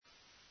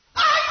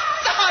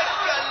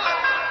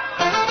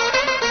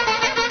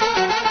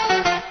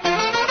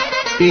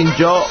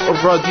اینجا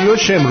رادیو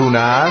شمرون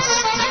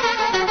است.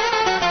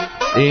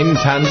 این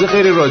طنز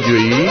غیر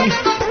رادیویی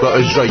با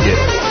اجرای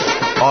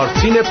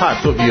آرتین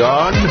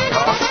پرتویان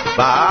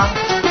و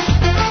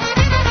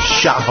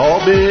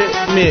شهاب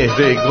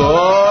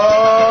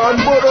مهرگان.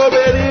 برو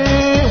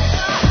بریم.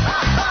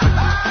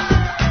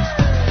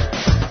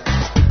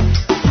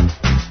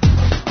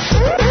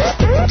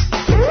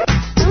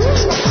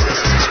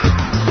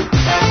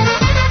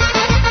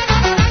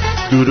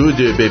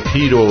 درود به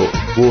پیر و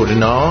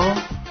برنا،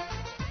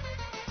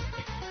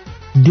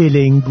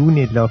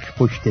 دلنگون لاش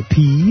پشت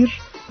پیر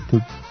تو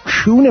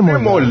شون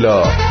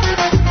مولا.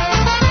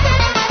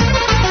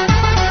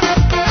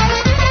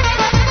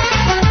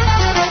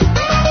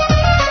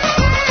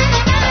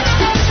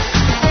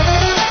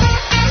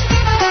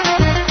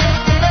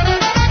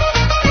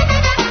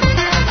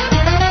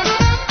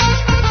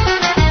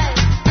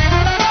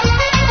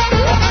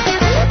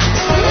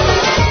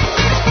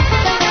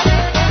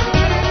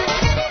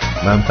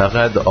 من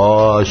فقط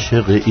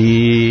عاشق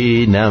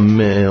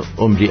اینم،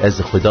 عمری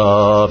از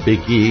خدا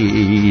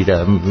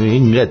بگیرم،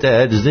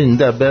 اینقدر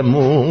زنده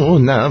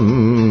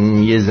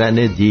بمونم، یه زن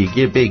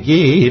دیگه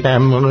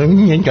بگیرم.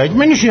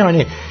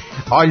 منشیانه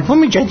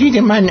آلبوم جدید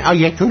من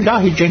آیت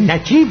الله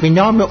جنتی به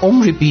نام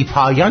عمر بی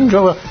پایان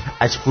رو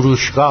از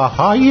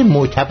فروشگاه‌های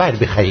معتبر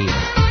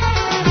بخرید.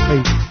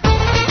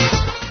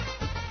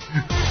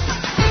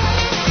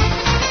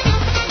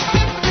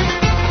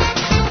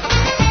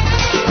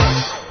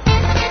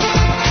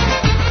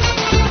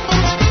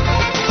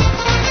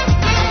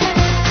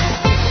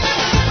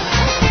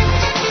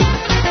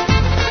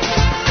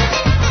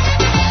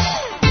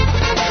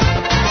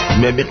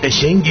 به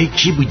قشنگ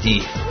کی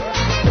بودی؟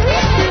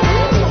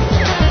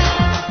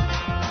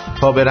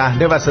 پا به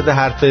رهنه وسط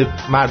حرف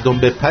مردم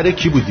به پر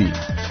کی بودی؟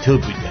 تو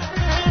بودی.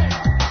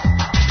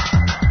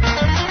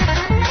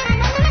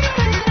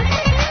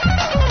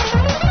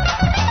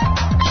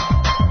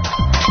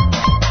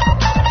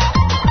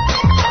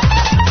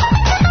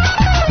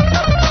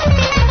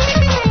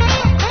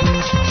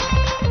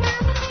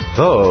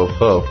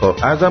 خب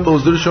عرضم به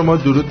حضور شما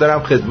درود دارم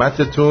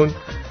خدمتتون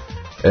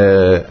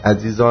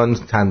عزیزان.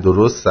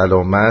 تندرست،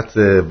 سلامت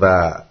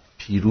و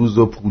پیروز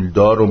و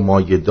پولدار و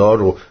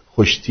مایه‌دار و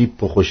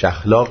خوشتیپ و خوش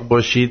اخلاق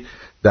باشید.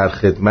 در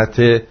خدمت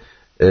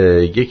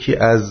یکی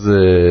از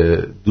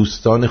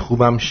دوستان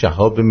خوبم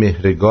شهاب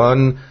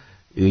مهرگان،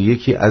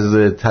 یکی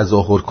از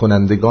تظاهر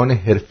کنندگان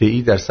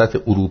حرفه‌ای در سطح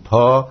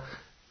اروپا،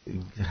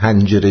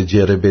 هنجره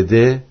جره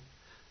بده،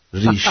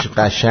 ریش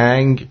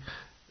قشنگ،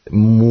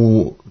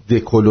 مو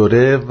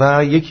دکولوره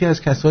و یکی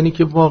از کسانی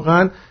که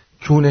واقعاً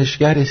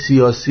کونشگر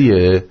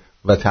سیاسیه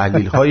و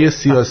تحلیل‌های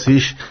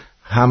سیاسیش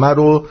همه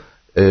رو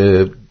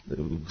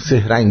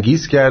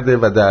سحرانگیز کرده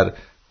و در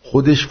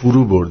خودش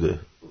فرو برده.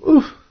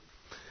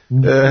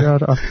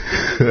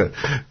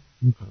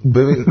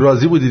 ببین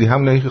راضی بودی؟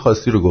 همونایی که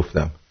خواستی رو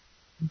گفتم.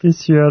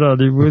 بسیار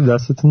عالی بود،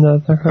 دستتون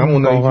درد نکنه.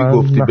 همونایی که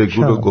گفتی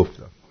بگو رو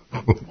گفتم.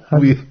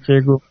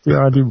 که گفتی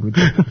عالی بود.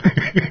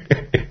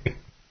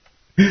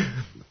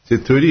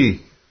 چطوری؟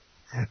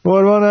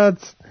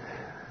 قربانت.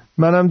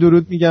 منم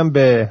درود میگم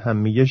به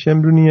همه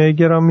شمرونیای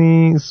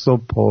گرامی.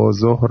 صبح و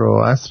ظهر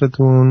و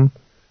عصرتون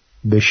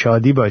به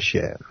شادی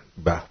باشه.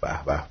 به به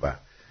به به.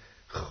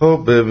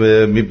 خب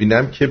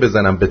میبینم که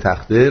بزنم به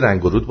تخته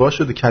رنگ و رود وا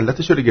شده.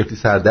 کلتشو رو گرفتی؟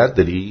 سردرد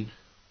داری؟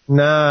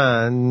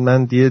 نه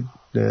من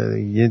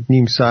یه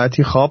نیم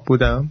ساعتی خواب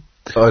بودم.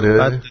 آره.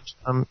 بعد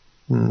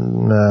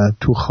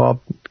تو خواب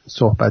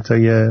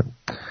صحبتای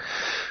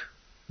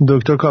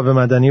دکتر کاوه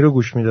مدنی رو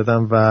گوش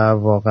میدادم و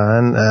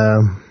واقعا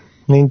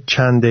این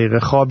چند دقیقه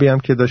خوابی هم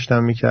که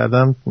داشتم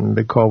میکردم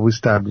به کابوس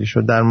تبدیل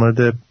شد. در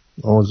مورد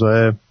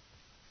اوضاع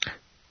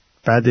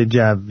بد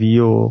جوی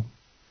و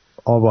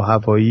آب و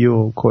هوایی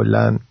و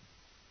کلن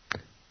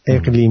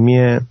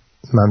اقلیمی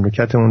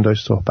مملکتمون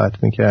داشت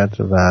صحبت میکرد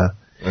و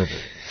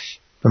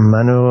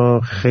منو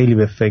خیلی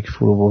به فکر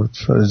فرو برد.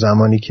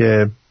 زمانی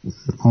که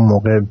اون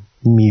موقع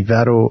میوه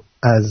رو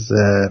از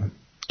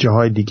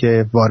جاهای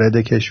دیگه وارد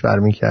کشور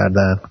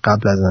میکردن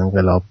قبل از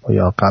انقلاب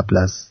یا قبل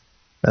از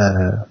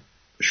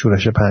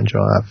شورش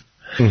 57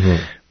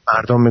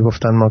 مردم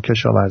میگفتن ما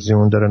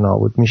کشاورزیمون داره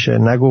نابود میشه.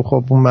 نگو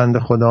خب اون بنده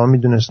خدا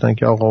میدونستن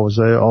که آقا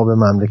اوضاع آب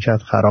مملکت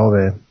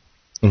خرابه،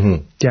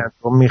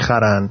 گندم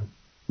میخرن،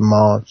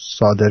 ما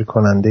صادر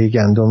کننده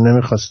گندم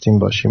نمیخواستیم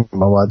باشیم،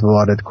 ما باید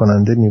وارد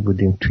کننده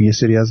میبودیم. توی یه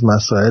سری از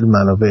مسائل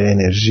منابع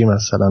انرژی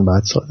مثلا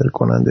باید صادر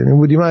کننده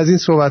میبودیم. از این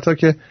صحبت ها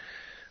که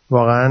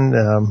واقعا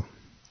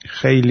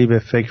خیلی به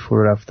فکر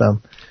فرو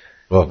رفتم.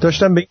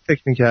 داشتم به این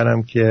فکر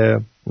میکردم که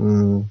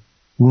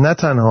نه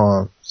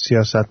تنها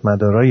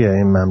سیاستمدارای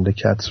این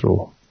مملکت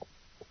رو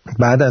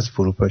بعد از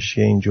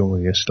فروپاشی این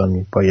جمهوری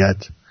اسلامی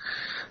باید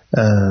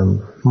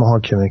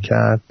محاکمه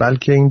کرد،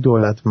 بلکه این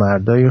دولت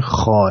مردای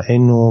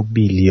خائن و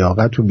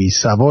بی‌لیاقت و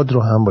بی‌سواد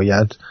رو هم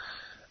باید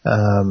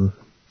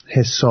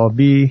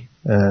حسابی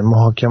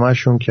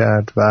محاکمهشون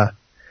کرد و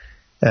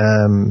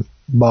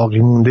باقی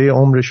مونده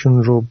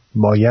عمرشون رو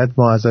باید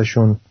ما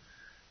ازشون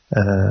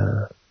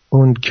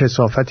اون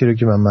کثافتی رو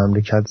که به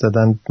مملکت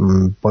زدن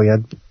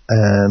باید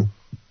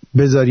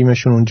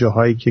بذاریمشون اون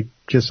جاهایی که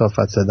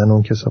کثافت زدن،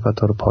 اون کثافت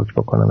ها رو پاک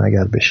بکنن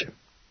اگر بشه.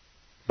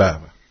 بله.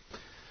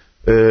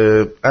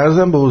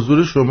 عرضم به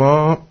حضور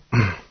شما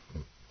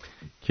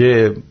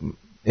که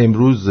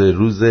امروز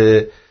روز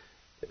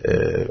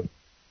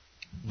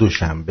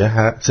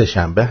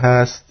سه‌شنبه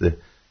هست،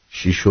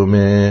 6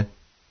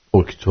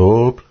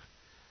 اکتبر،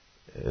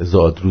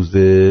 زادروز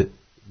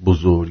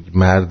بزرگ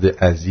مرد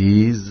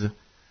عزیز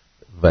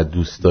و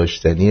دوست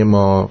داشتنی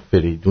ما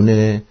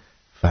فریدون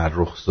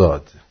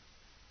فرخزاد.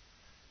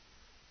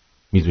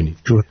 میدونید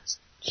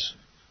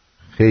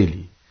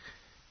خیلی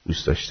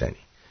دوست داشتنی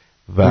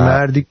و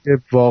مردی که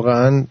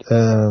واقعا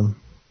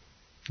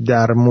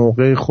در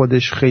موقع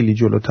خودش خیلی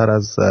جلوتر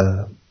از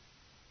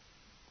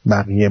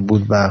بقیه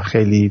بود و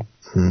خیلی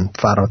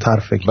فراتر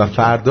فکر و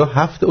فردا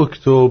 7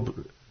 اکتبر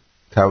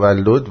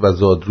تولد و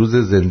زادروز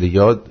زنده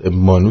یاد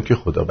مانوک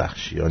خدا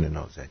بخشیان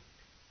نازنین.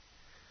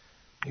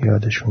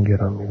 یادشون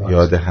گرامی باشه.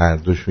 یاد هر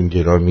دوشون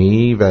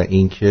گرامی. و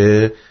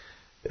اینکه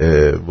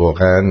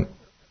واقعا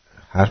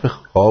حرف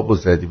خواب و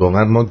زدی،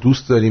 واقعا ما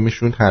دوست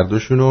داریمشون هر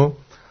دوشونو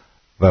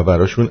و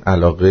براشون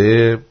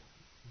علاقه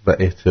و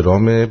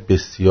احترام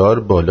بسیار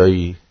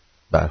بالایی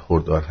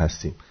برخوردار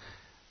هستیم.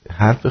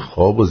 حرف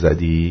خواب و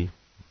زدی،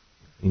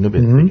 اینو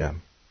بهت بگم،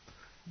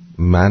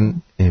 من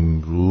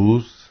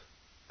امروز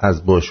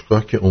از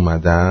باشگاه که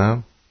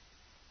اومدم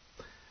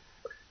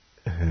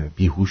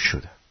بیهوش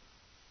شدم.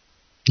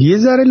 یه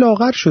ذره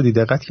لاغر شدی،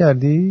 دقت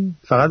کردی؟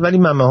 فقط ولی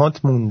ممه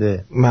هات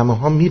مونده. ممه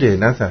ها میره،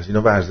 نه ترس،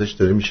 اینا ورزش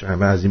داره میشه،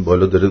 همه از این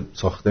بالا داره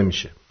ساخته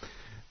میشه.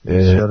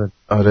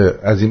 آره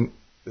از این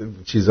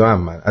چیزا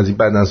هم من از این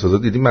بدنسازا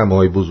دیدی ممه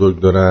های بزرگ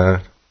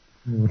دارن.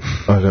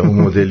 آره اون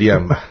مدلی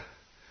هم من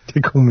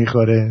تکون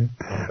میخوره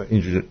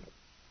اینجوری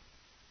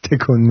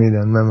تکون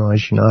میدن ممه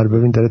هاشینا. آره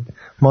ببین داره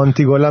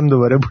مانتیگول هم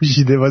دوباره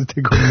پوشیده باز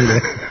تکون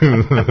میده.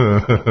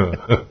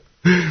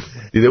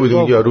 دیده بود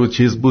اون یارو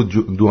چیز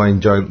بود، دوین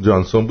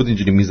جانسون بود،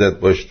 اینجوری میزد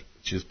باش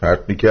چیز پرت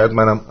میکرد.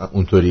 منم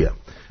اونطوریم.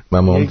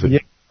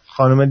 یک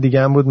خانم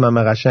دیگه هم بود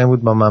ممه قشنگ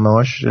بود، با ممه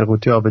هاش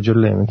قوطی آبجو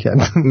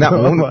نمی‌کرد. نه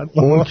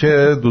اون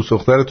که دوست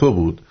دختر تو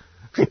بود.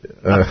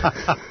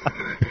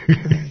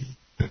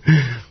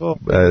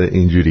 بعد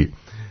اینجوری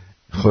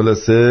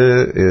خلاصه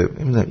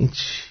نمیدونم این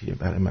چیه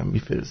برای من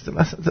میفرسته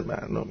مثلا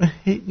برنامه،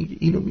 هی میگه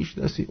اینو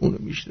میشناسی اونو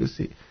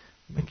میشناسی،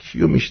 من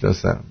کیو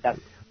میشناسم؟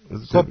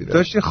 خب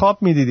داشتی خواب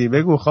میدیدی،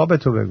 بگو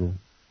خوابتو بگو.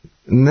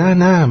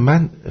 نه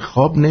من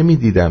خواب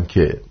نمیدیدم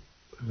که،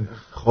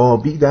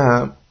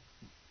 خوابیدم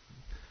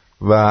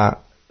و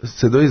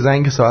صدای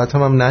زنگ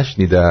ساعتم هم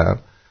نشنیدم.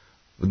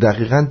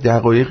 دقیقاً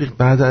دقایقی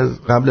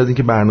قبل از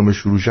اینکه برنامه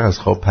شروع شه از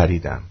خواب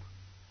پریدم.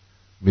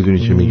 میدونی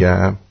چی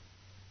میگم؟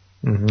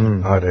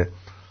 آره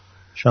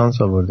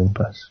شانس آوردیم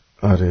پس.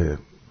 آره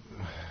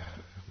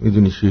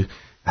میدونی چی،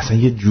 اصلا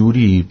یه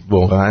جوری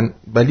واقعا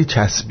ولی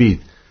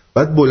چسبید.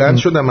 بعد بلند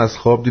شدم از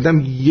خواب، دیدم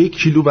 1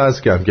 کیلو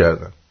وزن کم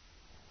کردم.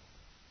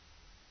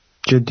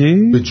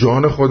 جدی؟ به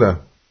جان خودم.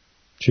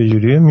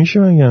 چجوریه میشه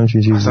مگه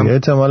چیزی؟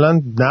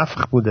 احتمالاً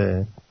نفخ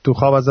بوده تو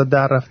خواب، ازت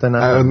در رفته.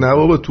 نه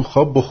بابا تو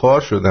خواب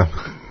بخار شدم.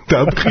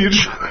 تبخیر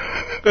شدم.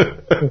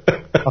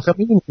 آخه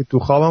میدونی که تو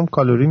خوابم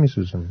کالری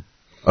میسوزونه.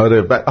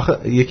 آره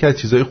آخه یکی از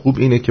چیزای خوب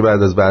اینه که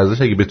بعد از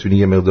ورزش اگه بتونی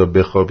یه مقدار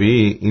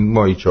بخوابی، این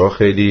ماهیچه ها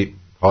خیلی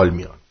حال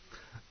میان.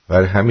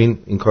 برای همین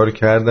این کار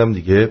کردم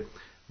دیگه،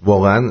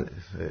 واقعا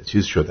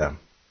چیز شدم.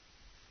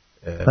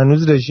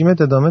 هنوز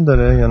رژیمت ادامه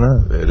داره یا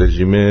نه؟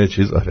 رژیم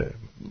چیز آره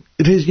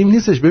رژیم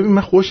نیستش، ببین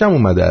من خوشم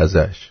اومده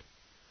ازش،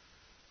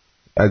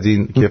 از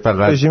این که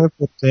فقط رژیم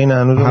پروتئین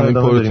هنوز همین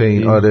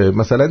پروتئین. آره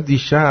مثلا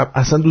دیشب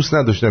اصلا دوست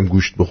نداشتم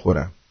گوشت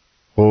بخورم،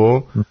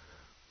 خب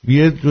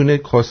یه دونه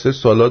کاسه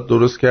سالاد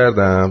درست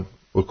کردم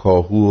با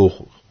کاهو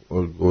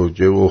و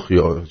گوجه و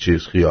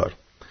خیار،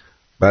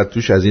 بعد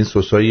توش از این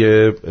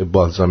سسای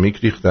بالزامیک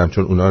ریختم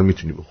چون اونا رو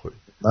میتونی بخوری.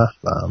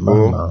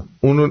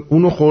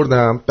 اونو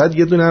خوردم. بعد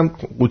یه دونه هم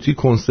قوطی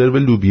کنسرو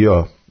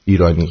لوبیا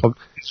ایرانی. خب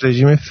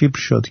رژیم فیبر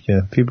شد که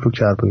فیبر و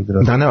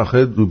کربوهیدرات. نه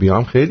آخه لوبیا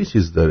هم خیلی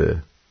چیز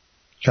داره.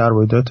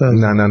 کربوهیدرات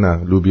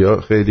نه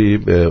لوبیا خیلی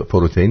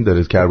پروتئین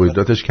داره،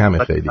 کربوهیدراتش کمه،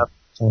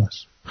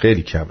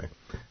 خیلی کمه.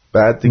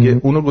 بعد دیگه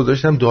اونو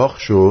گذاشتم داغ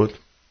شد،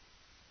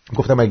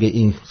 گفتم اگه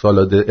این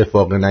سالاد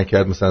افاقه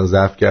نکرد مثلا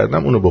ضعف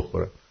کردم اونو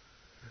بخورم.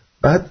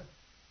 بعد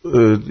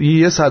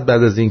 1 ساعت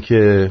بعد از این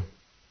که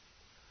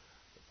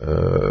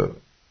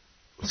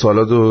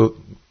سالادو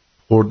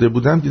خورده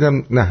بودم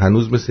دیدم نه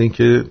هنوز مثل این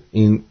که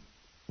این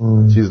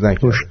چیز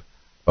نکرد.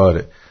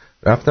 آره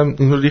رفتم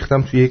اینو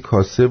ریختم توی یک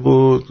کاسه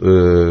و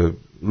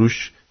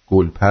روش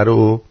گلپر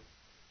و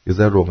یه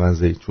ذره روغن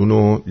زیتون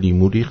و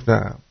لیمو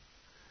ریختم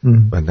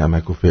و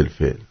نمک و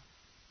فلفل.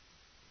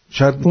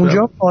 شاید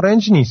اونجا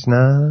نارنج نیست؟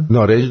 نه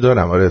نارنج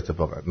دارم. آره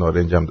اتفاقا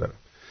نارنجم دارم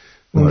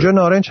اونجا.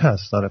 نارنج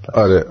هست.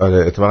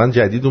 آره اتفاقا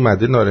جدید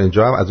اومده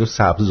نارنجا هم، از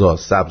اون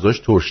سبزاش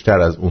ترشتر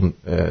از اون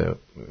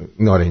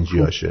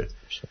نارنجیاشه.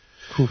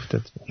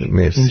 کوفتت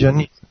مرسی. اینجا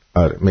نیست.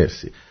 آره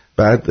مرسی.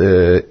 بعد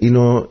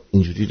اینو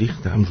اینجوری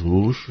ریختم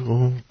روش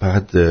و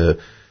بعد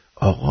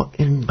آقا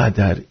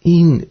اینقدر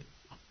این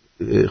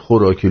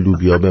خوراک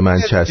لوبیا به من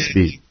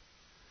چسبید.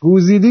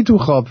 گوزیدی تو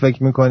خواب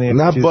فکر میکنی؟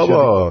 نه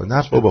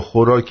بابا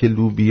خوراک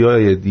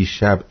لوبیا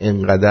دیشب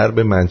انقدر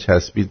به من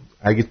چسبید،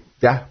 اگه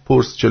 10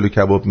 پرس چلو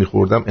کباب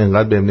میخوردم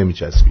انقدر بهم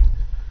نمیچسبید.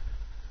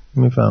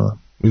 میفهمم.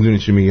 میدونی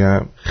چی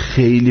میگم؟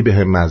 خیلی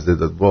بهم مزه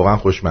داد، واقعا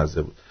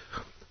خوشمزه بود.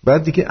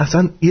 بعد دیگه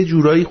اصلا یه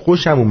جورایی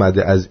خوشم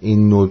اومده از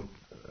این نوع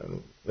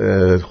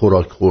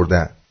خوراک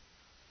خوردن.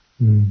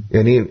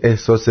 یعنی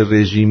احساس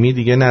رژیمی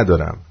دیگه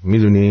ندارم،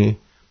 میدونی؟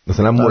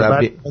 مثلا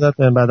مربی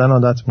بدن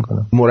عادت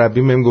میکنه.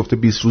 مربی بهم گفته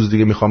 20 روز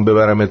دیگه میخوام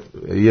ببرمت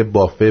یه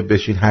بافه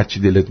بشین هر چی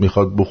دلت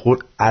میخواد بخور.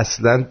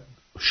 اصلا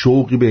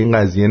شوقی به این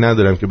قضیه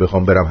ندارم که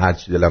بخوام برم هر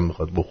چی دلم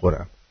میخواد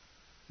بخورم.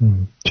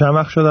 چند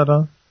وقت شد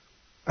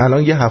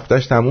الان یه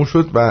هفتهش تموم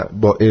شد و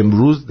با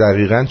امروز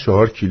دقیقاً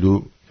 4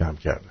 کیلو کم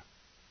کردم.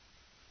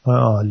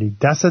 عالی.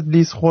 دستت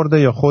لیز خورده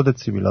یا خودت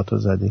سیبیلاتو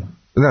زدی؟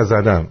 نه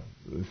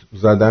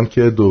زدم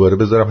که دوباره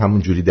بذارم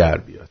همون جوری در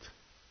بیاد.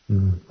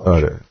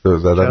 آره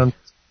زدم.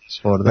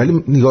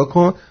 ولی نگاه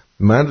کن،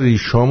 من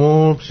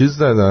ریشامو چیز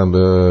زدم،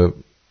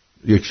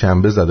 یک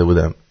شنبه زده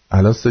بودم،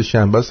 الان 3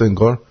 شنبه است،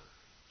 انگار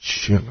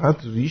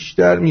چقدر ریش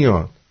در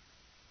میاد.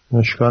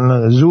 مشکل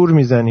نداره، زور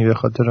میزنی، به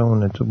خاطر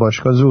اونه. تو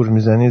باشگاه زور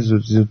میزنی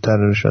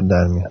زودتر ریشات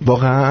در میاد.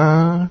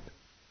 واقعا؟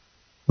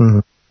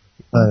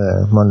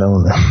 آره مال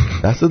اونه.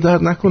 دست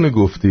درد نکنه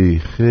گفتی،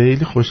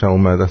 خیلی خوشم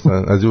اومد.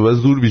 اصلا از این بعد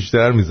زور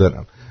بیشتر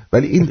میزنم.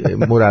 ولی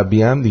این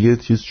مربی هم دیگه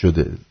چیز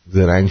شده،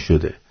 زرنگ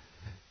شده،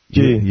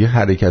 یه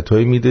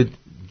حرکتایی میده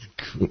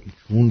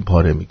جون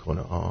پاره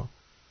میکنه.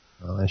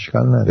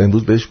 اشکال نداره.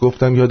 امروز بهش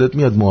گفتم یادت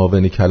میاد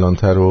معاون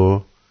کلانتر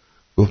رو؟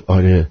 گفت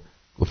آره.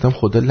 گفتم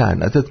خدا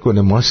لعنتت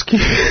کنه ماسکی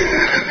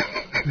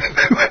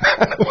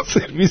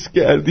سرویس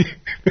کردی.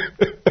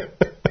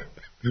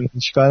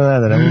 اشکال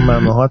نداره، اون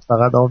ممهات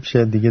فقط آب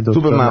شه دیگه.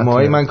 تو به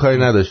ممه‌های من کاری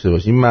نداشته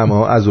باش، این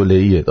ممه‌ها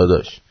عضله‌ایه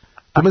داداش.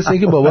 تو مثل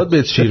اینکه بابات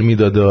بهت شیر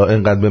میداده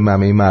انقدر به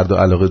ممه مردا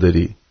علاقه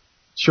داری.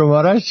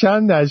 شماره‌اش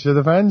چنده؟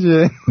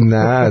 85؟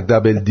 نه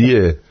دبل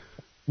دیه.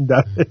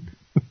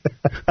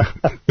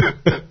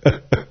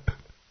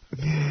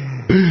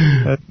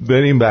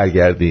 بریم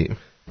برگردیم.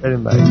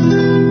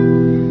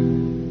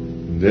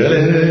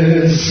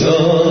 دل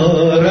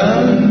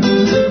سارم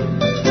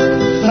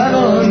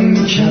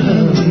فران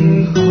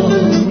کم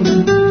کن،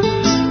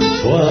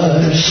 تو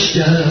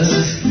اشکت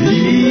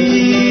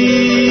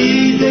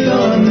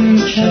دیدگان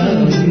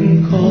کم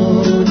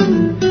کن،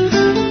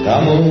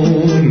 غم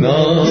و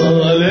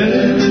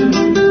ناله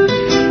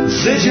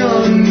ز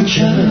جان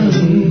کم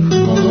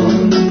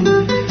کن،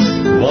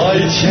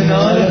 وای چه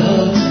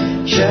ناله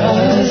که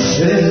از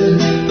دل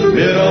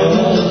به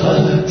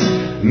راحت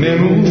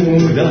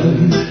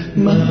نمودم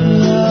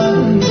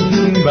من،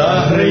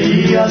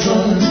 بهره‌ای از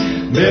آن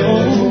به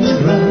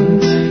عمرم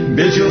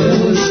به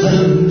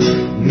جزم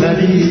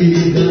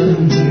ندیدم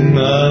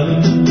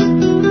من،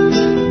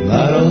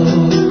 مرا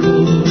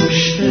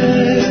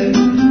کشته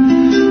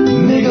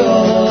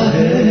نگاه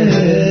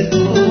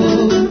تو،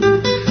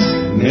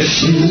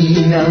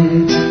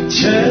 نشینم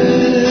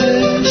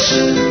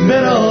چشم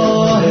به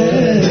راه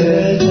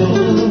تو،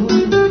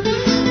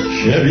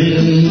 که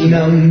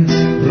بینم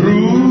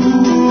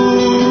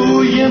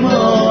روی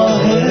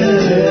ماه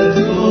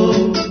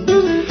تو،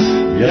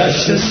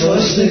 گشت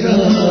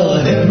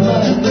سوزگار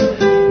من،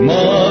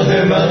 ماه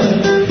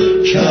من،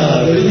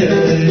 کعبه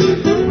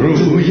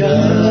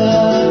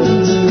رویت،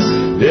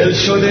 دل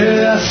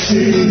شده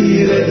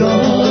اسیر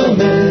دام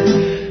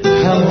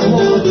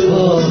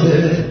هموطان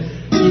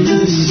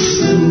این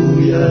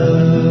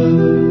سویت.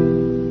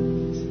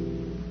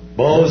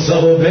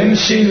 بازا و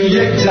بنشین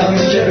یک دم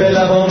که به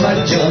لب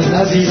آمد جان،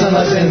 عزیزم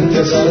از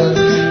انتظارم،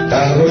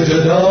 قهر و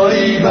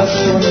جدایی بس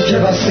کن که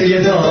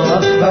بسته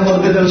دامم و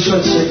مرد دل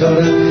شد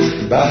شکارم،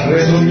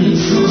 بحر تو می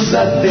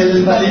سوزد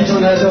دل ولی تو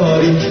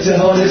نداری ز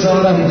حال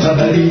زارم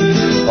خبری،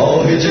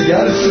 آه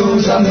جگر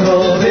سوزم را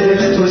به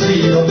دل تو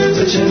زیرا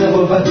ز چه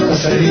نبود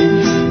اثری،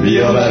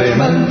 بیا بر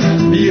من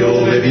بیا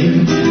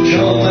ببین که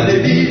آمده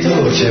بی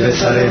تو چه به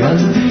سر من،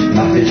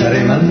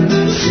 محفکر من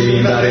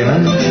سیمین بر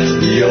من،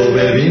 بیا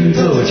ببین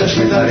تو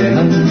چشم تر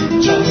من،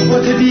 جان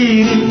بوت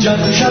دیرین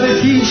جان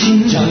شب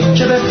پیشین جان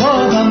که به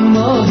خوابم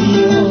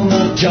ماهی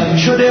آمد، جان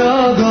شده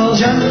آگاه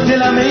جان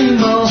دلم ای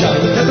ما جان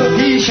که تو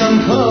پیشم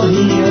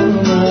خواهی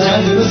آمد،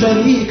 جان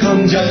نظری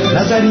کن جان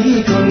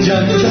نظری کن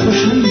جان چه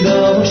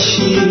خوشندا و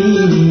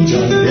شیرین،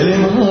 جان دل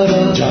ما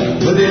را جان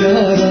تو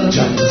دلارا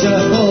جان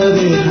زرباد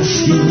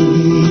هستی،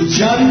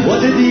 جان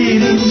بوت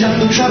دیرین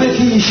جان شب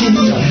پیشین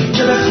جان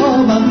که به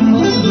خوابم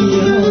ماهی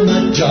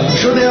آمد، جان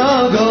شده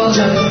آگاه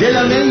جان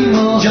دلم ای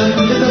ما جان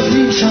که تو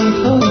پیشم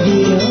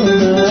خواهی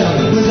آمد، جان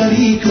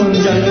نظری کن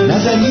جان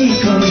نظری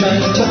کن جان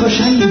چه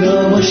خوشندا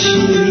و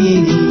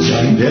شیرین،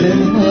 جان دل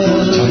ما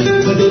را جان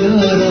تو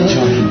دلارا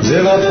جان ز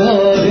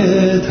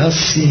وفادت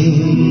هستی.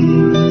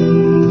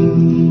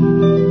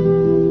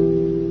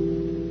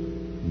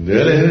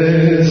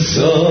 دل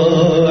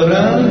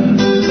زارم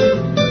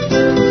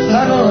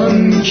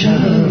فران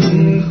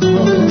کم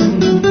کن،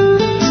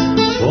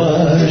 تو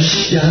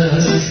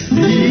اشکت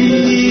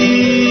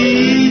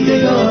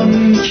دیدگان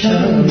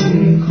کم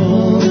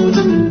کن،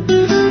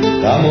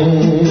 غم و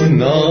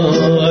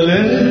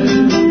ناله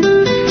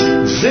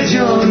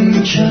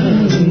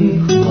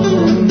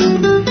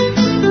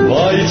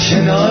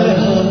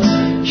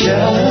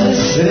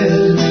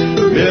دل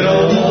به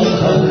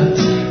راحت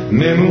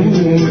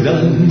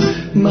نمودم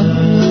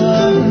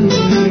من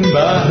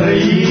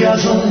بهره‌ای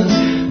از آن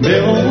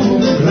به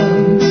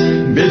عمرم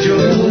به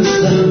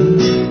جزم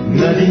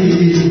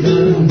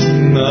ندیدم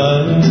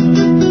من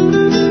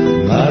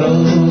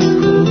مرا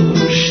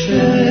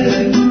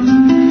کشته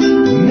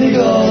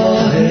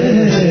نگاه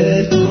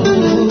تو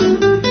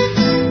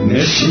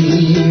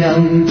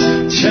نشینم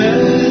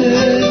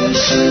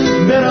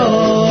چشم به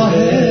راه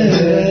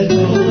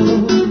تو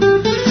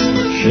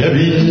که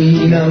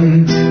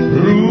بینم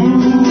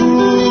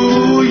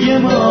روی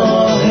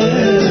ماه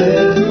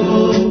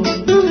تو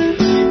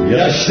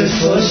گشت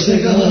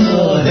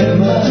سجدگاه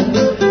من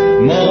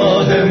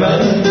ماه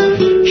من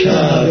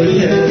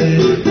کعبه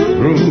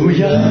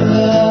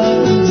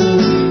رویت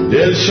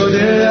دل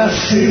شده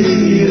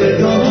اسیر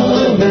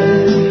دام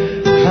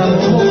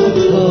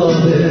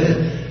همواد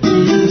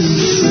این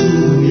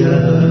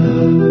سویت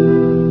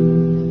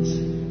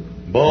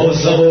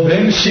بازا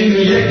بنشین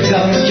یک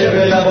دم که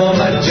به لب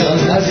آمد جان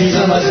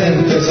عزیزم از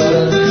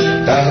انتظارم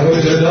قهر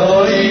و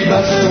جدایی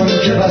بس کن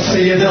که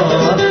بسته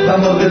دامم و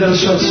ما به دل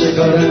شد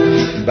شکارم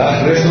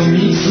بهر تو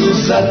می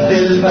سوزد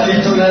دل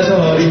ولی تو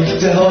نداری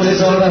ز حال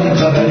زارم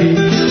خبری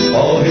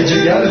آه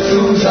جگر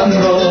سوزم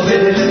را به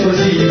دل تو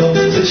زیرا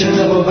ز چه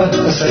نبود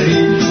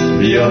اثری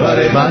بیا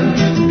بر من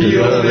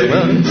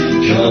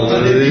که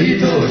آمده بی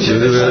تو چه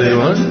بر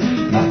من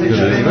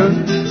مهد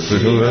من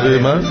سنو بر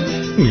من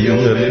بیا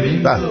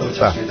ببین تو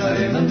چه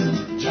در من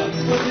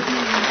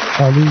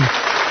عالی،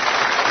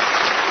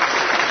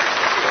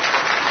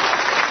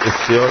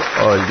 بسیار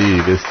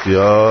عالی،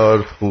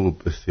 بسیار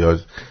خوب، بسیار.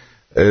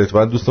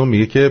 اتفاقا دوستان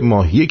میگه که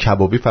ماهی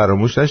کبابی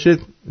فراموش نشه،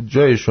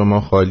 جای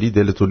شما خالی،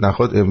 دلتون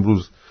نخواد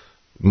امروز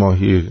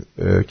ماهی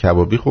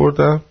کبابی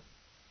خوردم.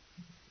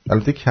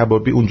 البته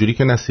کبابی اونجوری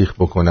که نسیخ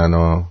بکنن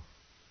ها،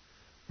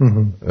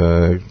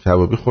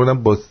 کبابی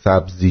خوردم با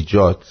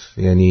سبزیجات،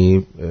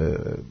 یعنی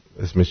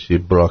اسمش چیه،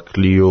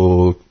 براکلی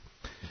و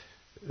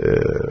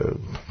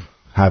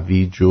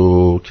هویج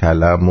و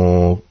کلم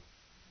و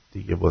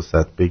دیگه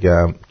واسط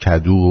بگم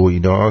کدو و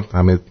اینا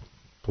همه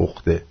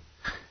پخته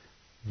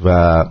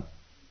و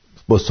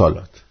با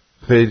سالاد.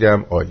 خیلی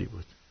هم عالی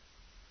بود،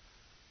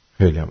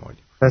 خیلی هم عالی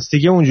بود. پس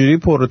دیگه اونجوری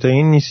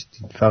پروتئین نیست،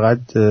 فقط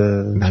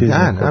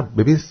نه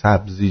ببین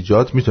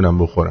سبزیجات میتونم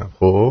بخورم،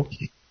 خب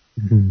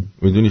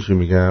میدونی چی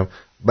میگم،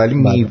 ولی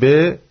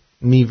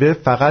میوه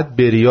فقط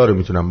بریا رو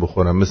میتونم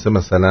بخورم،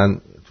 مثلا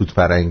توت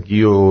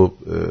فرنگی و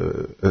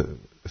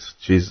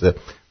چیز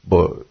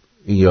با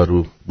این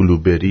یارو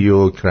بلوبری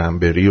و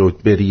کرنبری و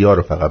بریا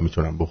رو فقط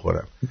میتونم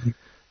بخورم،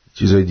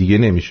 چیزای دیگه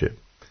نمیشه.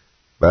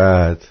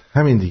 بعد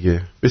همین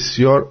دیگه.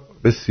 بسیار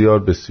بسیار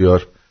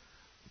بسیار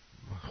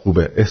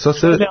خوبه.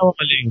 احساس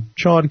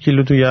 4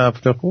 کیلو تو یه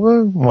هفته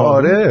خوبه.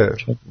 آره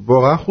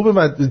واقعا خوبه.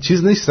 من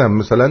چیز نیستم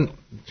مثلا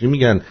چی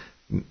میگن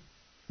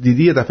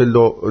دیدی یه دفعه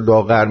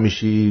لاغر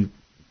میشی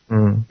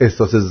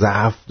احساس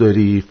ضعف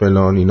داری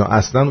فلان اینا،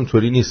 اصلا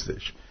اونطوری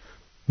نیستش.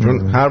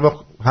 چون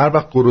هر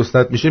وقت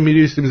گرسنت میشه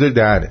میری میذاری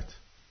دهنت.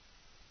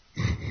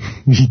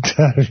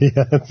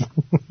 بی‌تربیت.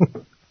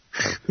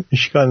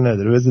 اشکال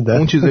نداره بذار دهنت.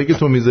 اون چیزایی که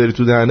تو میذاری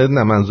تو دهنت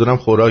نه، منظورم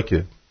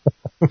خوراکه.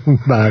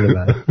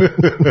 بله.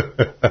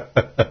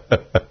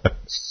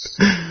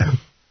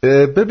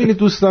 ببینید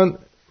دوستان،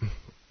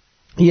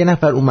 یه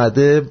نفر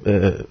اومده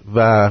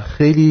و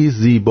خیلی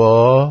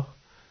زیبا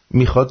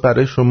میخواد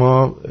برای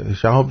شما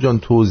شهاب جان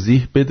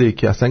توضیح بده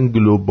که اصلا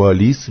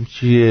گلوبالیسم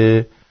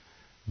چیه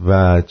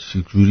و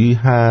چجوری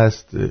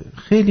هست.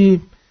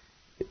 خیلی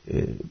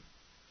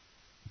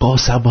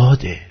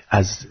باسواده،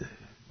 از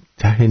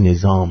ته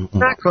نظام.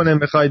 نکنه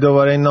میخوای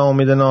دوباره این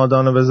ناامید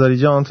نادانو بذاری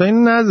جان، تو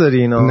این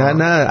نذاری اینا.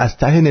 نه از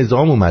ته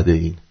نظام اومده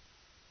این.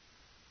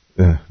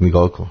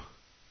 نگاه کن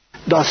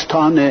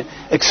داستان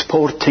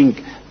اکسپورتینگ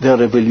the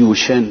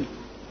revolution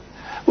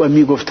و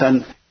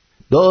میگفتن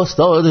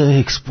داستان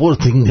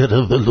اکسپورتینگ the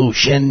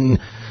revolution.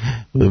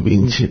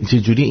 ببین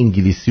چجوری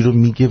انگلیسی رو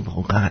میگه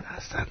واقعا.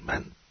 اصلا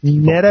من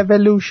نه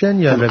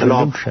revolution یا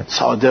revolution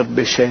صادر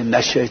بشه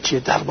نشه چی،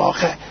 در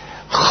واقع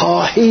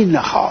خواهی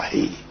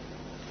نخواهی،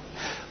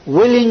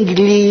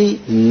 willingly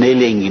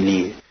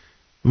nillingly.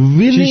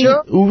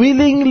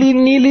 willingly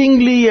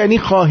nillingly یعنی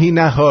خواهی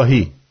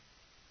نخواهی.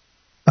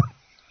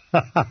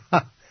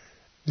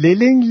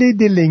 willingly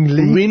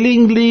dillingly.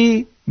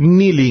 willingly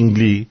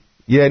nillingly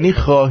یعنی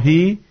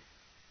خواهی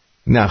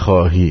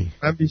نخواهی.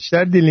 من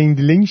بیشتر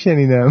دیلینگ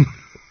شنیدم.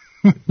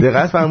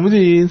 دقیق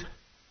فرمودید.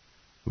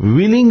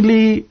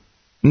 willingly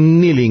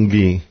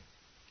nillingly.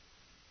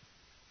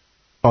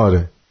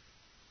 آره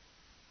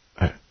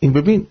این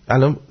ببین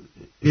الان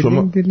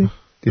شما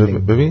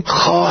ببین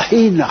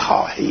خواهی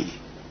نخواهی،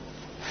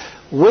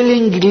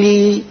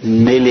 willingly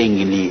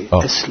nillingly.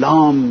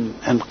 اسلام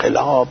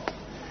انقلاب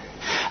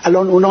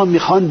الان اونا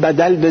میخوان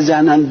بدل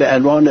بزنن به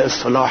عنوان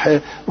اصطلاح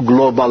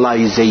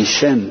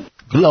globalization.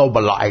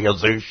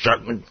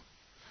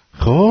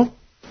 خب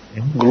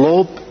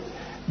گلوب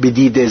به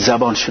دید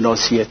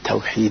زبانشناسی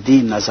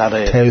توحیدی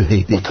نظر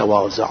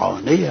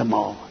متواضعانه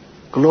ما،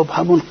 گلوب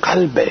همون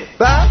قلبه.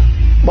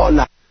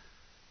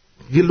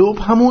 گلوب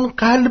همون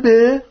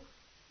قلبه؟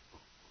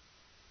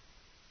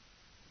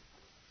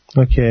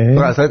 اوکی.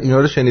 اصلا اینا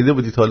رو شنیده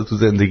بودی تا حالا تو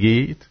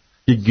زندگیت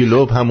که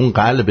گلوب همون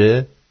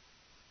قلبه؟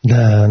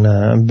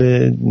 نه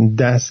به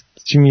دست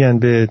چی میگن،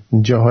 به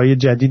جاهای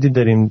جدیدی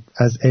داریم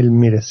از علم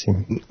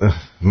میرسیم.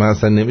 من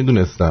اصلا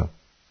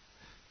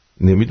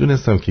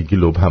نمیدونستم که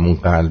گلوب همون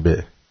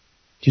قلبه.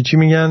 چی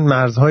میگن،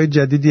 مرزهای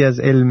جدیدی از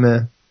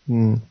علم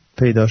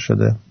پیدا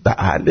شده.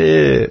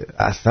 بله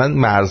اصلا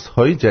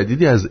مرزهای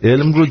جدیدی از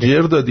علم رو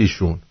جر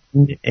دادیشون.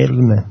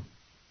 علمه.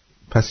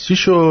 پس چی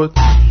شد؟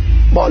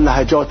 با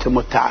لهجات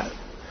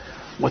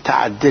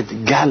متعدد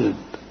گلب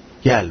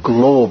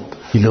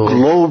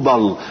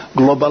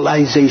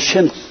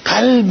globalization،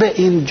 قلب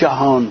این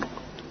جهان،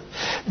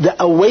 the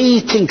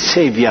awaiting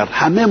savior،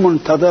 همه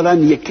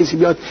منتظرن یک کسی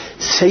بیاد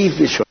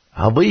سیوشون.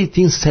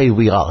 awaiting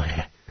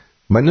savior.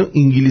 من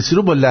انگلیسی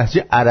رو با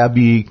لهجه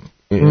عربی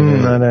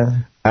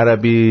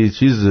عربی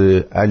چیز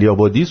علی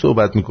آبادی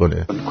صحبت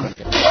میکنه.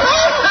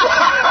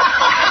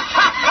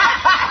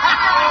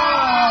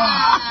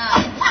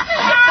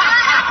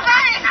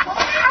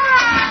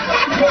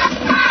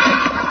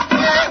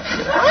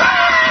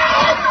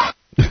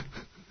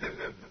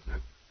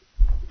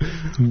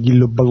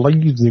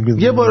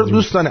 یه بار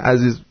دوستان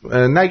عزیز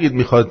نگید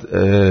میخواد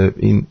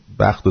این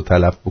وقت رو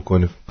تلف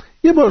بکنه،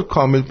 یه بار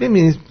کامل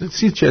ببینید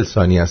 30-40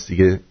 ثانیه است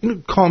دیگه، اینو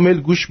کامل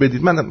گوش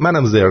بدید.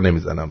 منم زیر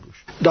نمیزنم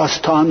روش.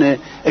 داستان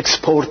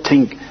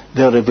exporting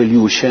the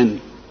revolution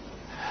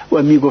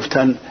و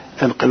میگفتن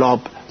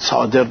انقلاب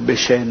صادر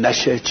بشه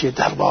نشه چی،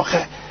 در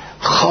واقع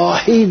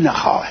خواهی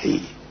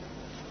نخواهی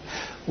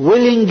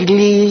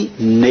willingly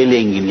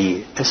nillingly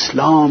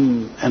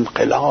اسلام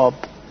انقلاب.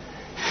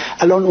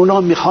 الان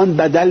اونا میخوان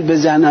بدل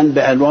بزنن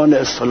به عنوان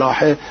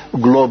اصطلاح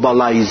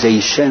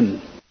globalization.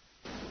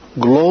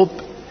 گلوب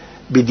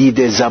به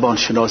دید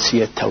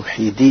زبانشناسی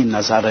توحیدی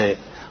نظر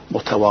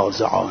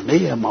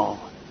متواضعانه ما،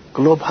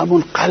 گلوب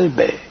همون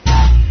قلبه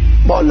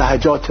با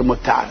لهجات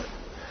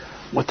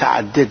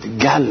متعدد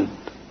گلب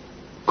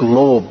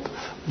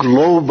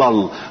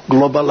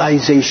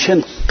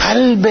globalization،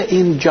 قلب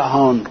این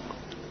جهان،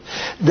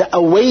 the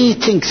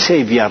awaiting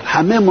savior،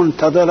 همه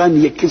منتظرن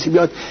یک کسی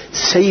بیاد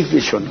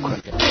سیوشون کنه.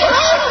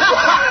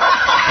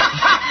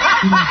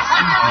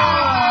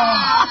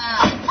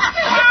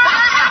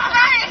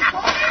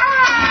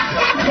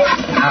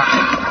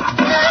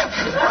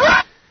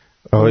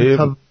 آقای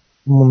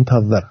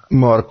منتظر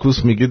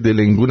مارکوس میگه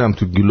دلنگونم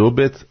تو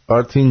گلوبت.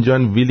 آرتین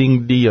جان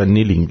ویلینگلی یا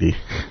نیلینگلی؟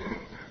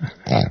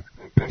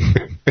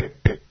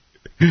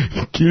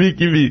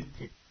 کیوی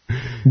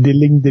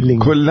دلنگ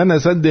کلن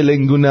اصلا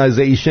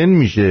دلنگونایزیشن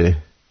میشه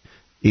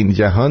این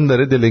جهان،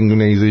 داره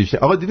دلنگونایزیشن.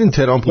 آقا دیدین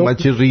ترامپ اومد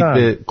چه رید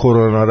به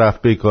کرونا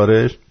رفت به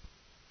کارش؟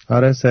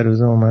 آره 3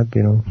 روزه اومد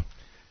بیرون.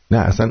 نه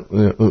اصلا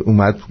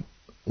اومد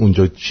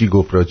اونجا چی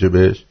گفت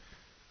راجبش؟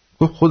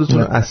 گفت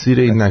خودتون اسیر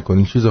این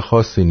نکنین، چیز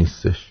خاصی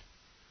نیستش،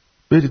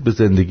 برید به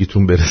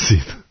زندگیتون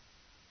برسید.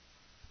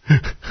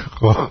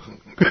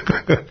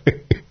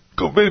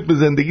 خب برید به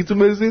زندگیتون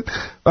برسید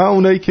و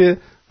اونایی که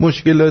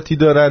مشکلاتی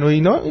دارن و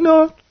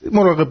اینا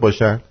مراقب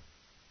باشن.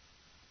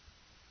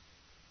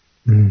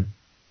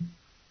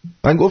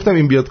 من گفتم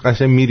این بیاد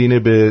قشنگ میرینه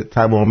به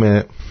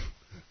تمام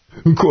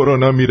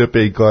کرونا میره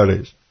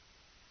پیکارش.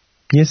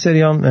 یه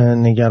سری هم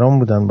نگران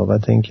بودن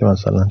بابت اینکه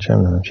مثلا چه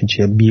میدونم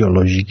چیه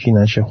بیولوژیکی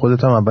نشه.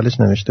 خودت هم اولش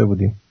نوشته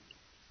بودیم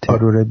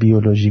ترور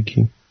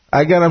بیولوژیکی.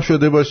 اگرم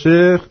شده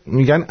باشه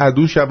میگن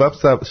عدو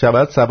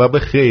شبت سبب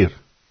خیر.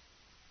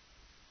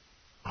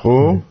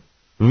 خب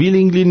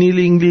ویلینگلی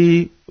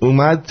نیلینگلی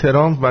اومد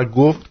ترامپ و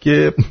گفت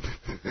که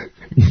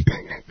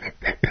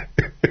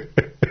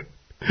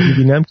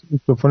میبینم که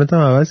میکروفونت هم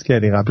عوض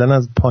کردی، قبلا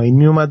از پایین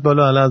میومد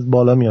بالا، الان از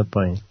بالا میاد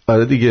پایین.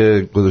 آره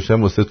دیگه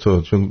گذاشتم واسه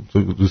تو، چون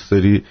تو دوست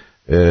داری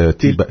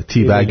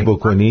تی بگ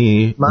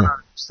بکنی. من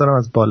دوست دارم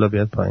از بالا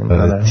بیاد پایین.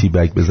 آره تی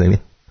بگ بزنی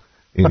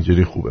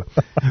اینجوری خوبه.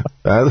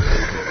 بعد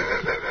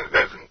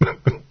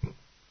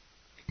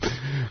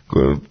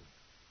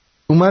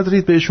اومد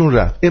رید بهشون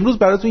رفت. امروز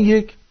براتون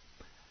یک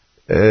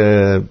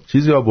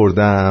چیزی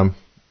آوردم،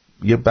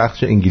 یه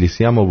بخش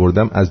انگلیسی هم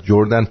آوردم از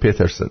جوردن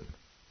پیترسن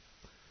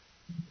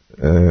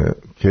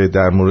که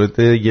در مورد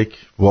یک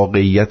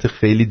واقعیت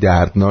خیلی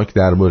دردناک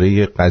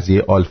درباره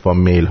قضیه آلفا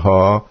میل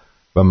ها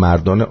و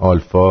مردان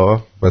آلفا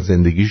و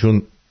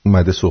زندگیشون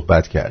اومده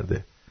صحبت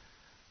کرده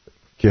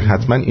که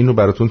حتما اینو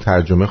براتون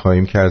ترجمه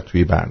خواهیم کرد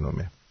توی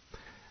برنامه.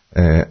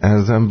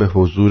 عرضم به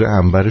حضور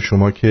انور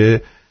شما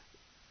که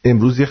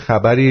امروز یه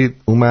خبری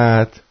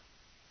اومد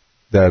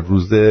در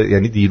روز،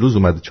 یعنی دیروز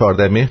اومد،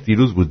 14 مهر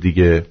دیروز بود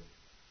دیگه.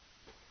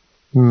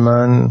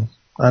 من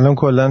الان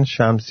کلن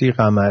شمسی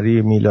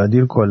قمری میلادی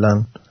رو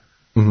کلن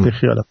به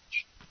خیالم.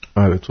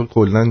 آره تو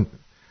کلن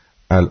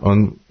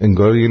الان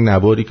انگار یه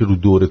نواری که رو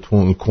دور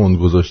کند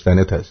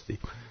گذاشتنت هستی.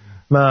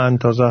 من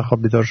تازه از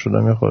خواب بیدار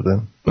شدم یه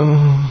خورده.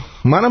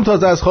 منم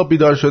تازه از خواب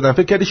بیدار شدم.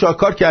 فکر کردی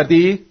شاکار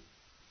کردی؟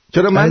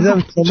 چرا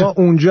من شما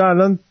اونجا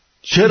الان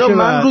چرا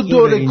من رو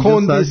دور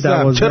کند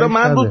نیستم؟ چرا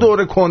من رو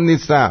دور کند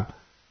نیستم؟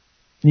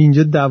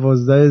 اینجا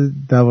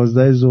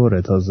 12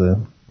 ظهر تازه.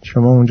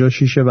 شما اونجا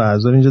 6 بعد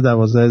ظهر، اینجا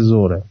 12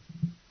 ظهره.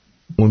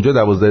 اونجا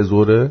 12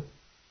 ظهره؟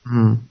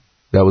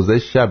 12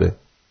 شبه.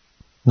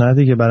 نه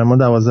دیگه برای ما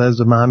 12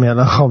 ظهر. من همین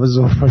الان خواب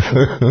ظهر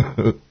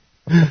شد.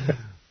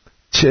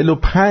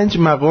 45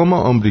 مقام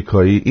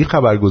آمریکایی، این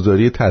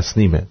خبرگزاری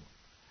تصنیمه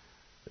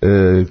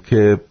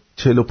که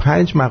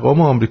 45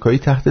 مقام آمریکایی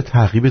تحت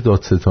تعقیب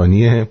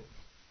دادستانی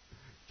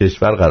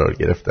کشور قرار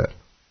گرفتن.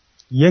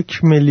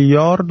 1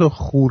 میلیارد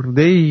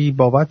خورده‌ای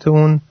بابت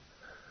اون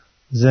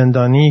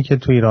زندانی که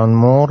تو ایران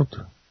مرد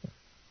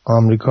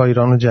آمریکا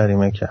ایران رو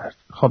جریمه کرد.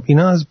 خب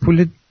اینا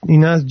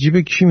از جیب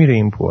کی میره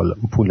این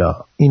پولا؟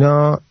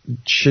 اینا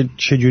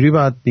چجوری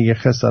باید دیگه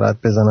خسارت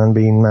بزنن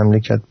به این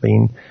مملکت، به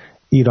این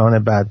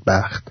ایران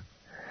بدبخت؟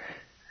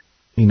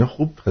 اینا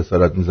خوب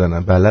خسارت میزنن،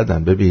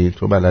 بلدن. ببین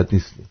تو بلد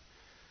نیستی.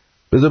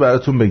 بذار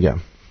براتون بگم.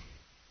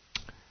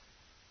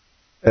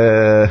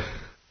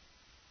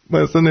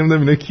 من اصلا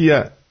نمیدونم اینا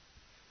کیه.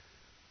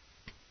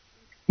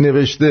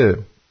 نوشته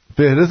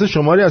فهرست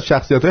شماری از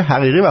شخصیت‌های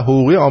حقیقی و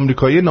حقوقی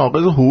آمریکایی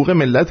ناقض حقوق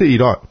ملت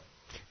ایران: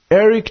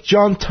 اریک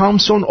جان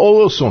تامسون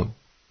اولسون،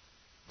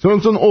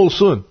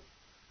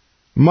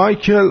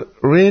 مایکل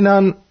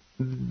رینان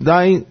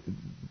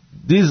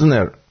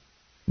دیزنر،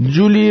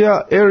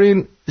 جولیا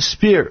ارین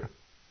سپیر،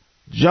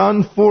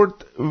 جان فورد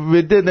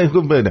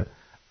ودن،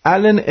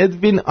 آلن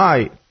ادوین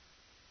آی،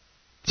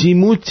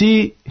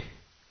 تیموتی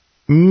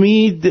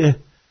مید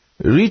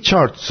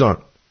ریچاردسون،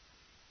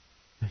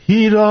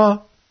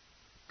 هیرا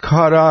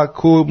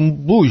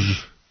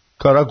کاراکومبوش.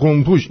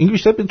 این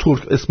بیشتر به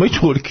اسمای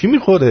ترکی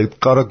میخوره.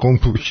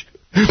 کاراکومبوش.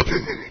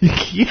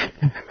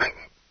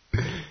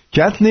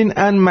 کاتلین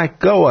ان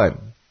مکگاون،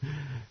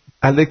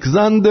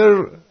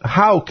 الکساندر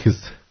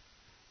هاوکس،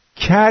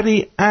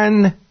 کاری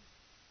ان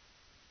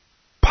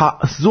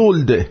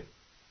پایزولد.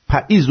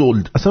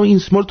 اصلا این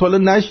اسما رو تا حالا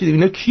نشیدیم.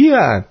 اینا کی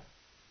هن؟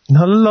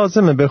 حالا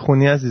لازمه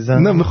بخونی عزیزم؟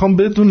 نه میخوام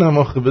بدونم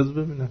آخه. بذار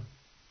ببینم.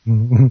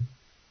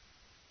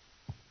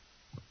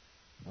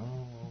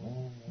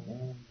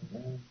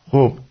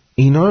 خب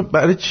اینا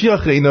برای چی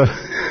آخه اینا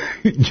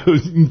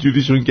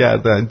اینجوریشون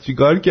کردن؟ چی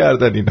کار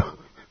کردن اینا؟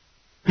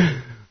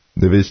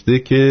 نوشته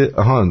که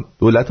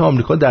دولت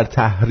آمریکا در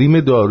تحریم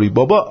دارویی.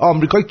 بابا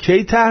آمریکا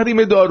کی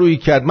تحریم دارویی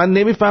کرد؟ من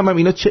نمیفهمم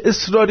اینا چه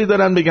اصراری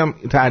دارن بگم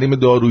تحریم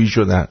دارویی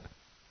شدن.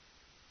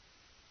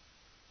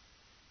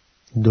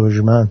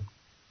 دشمن.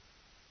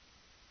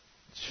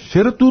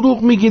 چرا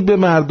دروغ میگید به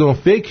مردم؟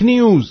 فیک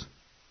نیوز.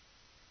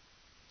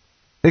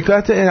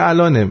 حکایت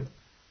الانه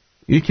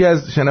یکی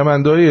از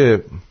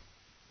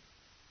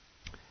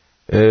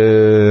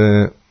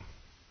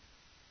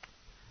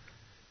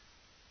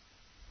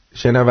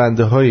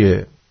شنونده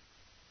های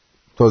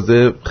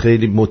تازه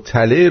خیلی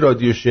مطلع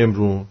رادیو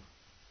شمرون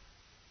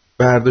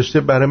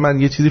برداشته برای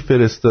من یه چیزی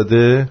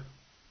فرستاده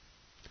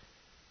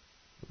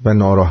و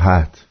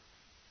ناراحت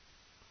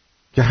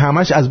که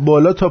همش از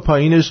بالا تا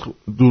پایینش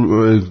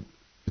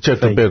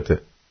چرت و پرته.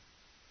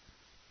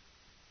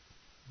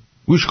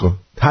 گوش کن.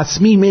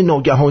 تصمیم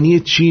ناگهانی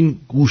چین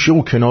گوشه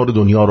و کنار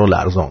دنیا را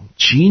لرزاند.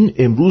 چین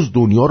امروز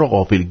دنیا را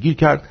غافلگیر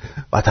کرد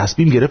و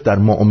تصمیم گرفت در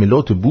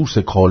معاملات بورس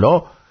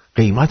کالا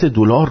قیمت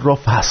دلار را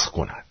فسخ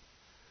کند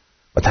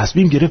و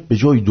تصمیم گرفت به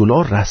جای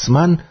دلار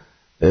رسما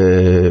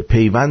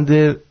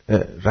پیوند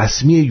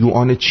رسمی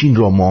یوآن چین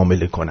را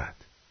معامله کند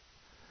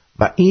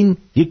و این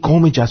یک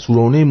گام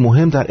جسورانه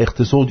مهم در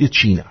اقتصاد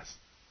چین است.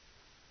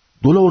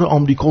 دلار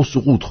آمریکا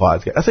سقوط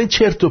خواهد کرد. اصلا این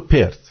چرت و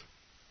پرت.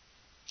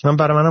 من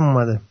برای منم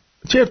اومده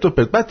چرت و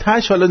پرت. بعد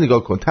تاش حالا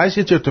نگاه کن، تاش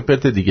یه چرت و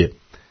پرت دیگه.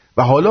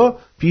 و حالا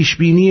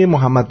پیشبینی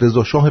محمد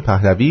رضا شاه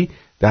پهلوی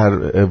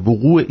در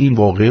وقوع این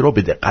واقعه را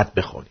به دقت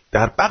بخونید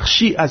در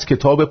بخشی از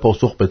کتاب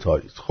پاسخ به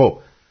تاریخ. خب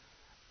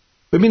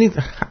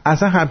ببینید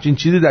اصلا همچین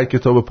چیزی در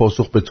کتاب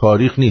پاسخ به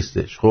تاریخ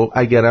نیستش. خب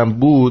اگرم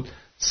بود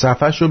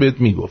صفحه‌شو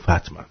بهت میگفت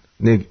حتما.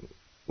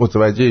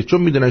 متوجه؟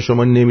 چون میدونن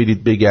شما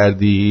نمیرید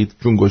بگردید،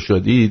 چون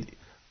گشادید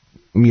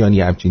میان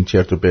یه همچین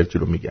چرت و پرتی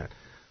رو میگن.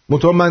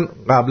 منتها من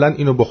قبلا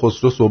اینو با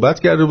خسرو صحبت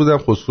کرده بودم.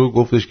 خسرو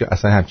گفتش که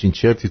اصلا همچین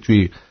چرتی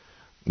توی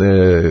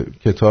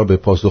کتاب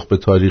پاسخ به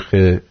تاریخ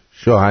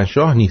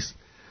شاهنشاه نیست.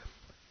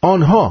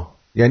 آنها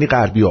یعنی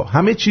غربی‌ها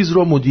همه چیز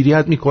رو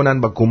مدیریت میکنن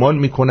و گمان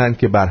میکنن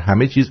که بر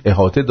همه چیز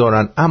احاطه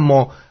دارن،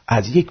 اما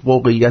از یک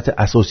واقعیت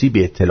اساسی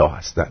به اطلاع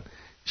هستند.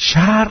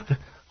 شرق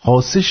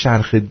خاصه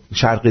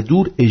شرق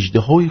دور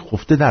اژدهایی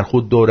خفته در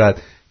خود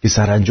دارد که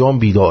سرانجام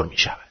بیدار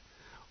میشود.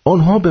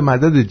 آنها به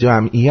مدد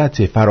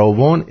جمعیت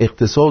فراوان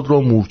اقتصاد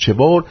را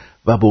مورچه‌بار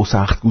و با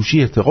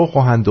سختگوشی ارتقا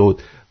خواهند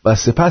داد و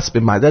سپس به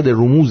مدد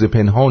رموز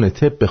پنهان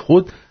طب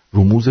خود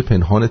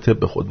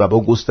و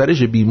با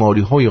گسترش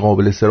بیماری‌های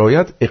قابل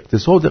سرایت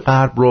اقتصاد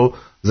غرب را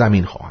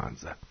زمین خواهند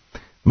زد.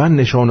 من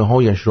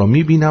نشانه‌هایش را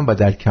می‌بینم و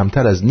در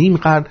کمتر از نیم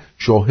قرن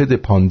شاهد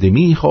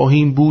پاندمی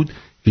خواهیم بود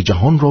که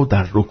جهان را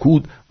در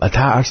رکود و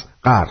ترس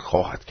غرق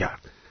خواهد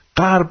کرد.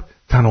 غرب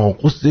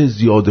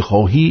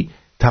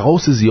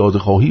تقاص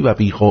زیادخواهی و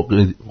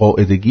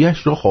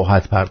بی‌قاعدگی‌اش را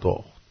خواهد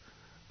پرداخت.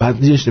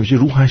 بعد نمیشه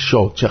روحش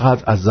شاد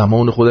چقدر از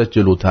زمان خودش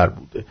جلوتر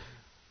بوده.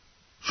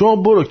 شما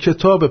برو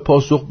کتاب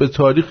پاسخ به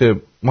تاریخ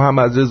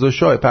محمد رضا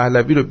شاه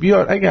پهلوی رو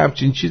بیار، اگه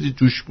همچین چیزی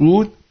توش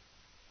بود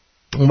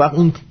اون وقت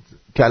اون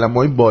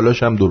کلمه‌های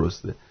بالاش هم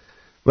درسته.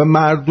 و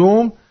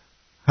مردم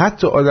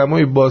حتی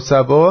آدمای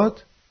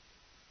باسواد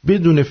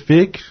بدون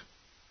فکر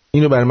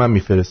اینو برای من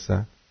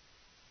میفرستن،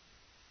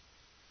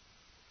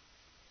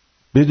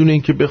 بدون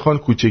اینکه بخوان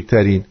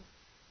کوچکترین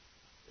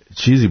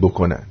چیزی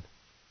بکنن،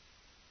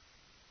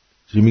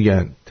 چی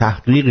میگن،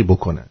 تحقیقی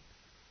بکنن.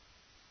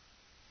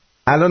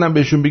 الان هم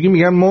بهشون بگیم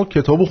میگن ما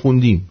کتابو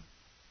خوندیم،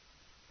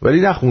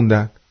 ولی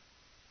نخوندن.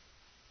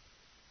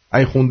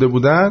 اگه خونده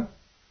بودن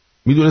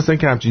میدونستن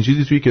که همچین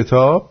چیزی توی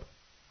کتاب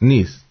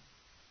نیست.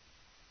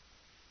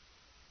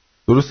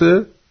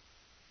 درسته؟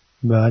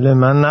 بله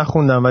من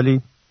نخوندم،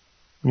 ولی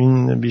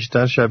این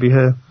بیشتر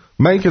شبیه،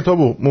 من این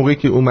کتابو موقعی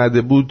که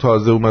اومده بود،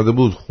 تازه اومده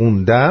بود،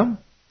 خوندم.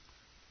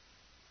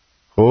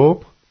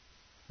 خب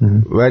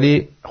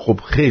ولی خب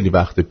خیلی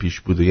وقت پیش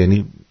بوده،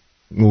 یعنی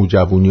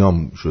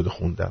نوجوانیام شده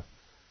خوندم،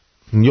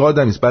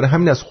 یادم نیست. برای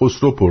همین از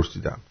خسرو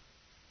پرسیدم.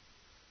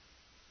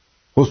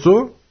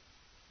 خسرو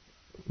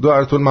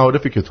دائره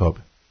المعارف کتابه،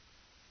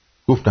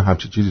 گفتم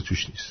همچین چیزی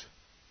توش نیست.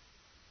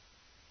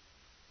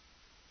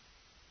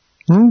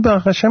 این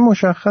بخشه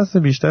مشخصه،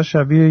 بیشتر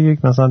شبیه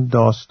یک مثلا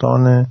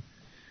داستان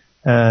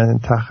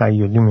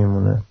تخیلی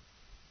میمونه.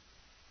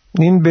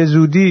 این به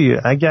زودی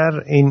اگر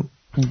این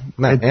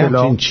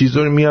همچین چیز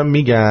رو میان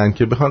میگن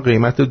که بخوان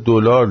قیمت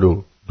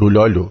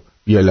دلار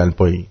بیالن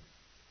پایین.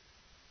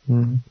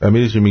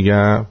 میدونی چی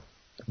میگم؟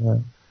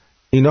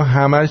 اینا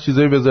همه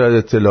چیزای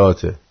وزارت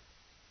اطلاعاته،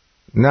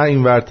 نه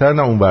این ورتر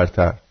نه اون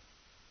ورتر.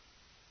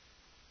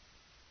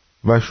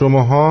 و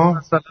شماها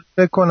مثلا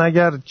فکر کن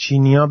اگر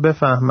چینیا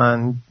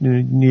بفهمن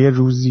یه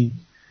روزی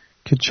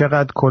که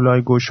چقدر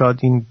کلاه گشاد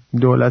این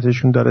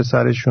دولتشون داره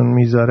سرشون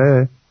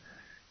میذاره،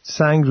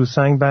 سنگ رو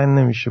سنگ بند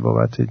نمیشه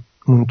بابت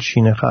اون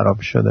چین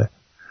خراب شده.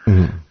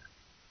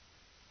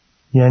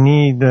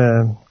 یعنی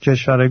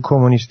کشورهای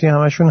کمونیستی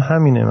همشون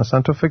همینه.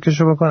 مثلا تو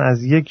فکرشو بکن،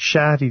 از یک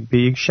شهری به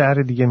یک شهر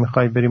دیگه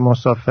میخوای بری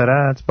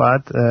مسافرت،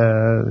 باید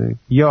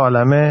یه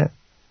عالمه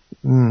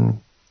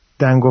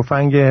دنگ و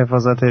فنگ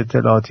حفاظت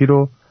اطلاعاتی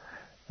رو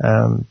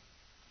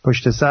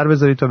پشت سر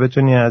بذاری تا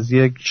بتونی از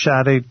یک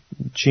شهر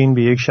چین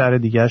به یک شهر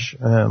دیگهش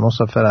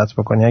مسافرت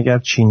بکنی اگر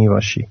چینی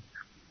باشی.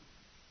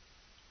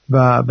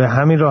 و به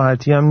همین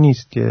راحتی هم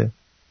نیست که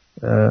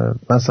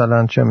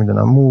مثلا چه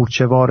میدونم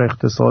مورچه‌وار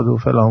اقتصاد و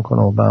فلان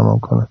کنه و بهمان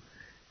کنه.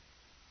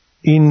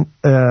 این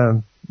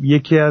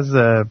یکی از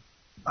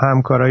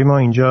همکارای ما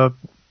اینجا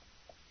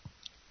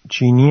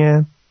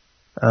چینیه،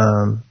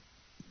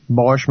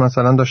 باهاش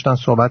مثلا داشتن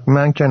صحبت،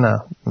 من که نه،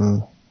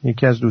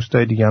 یکی از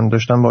دوستای دیگه هم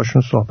داشتن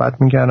باشون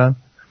صحبت میکردن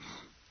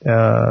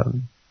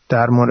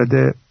در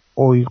مورد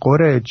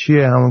اویغور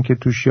چیه، همون که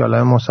تو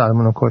شیاله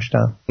مسلمانو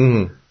کشتن.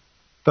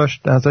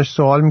 داشت ازش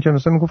سوال میکنه،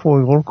 مثلا میگفت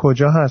اویغور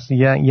کجا هست؟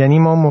 یعنی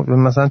ما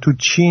مثلا تو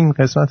چین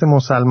قسمت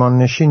مسلمان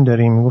نشین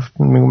داریم.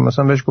 میگفت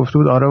مثلا بهش گفته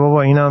بود آره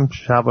بابا اینم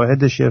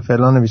شواهدشه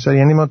فلان بیسار،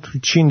 یعنی ما تو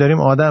چین داریم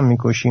آدم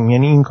میکشیم،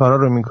 یعنی این کارا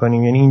رو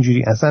میکنیم، یعنی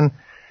اینجوری. اصلا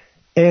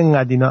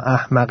اینقدر اینا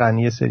احمقن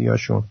یه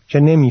سریاشون که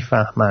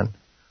نمیفهمن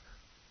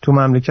تو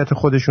مملکت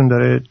خودشون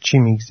داره چی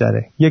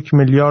میگذره. 1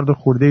 میلیارد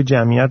خورده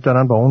جمعیت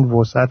دارن، با اون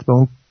وسعت به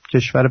اون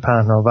کشور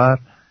پهناور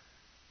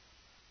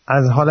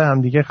از حال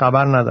همدیگه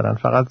خبر ندارن،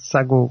 فقط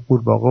سگ و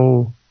قورباغه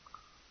و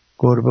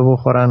گربه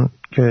بخورن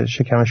که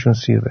شکمشون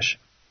سیر بشه.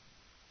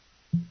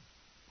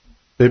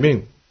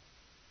 ببین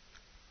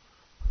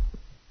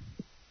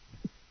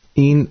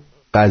این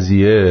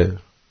قضیه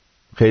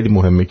خیلی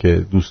مهمه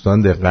که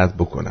دوستان دقت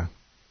بکنن.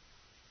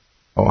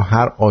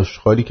 هر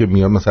آشغالی که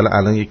میاد، مثلا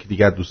الان یکی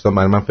دیگر دوستان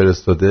برای من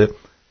فرستاده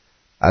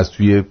از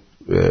توی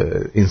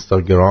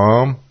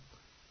اینستاگرام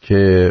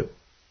که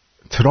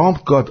ترامپ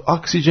got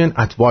oxygen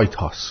at White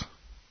House.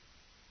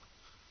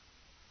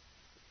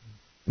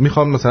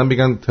 میخوام مثلا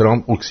بگن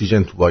ترامپ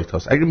اکسیژن تو وایت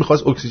هاوس. اگه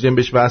میخواست اکسیژن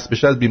بهش وصل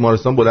بشه از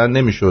بیمارستان بلند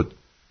نمیشد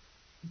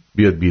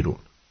بیاد بیرون.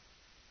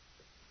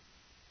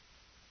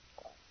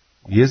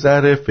 یه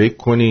ذره فکر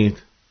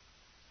کنید،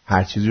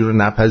 هر چیزی رو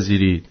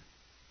نپذیرید.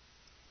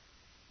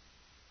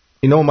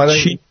 اینا اومدن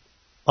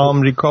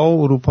آمریکا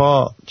و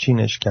اروپا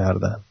چینش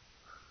کردن،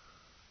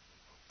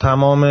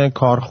 تمام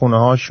کارخونه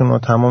هاشون و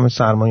تمام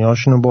سرمایه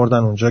هاشون رو بردن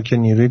اونجا که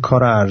نیروی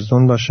کار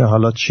ارزون باشه.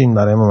 حالا چین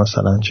برای ما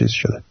مثلا چیز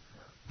شده،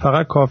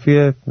 فقط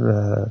کافیه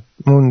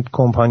اون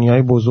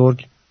کمپانی‌های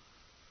بزرگ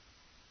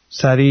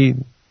سریع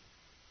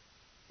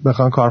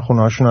بخوان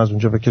کارخونه هاشون از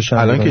اونجا بکشن.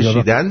 الان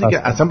کشیدن دیگه.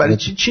 اصلا برای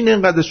چی چین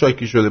اینقدر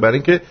شاکی شده؟ برای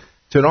اینکه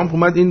ترامپ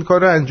اومد این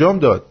کار رو انجام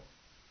داد.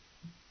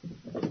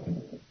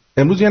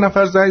 امروز یه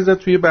نفر زنگ زد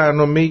توی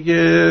برنامه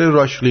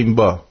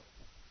راشلیمبا،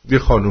 یه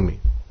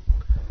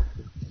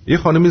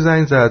خانومی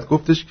زنگ زد،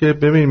 گفتش که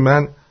ببین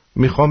من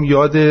میخوام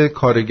یاد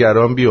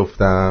کارگران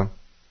بیفتم،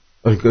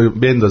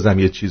 بندازم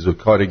یه چیزو،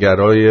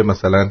 کارگرای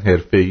مثلا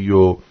حرفه‌ای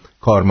و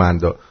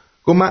کارمندا.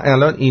 گفت من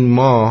الان این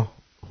ماه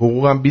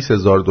حقوقم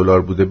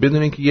 $20,000 بوده،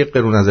 بدون اینکه یک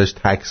قرون ازش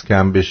تکس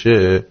کم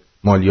بشه،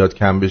 مالیات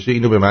کم بشه،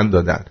 اینو به من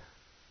دادن.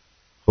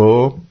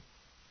 خب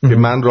که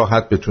من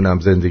راحت بتونم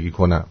زندگی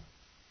کنم.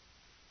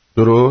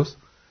 درست؟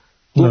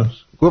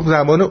 گفت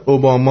زمان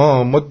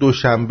اوباما ما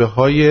دوشنبه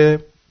های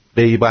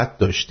غیبت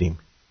داشتیم.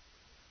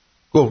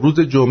 گفت روز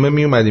جمعه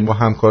می اومدیم با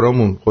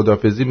همکارامون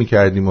خداحافظی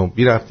میکردیم و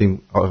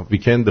میرفتیم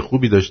ویکند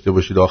خوبی داشته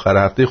باشید،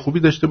 آخر هفته خوبی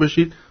داشته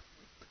باشید.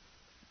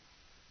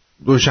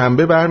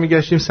 دوشنبه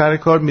برمیگشتیم سر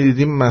کار،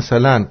 میدیدیم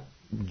مثلا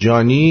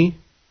جانی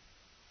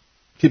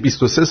که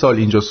 23 سال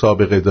اینجا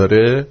سابقه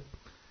داره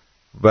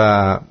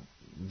و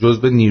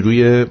جزو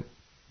نیروی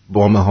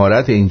با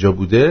مهارت اینجا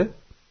بوده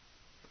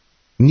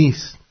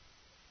نیست.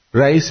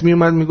 رئیس می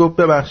اومد میگفت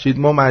ببخشید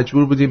ما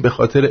مجبور بودیم به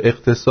خاطر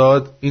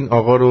اقتصاد این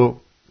آقا رو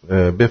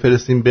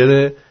بفرستیم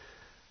بره،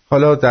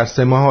 حالا در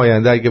 3 ماه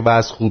آینده اگه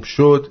وضع خوب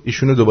شد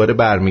ایشونو دوباره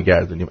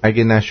برمیگردونیم،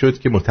 اگه نشد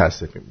که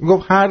متاسفیم.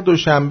 میگفت هر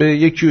دوشنبه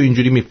یکی رو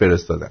اینجوری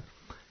میفرستادن.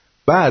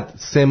 بعد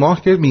 3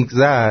 ماه که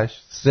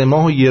میگذشت، 3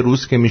 ماه و 1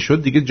 روز که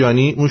میشد دیگه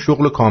جانی اون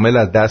شغل کامل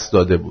از دست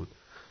داده بود.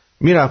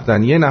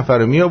 میرفتن یه نفر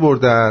رو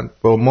میآوردن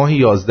با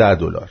ماهی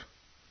 $11،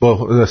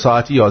 با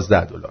ساعتی $11.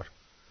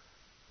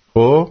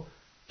 خب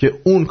که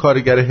اون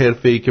کارگر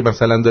حرفه‌ای که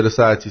مثلا داره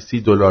ساعتی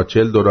 $30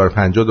 $40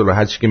 $50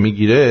 هر چی که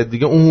میگیره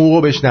دیگه اون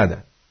حقوقو بهش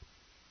ندن.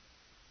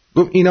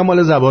 گفت اینا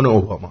مال زبان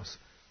اوباماست.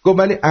 گفت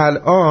ولی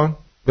الان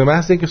به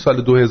محض اینکه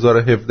سال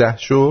 2017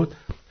 شد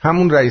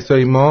همون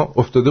رئیسای ما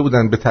افتاده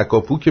بودن به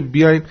تکاپو که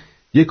بیایم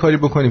یه کاری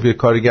بکنیم که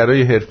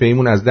کارگرای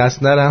حرفه‌ایمون از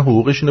دست نرن،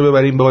 حقوقشون رو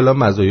ببریم بالا،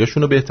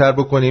 مزایاشون رو بهتر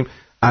بکنیم،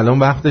 الان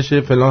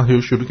وقتشه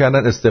فلان. شروع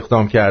کردن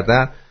استخدام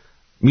کردن.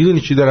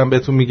 میدونی چی دارم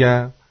بهتون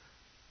میگم؟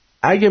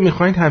 اگه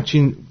میخواین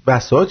همچین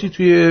بساطی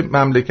توی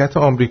مملکت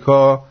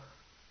آمریکا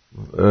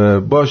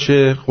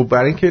باشه، خب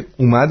برای اینکه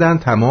اومدن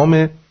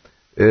تمام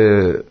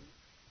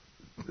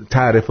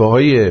تعرفه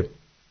های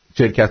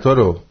شرکت ها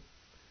رو،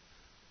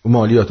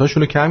 مالیات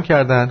هاشون رو کم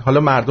کردن. حالا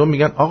مردم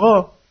میگن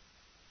آقا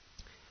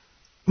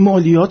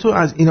مالیات رو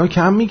از اینا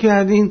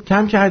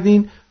کم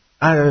کردین،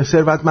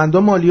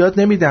 ثروتمندا مالیات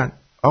نمیدن.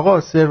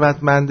 آقا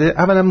ثروتمنده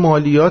اولا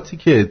مالیاتی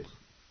که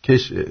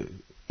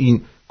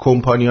این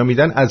کمپانی‌ها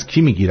میدن از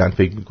کی میگیرن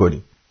فکر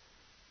میکنی؟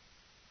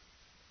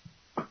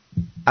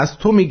 از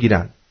تو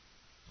میگیرن،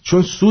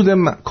 چون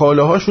سود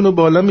کالاهاشون رو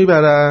بالا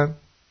میبرن،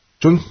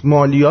 چون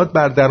مالیات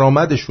بر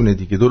درآمدشونه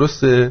دیگه،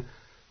 درسته؟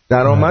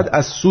 درآمد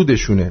از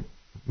سودشونه،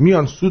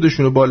 میان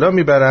سودشون رو بالا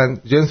میبرن،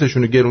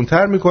 جنسشون رو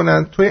گرونتر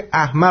میکنن. توی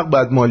احمق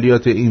باید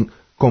مالیات این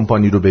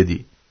کمپانی رو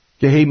بدی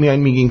که هی میان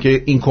میگین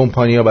که این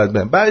کمپانی‌ها باید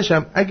بدن. بعدش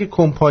هم اگه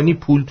کمپانی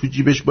پول تو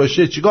جیبش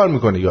باشه چیکار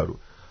میکنه یارو؟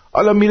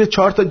 حالا میره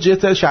 4 تا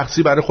جت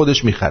شخصی برای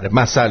خودش میخره،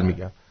 مثلا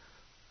میگم.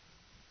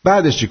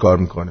 بعدش چی کار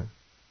میکنه؟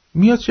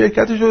 میاد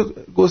شرکتش رو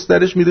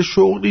گسترش میده،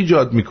 شغل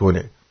ایجاد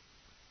میکنه.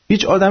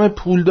 هیچ آدم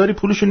پولداری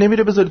پولشو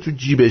نمیره بذاره تو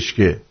جیبش،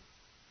 که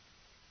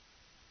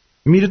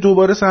میره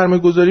دوباره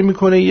سرمایه گذاری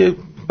میکنه،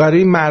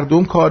 برای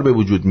مردم کار به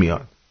وجود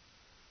میاد.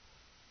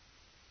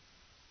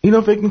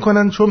 اینا فکر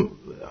میکنن چون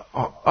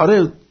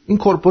آره این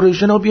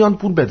کورپوریشن ها بیان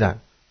پول بدن.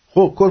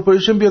 خب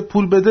کورپوریشن بیاد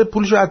پول بده،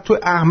 پولشو از تو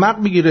احمق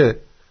میگیره.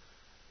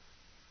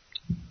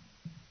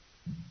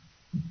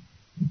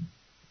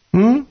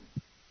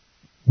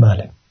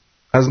 بله.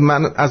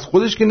 از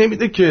خودش که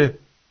نمیده که.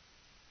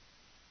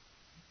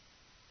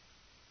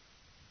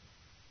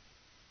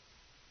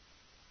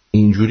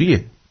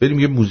 اینجوریه. بریم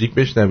یه موزیک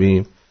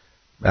بشنویم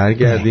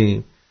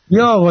برگردیم.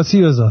 یا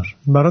آقاسی بذار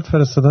برات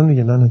فرستادن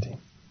دیگه، ندادیم.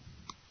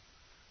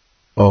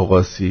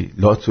 آقاسی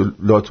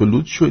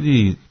لاتولود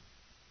شدی.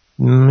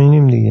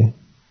 مینیم دیگه.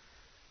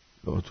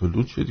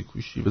 لاتولود شدی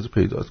کوشی، بذار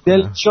پیدات کنم.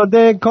 دل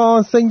شده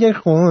کاسه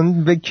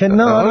خون به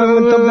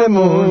کنار تو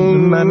بمون،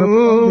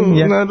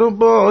 منو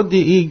با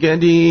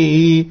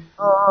دیگری.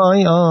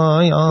 آی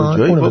آی آی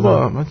کجایی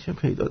بابا؟ من چه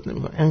پیدات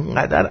نمیکنم.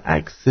 انقدر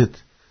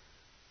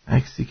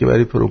عکسی که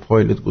برای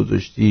پروفایلت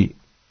گذاشتی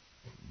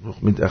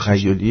رخمی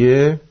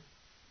تخیلیه.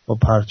 با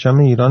پرچم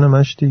ایران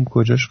مشتی،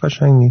 کجاش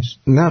قشنگ نیست؟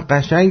 نه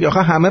قشنگ،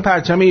 آخه همه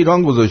پرچم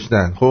ایران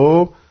گذاشتن.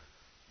 خب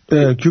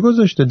کی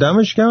گذاشته؟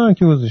 دمش گرم.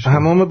 کی گذاشته؟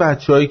 همه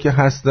بچه‌هایی که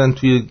هستن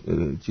توی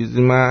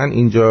چیزی من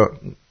اینجا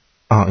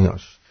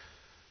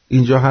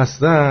اینجا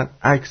هستن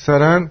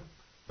اکثرا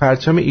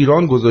پرچم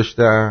ایران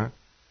گذاشتن.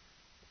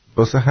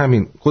 واسه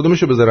همین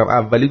کدومشو بذارم؟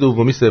 اولی،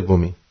 دومی،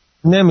 سومی؟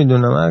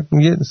 نمیدونم.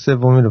 یه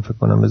سومی رو فکر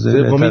کنم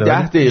بذارم. سومی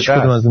 10 دقیقه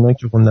کدوم از اونایی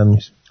که خوندم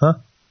نیست. ها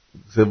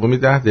سومی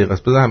 10 دقیقه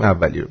است. بذارم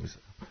اولی رو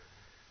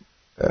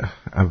میذارم.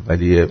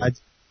 اولیه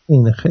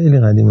این خیلی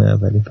قدیمه.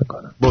 اولی فکر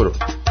کنم. برو.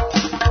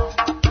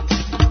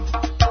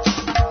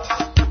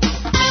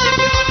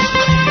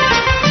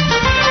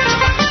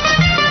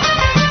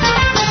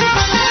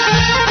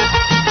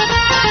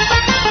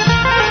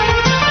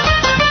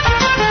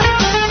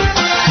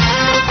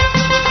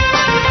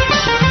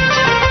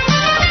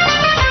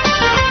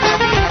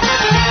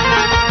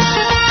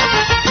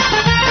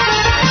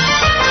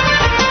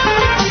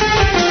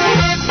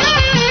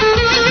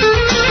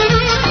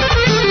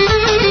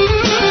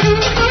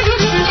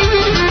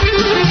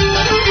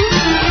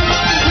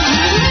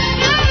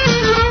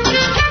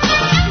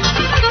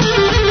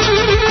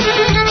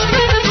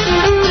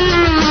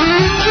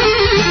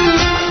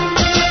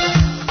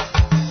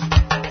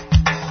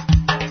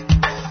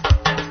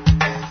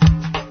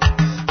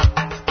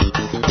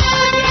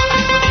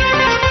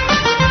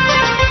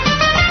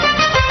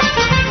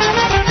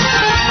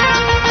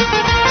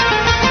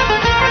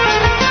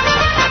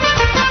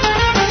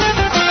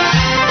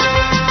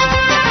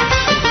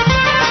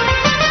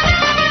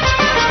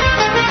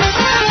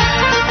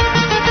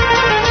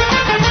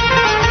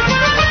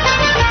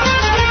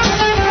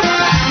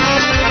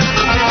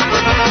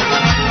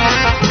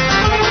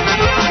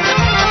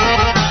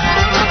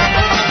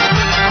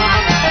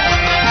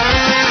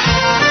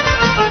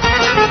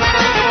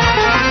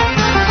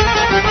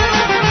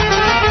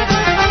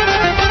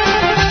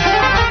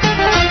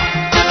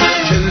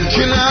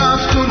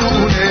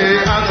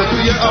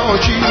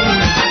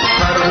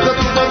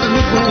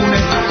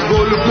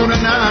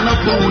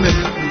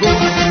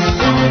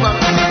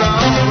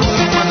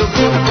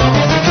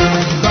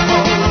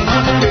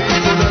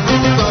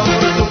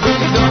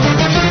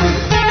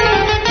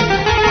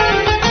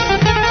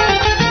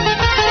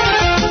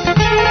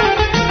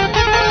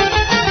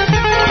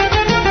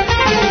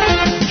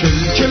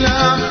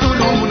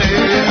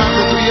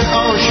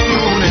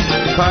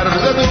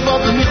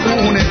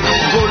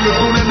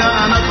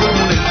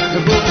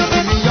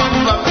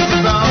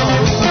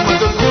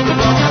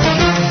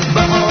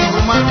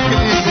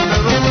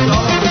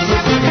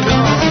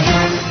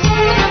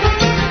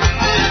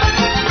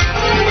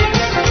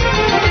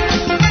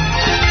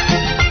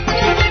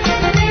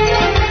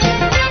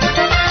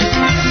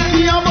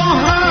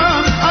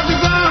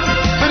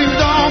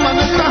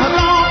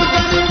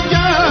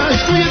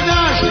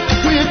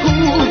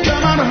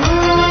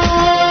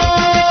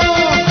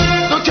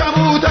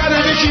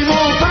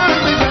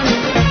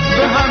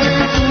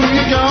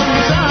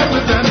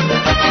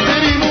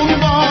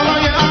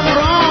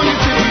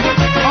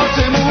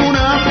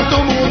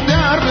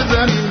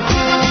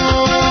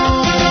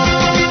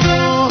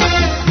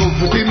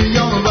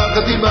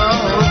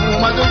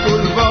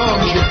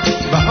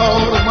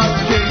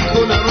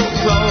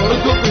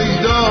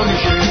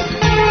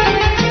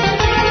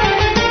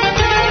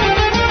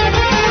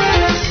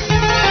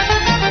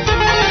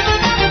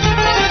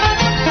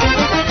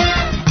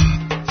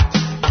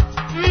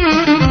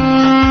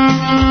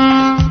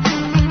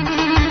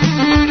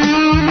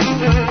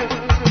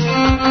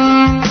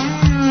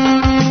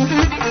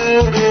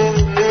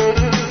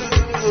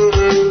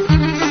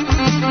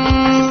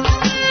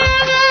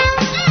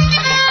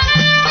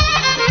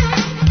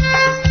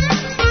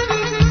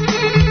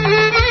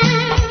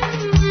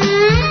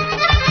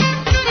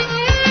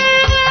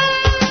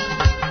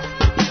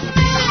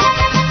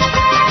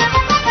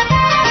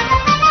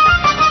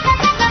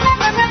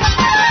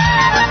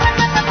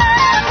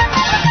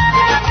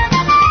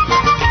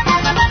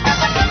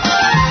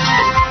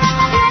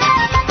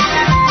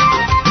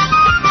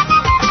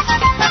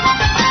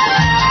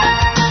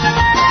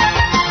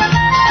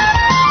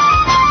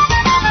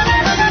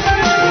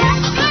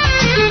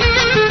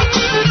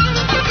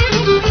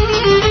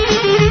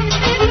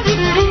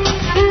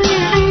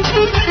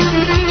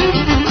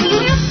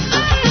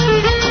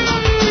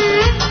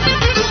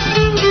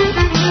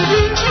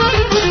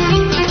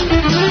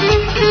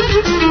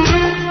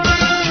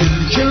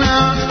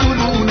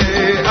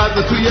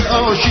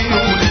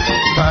 آشیونه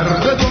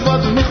پرده دو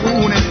باد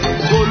میخونه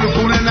گل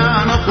خونه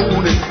نه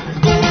نخونه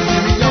گل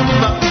میگم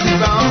وقتی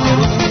بهار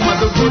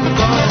اومد و گل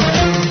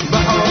باشه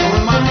بهار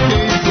اومد که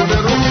گل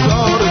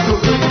رخسار تو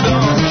پیدا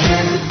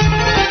شه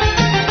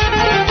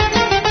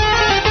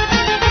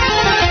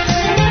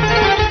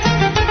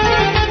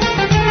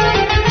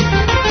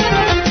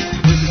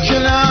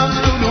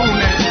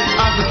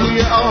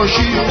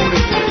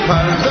آشیونه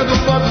پرده دو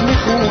باد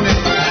میخونه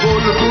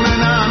گل خونه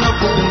نه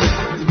نخونه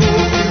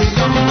گل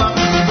میگم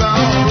وقتی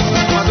بهار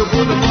اومد و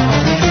گل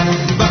باشه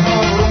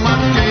بهار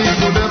اومد که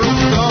گل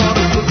رخسار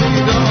تو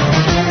پیدا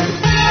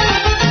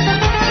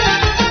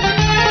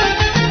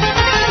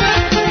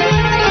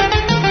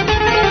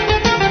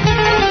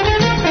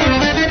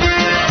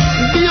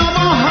بیا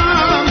با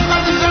هم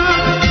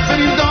عزیزم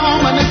بریم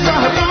دامن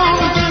صحرا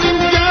بزنیم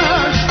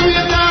گشت توی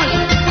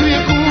دشت توی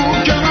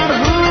کوه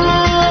کمرها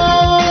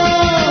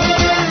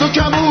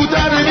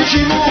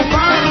بشیم و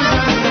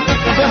برزن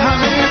به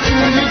همه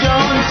توی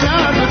جان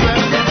سر بزن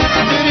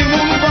بریم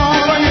اون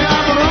بالای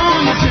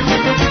ابرای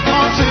سفید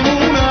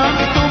آسمون از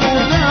تو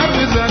بودر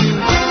بزنیم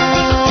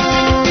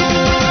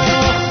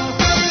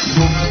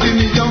گفتی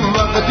میگم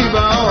وقتی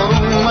بهار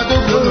اومد و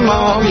گل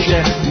ما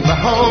میشه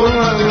بهار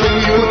اومد که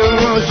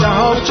گل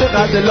شهاب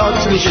چقدر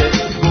لات میشه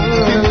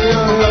گفتی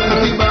میگم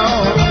وقتی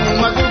بهار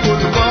اومد و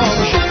گل ما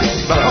میشه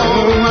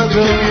بهار اومد که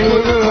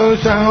گل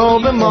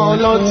شهاب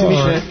مالات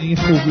میشه. این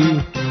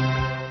خوبی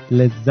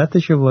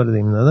لذتشو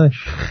بردیم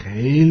داداش.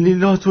 خیلی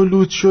لات و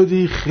لوت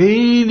شدی،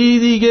 خیلی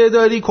دیگه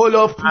داری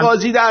کلاف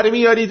بازی در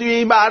میاری توی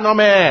این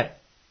برنامه.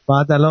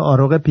 بعد الان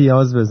آروغ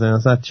پیاز بزن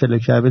مثلا 40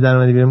 کبی در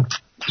اومدی بریم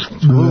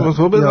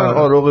تو بزن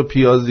آروغ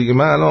پیاز دیگه.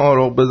 من الان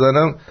آروغ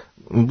بزنم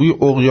بوی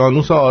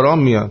اقیانوس آرام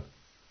میاد.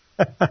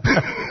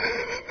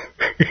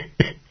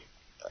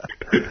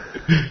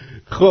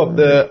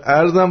 خب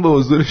عرضم به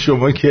حضور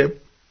شما که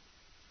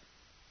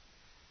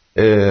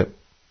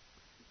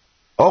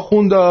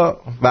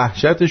آخوندا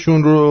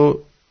وحشتشون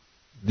رو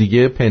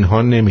دیگه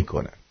پنهان نمی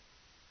کنن.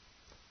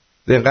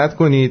 دقت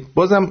کنید،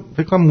 بازم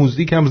فکر کنم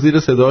موزیک هم زیر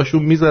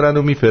صداشون میذارن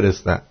و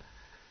میفرستن.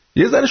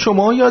 یه ذره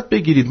شما یاد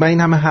بگیرید. من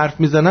این همه حرف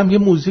میزنم، یه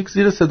موزیک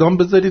زیر صدام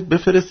بذارید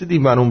بفرستید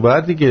این اون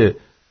ور دیگه.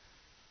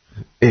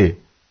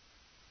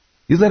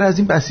 یه ذره از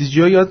این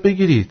بسیجی ها یاد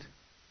بگیرید.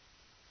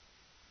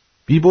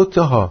 بی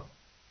بوته ها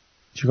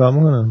چیکار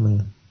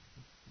میکنن؟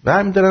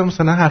 برمی‌دارن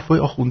مثلا حرفای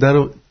آخونده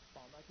رو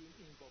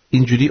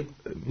اینجوری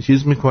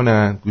چیز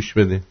میکنن. گوش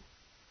بده.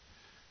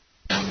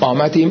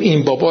 آمدیم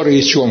این بابا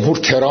رئیس جمهور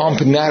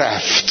ترامپ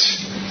نرفت.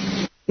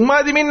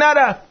 اومدیم این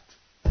نرفت.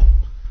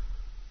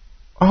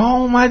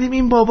 اومدیم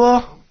این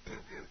بابا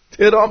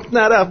ترامپ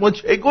نرفت. ما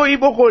چه گویی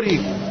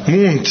بخوریم؟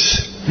 موند.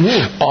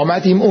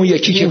 آمدیم اون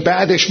یکی که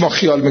بعدش ما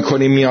خیال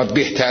میکنیم میاد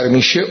بهتر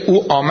میشه،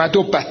 او آمد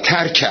و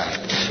بدتر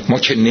کرد. ما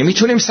که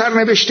نمیتونیم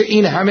سرنوشت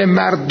این همه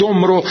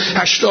مردم رو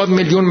 80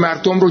 میلیون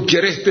مردم رو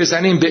گره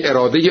بزنیم به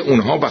اراده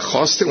اونها و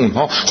خواست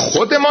اونها.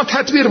 خود ما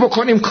تدبیر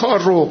بکنیم کار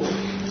رو.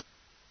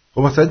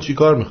 خب مثلا چی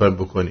کار میخوایم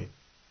بکنیم؟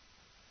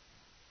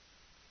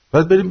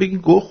 باید بریم بگیم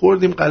گوه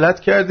خوردیم غلط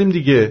کردیم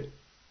دیگه.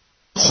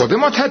 خود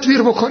ما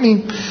تدبیر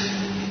بکنیم،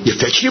 یه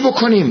فکری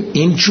بکنیم.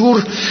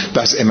 اینجور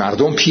وضع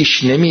مردم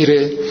پیش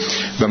نمیره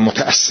و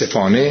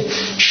متاسفانه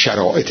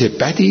شرایط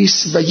بدی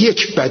است و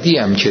یک بدی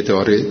هم که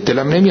داره،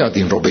 دلم نمیاد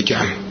این رو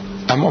بگم،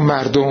 اما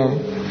مردم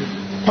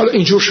حالا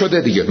اینجور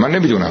شده دیگه. من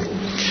نمیدونم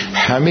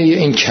همه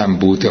این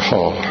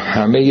کمبودها،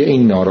 همه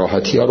این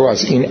ناراحتی ها رو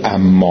از این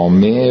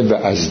عمامه و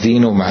از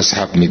دین و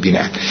مذهب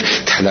میبینن.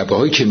 طلبه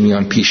هایی که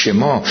میان پیش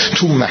ما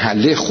تو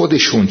محله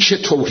خودشون چه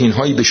توهین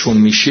هایی بهشون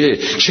میشه،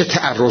 چه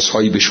تعرض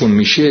هایی بهشون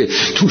میشه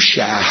تو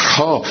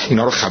شهرها،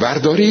 اینا رو خبر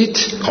دارید؟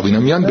 خب اینا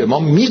میان به ما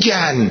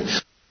میگن.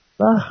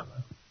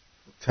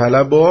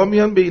 طلبه ها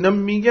میان به اینا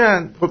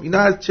میگن. خب اینا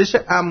از چش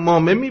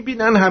عمامه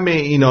میبینن همه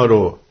اینا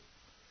رو،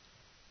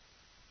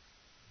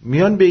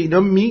 میان به اینا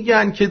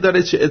میگن که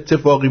داره چه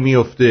اتفاقی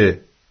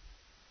میفته.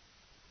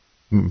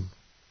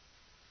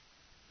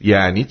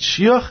 یعنی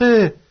چی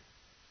آخه؟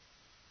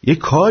 یه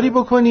کاری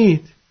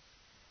بکنید.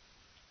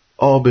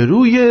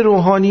 آبروی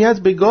روحانیت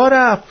به گاه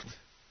رفت.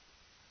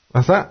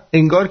 مثلا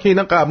انگار که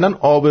اینا قبلا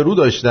آبرو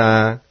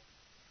داشتن،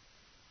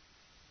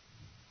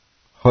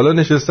 حالا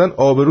نشستن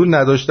آبرو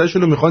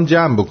نداشتهشون رو میخوان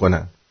جمع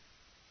بکنن.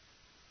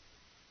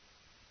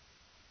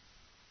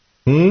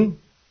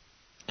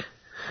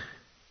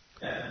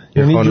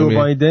 یعنی جو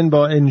بایدن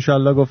با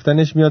انشالله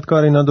گفتنش میاد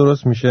کار اینا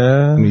درست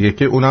میشه. میگه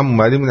که اونم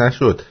اومدیم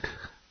نشد.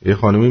 یه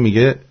خانومی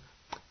میگه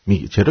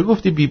چرا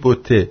گفتی بی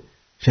بوته؟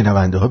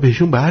 شنونده ها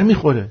بهشون بر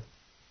میخوره.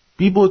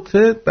 بی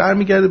بوته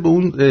برمیگرده به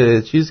اون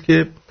چیز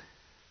که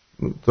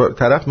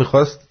طرف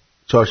میخواست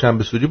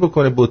چهارشنبه سوری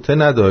بکنه، بوته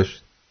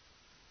نداشت.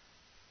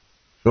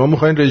 شما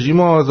میخواین رژیم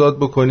رو آزاد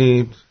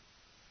بکنید،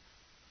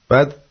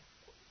 بعد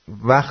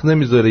وقت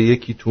نمیذاره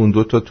یکی تون،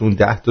 2 تا تون،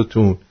 10 تا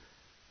تون،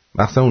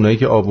 مثلا اونایی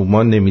که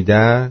آبومان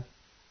نمیدن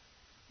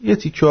یه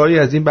تیکه‌ای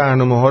از این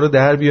برنامه ها رو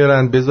در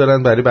بیارن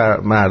بذارن برای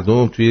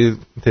مردم توی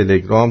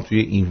تلگرام، توی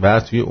اینور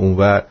توی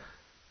اونور.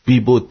 بی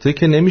بوته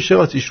که نمیشه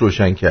آتیش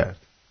روشن کرد.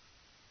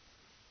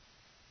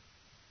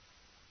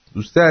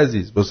 دوست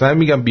عزیز. واسه همین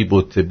میگم بی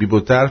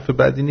بوته حرف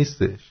بدی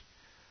نیستش،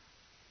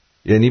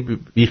 یعنی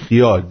بی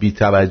خیال، بی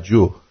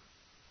توجه.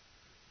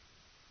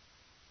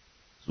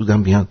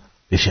 زودم بیان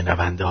به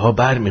شنونده ها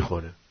بر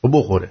میخوره و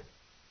بخوره.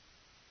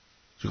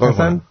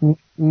 مثلا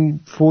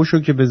فوشو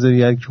که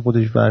بذاری هر کی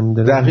خودش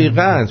برمیداره.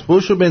 دقیقاً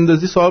فوشو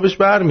بندازی صاحبش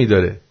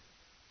برمیداره.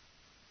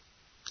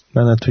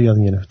 من از تو یاد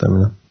گرفتم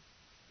اینا.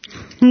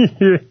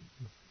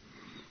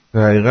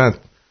 دقیقاً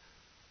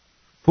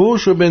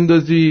فوشو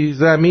بندازی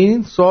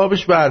زمین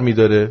صاحبش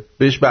برمیداره،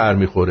 بهش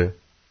برمیخوره،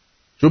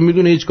 چون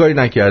میدونه هیچ کاری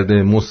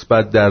نکرده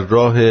مثبت در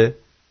راه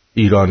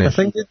ایرانش.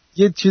 مثلا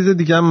یه چیز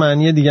دیگه هم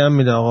معنی دیگه هم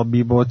میده آقا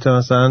بی بوته،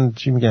 مثلا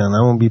چی میگن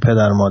همون بی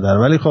پدر مادر.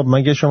 ولی خب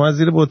مگه شما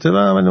زیر بوته به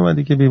عمل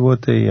اومدی که بی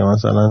بوته یا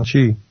مثلا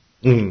چی؟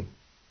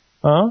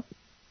 ها؟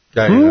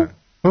 دقیقاً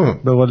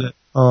به قول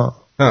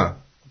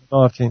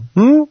آرتین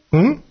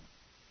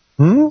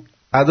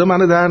ادا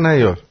منو در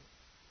نیار.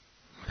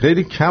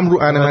 خیلی کم رو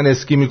من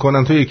اسکی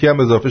میکنن، تو یکی هم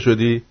اضافه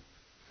شدی.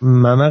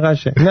 من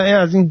قشه نه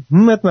از این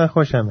همت من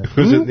خوشمه.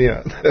 خوشت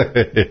نیاد.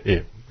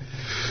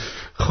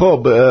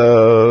 خب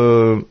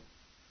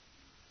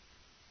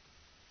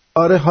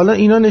آره حالا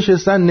اینا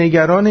نشستن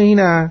نگران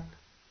اینن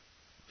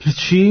که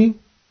چی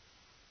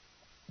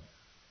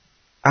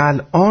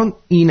الان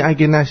این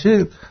اگه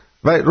نشه،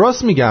 و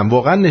راست میگم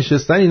واقعا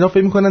نشستن اینا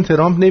فکر میکنن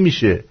ترامپ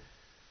نمیشه.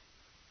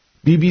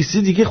 BBC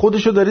دیگه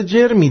خودشو داره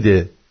جر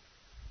میده.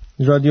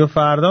 رادیو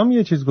فردام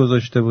یه چیز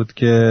گذاشته بود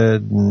که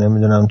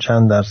نمیدونم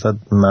چند درصد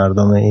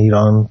مردم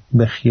ایران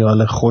به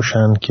خیال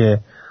خوشن که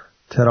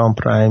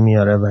ترامپ رأی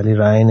میاره ولی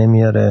رأی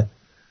نمیاره.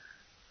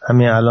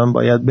 همین الان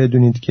باید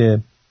بدونید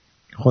که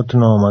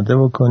خودتون آماده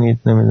بکنید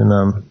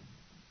نمیدونم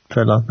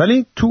فلان.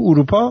 ولی تو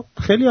اروپا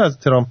خیلی از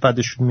ترامپ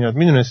بدشون میاد،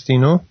 میدونستی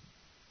اینو؟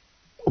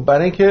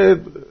 برای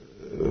اینکه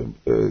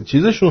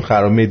چیزشون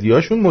خراب،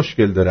 مدیاشون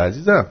مشکل داره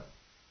عزیزم.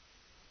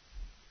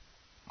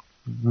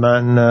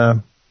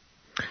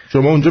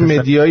 شما اونجا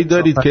مدیایی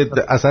دارید که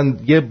اصلا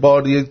یه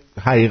بار یه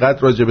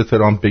حقیقت راجع به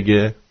ترامپ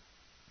بگه؟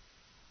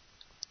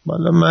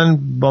 والا من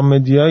با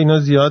مدیا اینا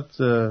زیاد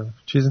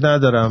چیز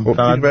ندارم. خب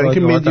برای اینکه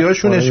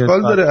مدیاشون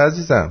اشکال داره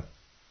عزیزم.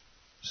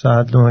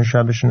 ساعت 9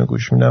 شبشونو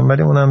گوش میدم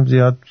ولی اونم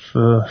زیاد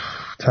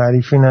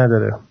تعریفی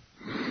نداره.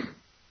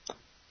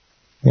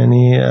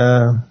 یعنی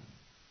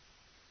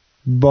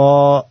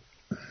با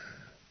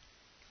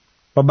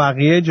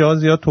بقیه جا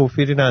زیاد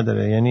توفیری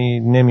نداره، یعنی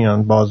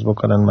نمیان باز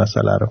بکنن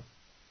مسئله رو.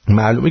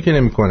 معلومه که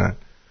نمیکنن،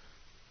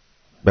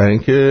 برای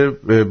اینکه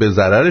به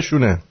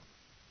ضررشونه.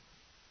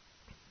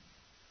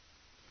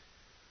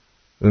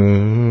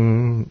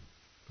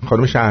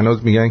 خانم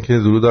شهناز میگن که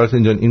درود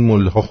آرتین جان، این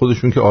ملت‌ها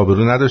خودشون که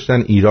آبرو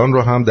نداشتن ایران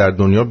رو هم در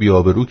دنیا بی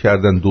آبرو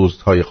کردن،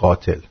 دزدهای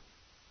قاتل.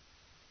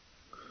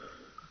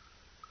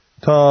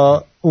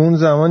 تا اون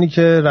زمانی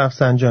که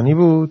رفسنجانی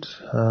بود،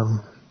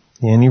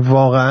 یعنی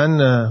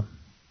واقعا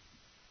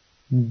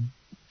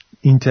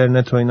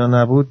اینترنت و اینا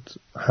نبود،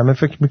 همه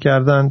فکر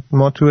میکردن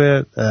ما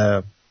توی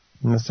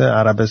مثل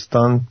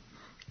عربستان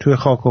توی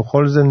خاک و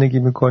خل زندگی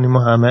میکنیم و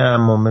همه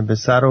عمامه به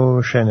سر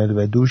و شنل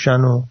به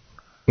دوشن و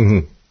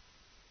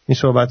این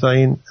صحبت ها.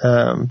 این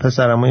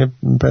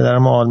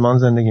پدرم آلمان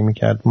زندگی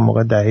میکرد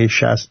موقع دهه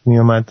 60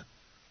 میومد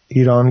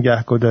ایران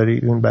گهگداری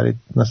اون برای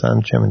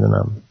مثلا چه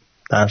میدونم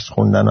درس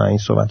خوندن و این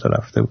صحبت ها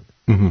رفته بود.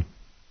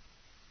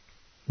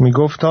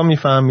 میگفت تا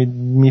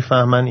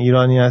میفهمن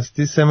ایرانی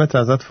هستی 3 متر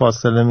ازت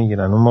فاصله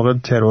میگیرن. اون موقع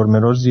ترور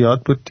مرور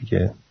زیاد بود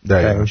دیگه.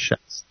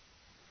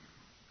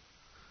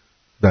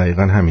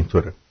 دقیقاً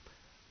همینطوره.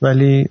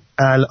 ولی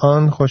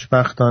الان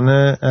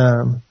خوشبختانه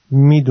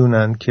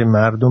میدونن که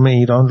مردم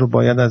ایران رو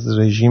باید از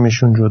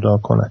رژیمشون جدا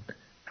کنن،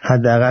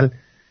 حداقل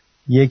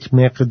یک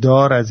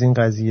مقدار از این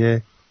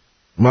قضیه.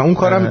 من اون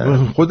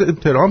کارم خود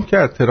ترامپ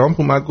کرد. ترامپ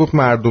اومد گفت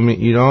مردم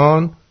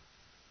ایران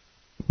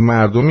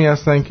مردمی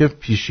هستن که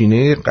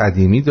پیشینه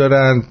قدیمی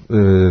دارن،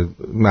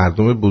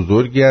 مردم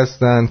بزرگی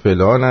هستن،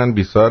 فلانن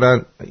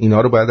بیسارن،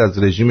 اینا رو باید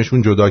از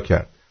رژیمشون جدا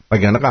کرد،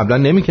 وگرنه قبلا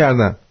نمی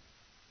کردن.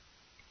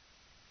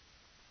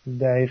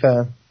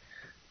 دقیقا.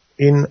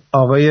 این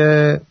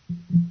آقای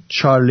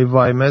چارلی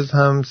وایمز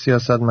هم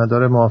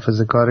سیاستمدار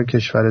محافظه‌کار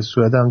کشور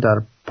سوئد هم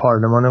در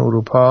پارلمان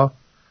اروپا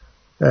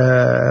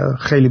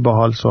خیلی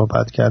باحال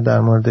صحبت کرد در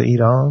مورد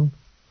ایران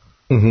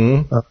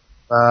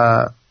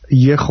و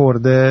یه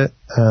خورده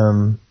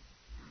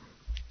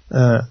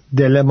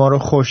دل ما رو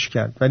خوش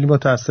کرد. ولی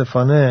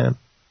متاسفانه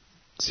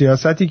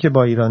سیاستی که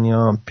با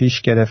ایرانی‌ها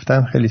پیش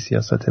گرفتن خیلی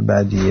سیاست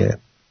بدیه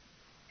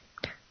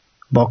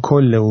با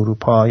کل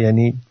اروپا.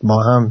 یعنی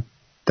ما هم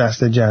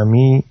دست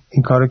جمعی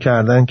این کارو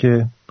کردن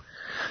که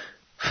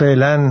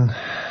فعلا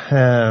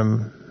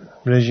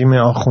رژیم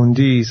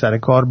آخوندی سر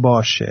کار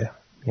باشه.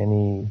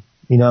 یعنی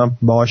اینا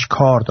باش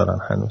کار دارن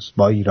هنوز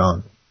با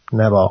ایران،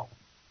 نه با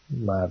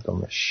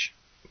مردمش.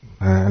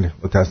 بله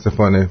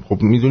متاسفانه.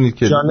 خب میدونید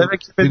که جالبه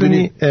که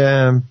بدونی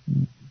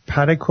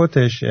پر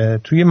کتش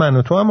توی من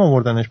و تو هم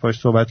آوردنش باش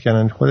صحبت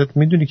کردن. خودت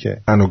میدونی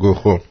که انوگو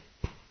خب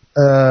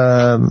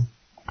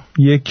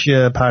یک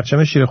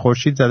پرچم شیر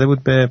خورشید زده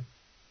بود به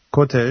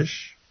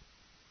کتش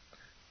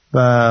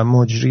و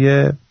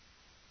مجری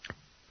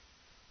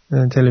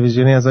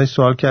تلویزیونی ازش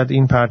سوال کرد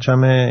این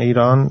پرچم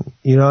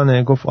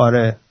ایرانه؟ گفت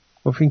آره.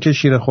 گفت این که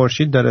شیر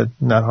خورشید داره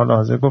در حال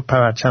حاضر. گفت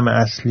پرچم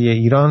اصلی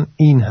ایران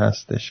این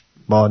هستش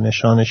با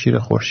نشان شیر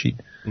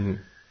خورشید.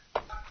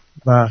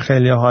 و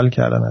خیلی حال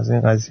کردن از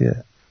این قضیه.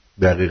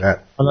 دقیقاً.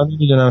 حالا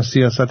نمیدونم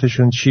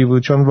سیاستشون چی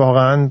بود، چون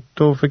واقعا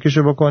تو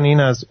فکرشو بکن این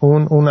از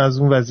اون از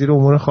اون وزیر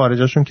امور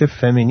خارجه‌شون که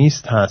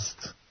فمینیست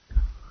هست،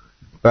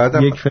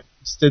 بعدم یک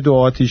فمینیست دو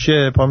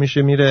آتیشه پا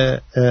میشه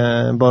میره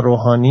با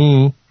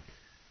روحانی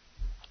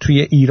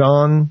توی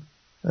ایران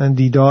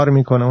دیدار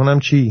میکنه، اونم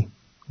چی؟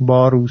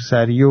 با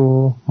روسری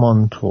و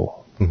مانتو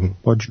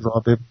با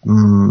جوراب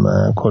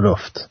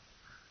کلفت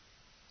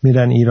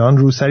میرن ایران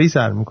روسری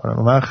سر میکنن.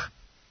 اون وقت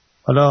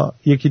حالا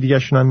یکی دیگه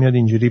شون هم میاد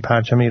اینجوری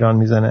پرچم ایران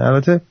میزنه.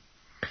 البته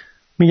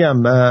میگم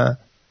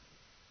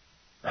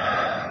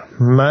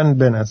من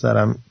به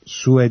نظرم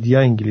سوئدیا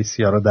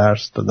انگلیسی ها رو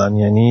درس دادن،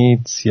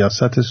 یعنی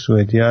سیاست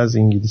سوئدیا از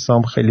انگلیس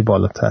هم خیلی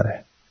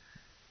بالاتره.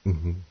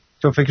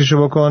 تو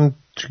فکرشو بکن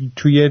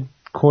توی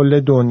کل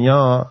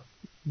دنیا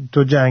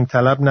تو جنگ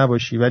طلب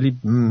نباشی ولی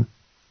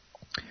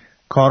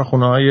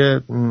کارخونه های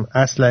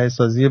اسلحه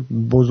سازی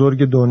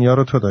بزرگ دنیا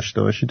رو تو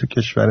داشته باشی تو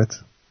کشورت.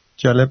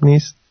 جالب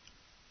نیست؟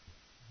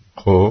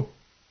 خب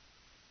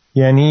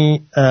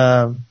یعنی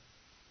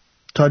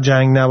تا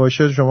جنگ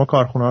نباشه شما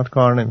کارخونهات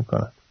کار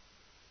نمی‌کنن.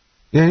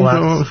 یعنی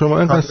شما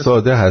اینقدر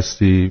ساده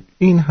هستی،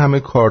 این همه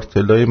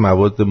کارتلای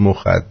مواد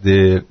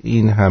مخدر،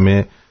 این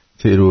همه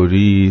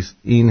تروریست،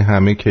 این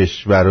همه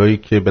کشورهایی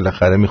که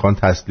بالاخره میخوان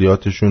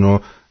تسلیحاتشون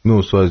رو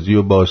نوسازی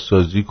و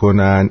بازسازی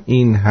کنن،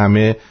 این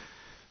همه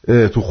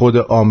تو خود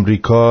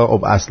آمریکا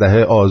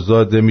اسلحه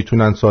آزاده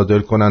میتونن صادر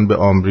کنن به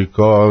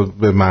آمریکا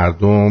به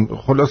مردم.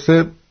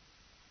 خلاصه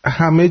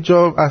همه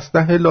جا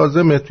اسلحه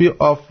لازمه. توی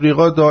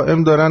آفریقا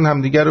دائم دارن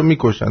همدیگر رو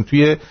میکشن،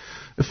 توی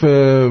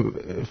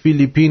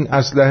فیلیپین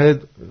اسلحه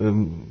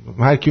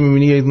هر کی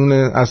میبینی یه دونه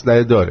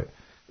اسلحه داره.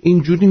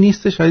 اینجوری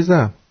نیستش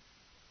عزیزم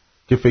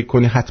که فکر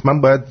کنی حتما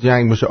باید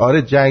جنگ باشه.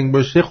 آره جنگ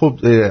باشه، خب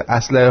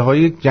اسلحه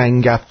های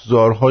جنگ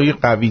افزارهای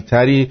قوی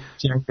تری،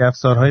 جنگ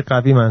افزارهای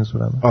قوی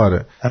منظورم،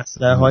 آره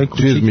اسلحه های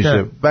کوچیک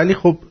میشه. ولی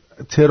خب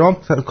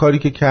ترامپ کاری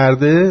که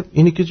کرده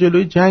اینه که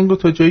جلوی جنگ رو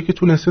تا جایی که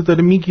تونسته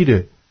داره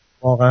میگیره.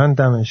 واقعا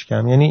دمش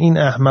گرم. یعنی این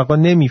احمقا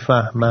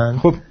نمیفهمن.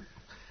 خب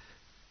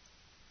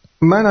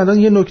من الان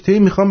یه نکته‌ای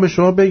میخوام به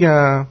شما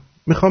بگم.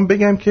 میخوام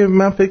بگم که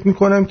من فکر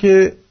میکنم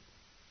که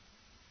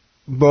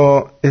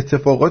با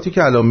اتفاقاتی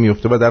که الان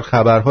میفته و در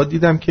خبرها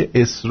دیدم که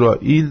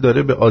اسرائیل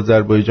داره به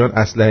آذربایجان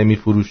اسلحه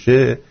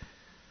میفروشه،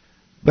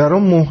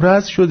 برام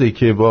محرز شده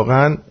که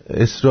واقعا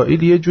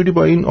اسرائیل یه جوری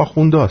با این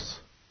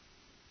آخونداست.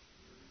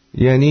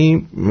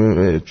 یعنی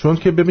چون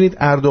که ببینید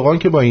اردوغان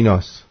که با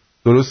ایناست،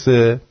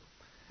 درسته؟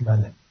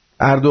 بله.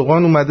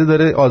 اردوغان اومده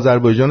داره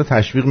آذربایجان رو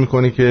تشویق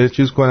میکنه که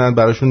چیز کنن،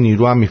 براشون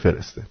نیرو هم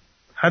میفرسته،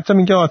 حتی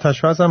میگه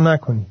آتش بس هم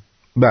نکنی.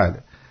 بله.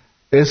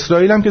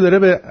 اسرائیل هم که داره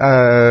به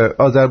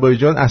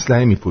آذربایجان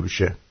اسلحه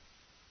میفروشه.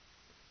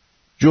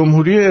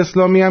 جمهوری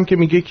اسلامی هم که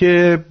میگه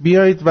که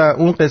بیایید و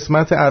اون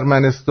قسمت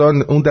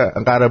ارمنستان، اون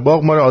قره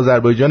باغ ما رو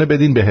آذربایجان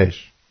بدین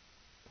بهش.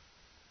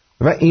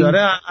 و این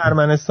داره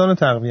ارمنستان رو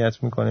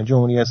تقویت میکنه.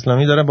 جمهوری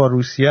اسلامی داره با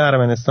روسیه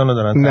ارمنستان رو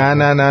دارن نه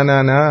نه نه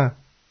نه نه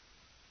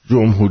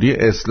جمهوری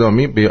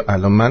اسلامی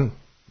الان من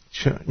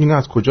اینو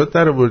از کجا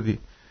در آوردی؟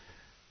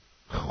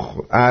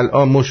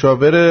 الان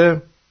مشاور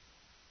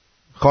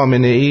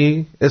خامنه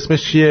ای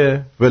اسمش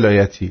چیه؟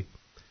 ولایتی.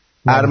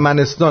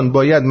 ارمنستان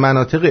باید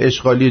مناطق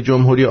اشغالی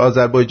جمهوری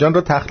آذربایجان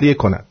را تخلیه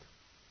کند.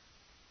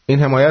 این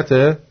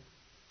حمایته؟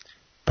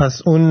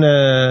 پس اون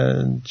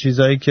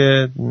چیزایی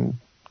که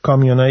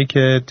کامیونایی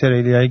که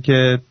تریلیایی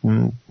که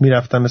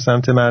میرفتن به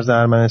سمت مرز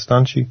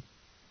ارمنستان چی؟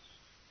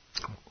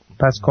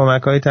 پس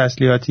کمک‌های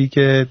تسلیحاتی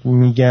که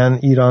میگن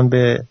ایران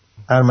به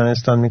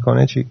ارمنستان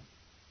میکنه چی؟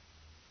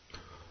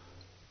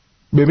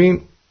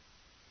 ببین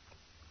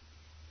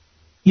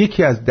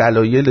یکی از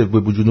دلایل به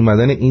وجود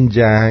اومدن این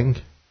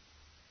جنگ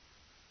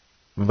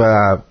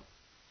و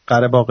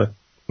قره باغه.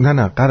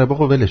 نه قره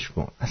باغو ولش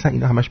کن، اصلا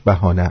اینا همش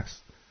بهانه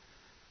است.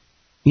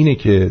 اینه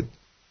که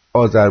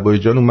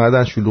آذربایجان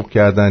اومدن شلوغ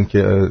کردن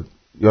که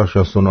یا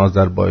شاستون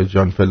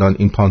آذربایجان فلان،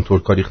 این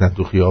پانتورکا ریختن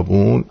تو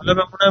خیابون. حالا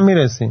به اونم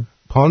میرسیم.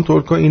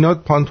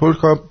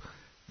 پانتورکا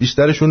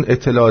بیشترشون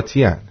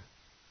اطلاعاتی هن.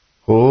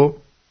 خب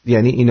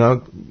یعنی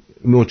اینا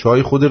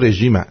نوچهای خود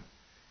رژیمن.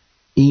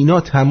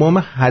 اینا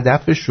تمام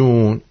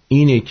هدفشون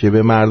اینه که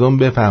به مردم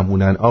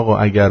بفهمونن آقا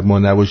اگر ما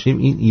نباشیم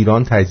این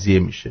ایران تجزیه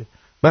میشه.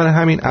 برای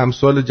همین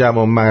امثال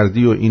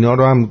جوانمردی و اینا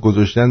رو هم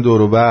گذاشتن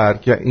دور و بر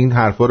که این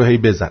حرفا رو هی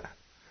بزنن.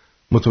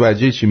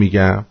 متوجه چی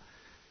میگم؟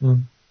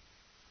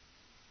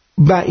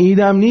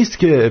 بعیدم نیست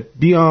که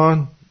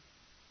بیان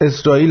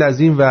اسرائیل از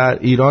این ور،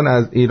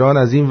 ایران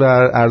از این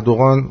ور،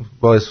 اردوغان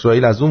با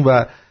اسرائیل از اون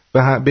ور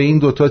به این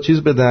دوتا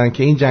چیز بدن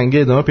که این جنگ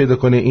ادامه پیدا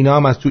کنه. اینا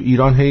هم از تو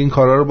ایران هی این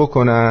کارا رو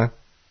بکنن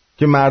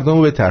که مردم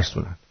رو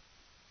بترسونن.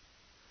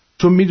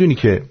 چون میدونی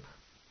که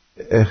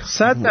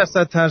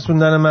 100%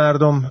 ترسوندن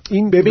مردم.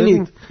 این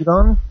ببینید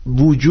ایران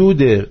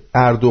وجود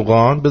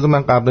اردوغان، بذار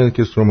من قبل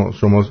اینکه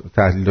شما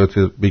تحلیلات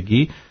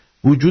بگی،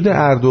 وجود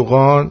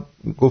اردوغان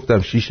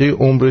گفتم شیشه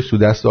عمرش تو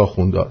دست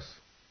آخونداست.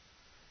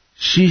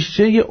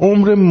 شیشه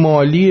عمر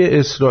مالی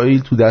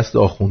اسرائیل تو دست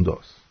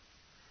آخونداست.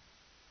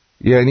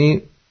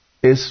 یعنی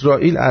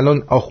اسرائیل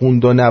الان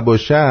آخوندا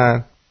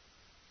نباشن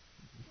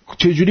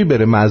چجوری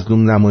بره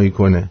مظلوم نمایی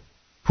کنه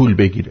پول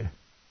بگیره؟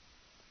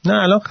 نه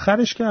الان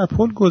خرش که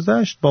پول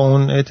گذشت با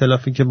اون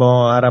ائتلافی که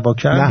با عربا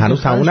کرد. نه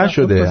هنوز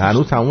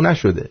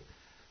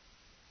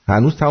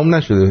تموم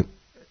نشده.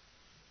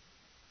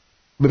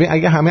 ببین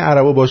اگه همه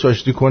عربا باش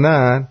آشتی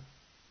کنن،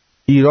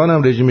 ایران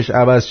هم رژیمش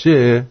عوض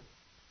شه،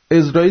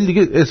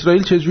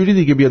 اسرائیل چجوری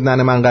دیگه بیاد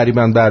ننه من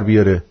غریبم در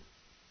بیاره؟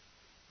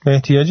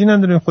 احتیاجی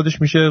نداریم،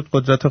 خودش میشه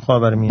قدرت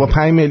خاورمیانه با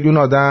 5 میلیون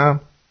آدم.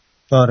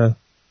 آره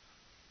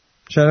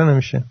چرا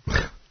نمیشه؟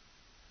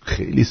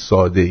 خیلی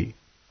ساده ای.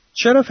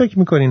 چرا فکر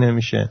میکنی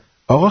نمیشه؟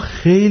 آقا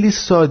خیلی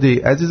ساده ای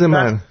عزیز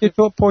من. وقتی که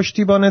تو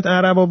پشتیبانت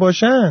عربا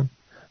باشن،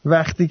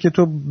 وقتی که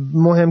تو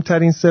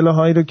مهمترین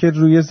سلاحایی رو که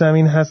روی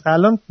زمین هست،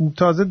 الان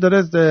تازه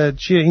داره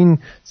این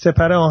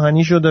سپر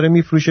آهنیشو داره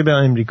میفروشه به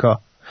امریکا،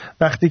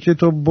 وقتی که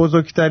تو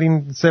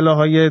بزرگترین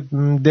سلاحهای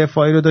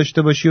دفاعی رو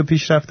داشته باشی و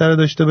پیشرفته رو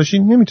داشته باشی،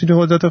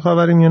 نمیتونی قدرت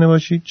خاورمیانه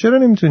باشی؟ چرا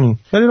نمیتونی؟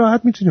 خیلی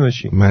راحت میتونی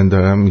باشی. من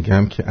دارم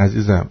میگم که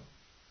عزیزم،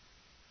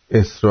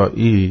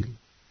 اسرائیل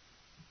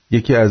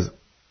یکی از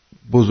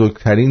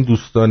بزرگترین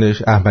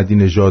دوستانش احمدی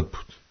نژاد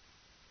بود.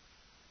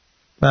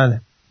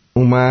 بله.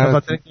 اومد به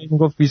خاطر اینکه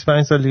گفت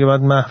 25 سال دیگه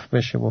باید محو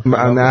بشه.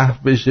 محو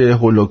بشه،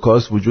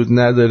 هولوکاست وجود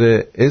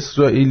نداره.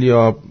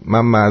 اسرائیلیا،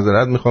 من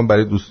معذرت میخوام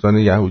برای دوستان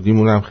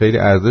یهودیمونم خیلی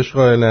ارزش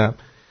قائلم،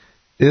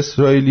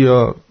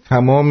 اسرائیلیا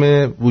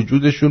تمام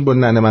وجودشون با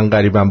ننه من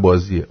غریبم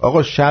بازیه.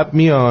 آقا شب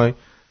میای،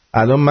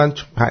 الان من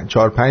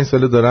 4-5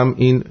 ساله دارم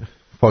این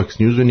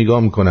فاکس نیوز رو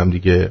نگاه میکنم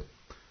دیگه.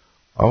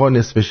 آقا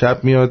نصف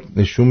شب میاد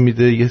نشون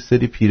میده یه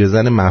سری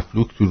پیرزن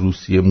مفلوک تو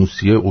روسیه،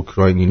 موسیه،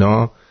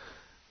 اوکراینینا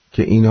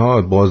که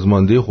اینها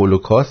بازمانده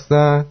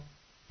هولوکاستن،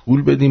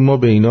 پول بدیم ما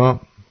به اینا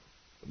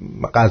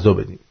غذا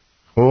بدیم.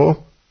 خب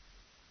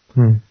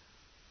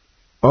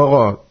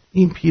آقا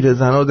این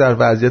پیرزنا در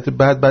وضعیت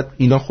بعد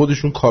اینا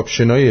خودشون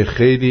کاپشنای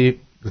خیلی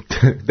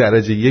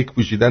درجه 1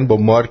 پوشیدن با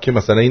مارک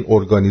مثلا این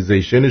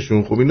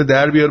ارگانیزیشنشون. خب اینو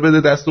در بیار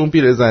بده دست اون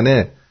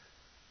پیرزنه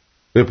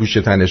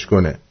بپوشه تنش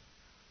کنه.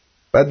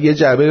 بعد یه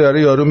جعبه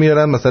داره یارو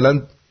میارن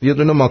مثلا یه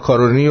دونه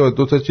ماکارونی و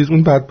 2 تا چیز،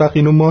 اون بدبخت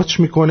اینو ماچ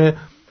میکنه.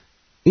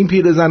 این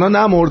پیرزنا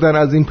نمردن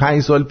از این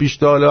 5 سال پیش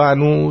تا حالا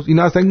هنوز؟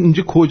 اینا اصلا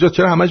اینجا کجا؟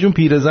 چرا همشون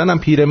پیرزنن؟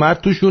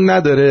 پیرمرد توشون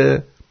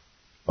نداره؟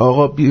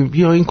 آقا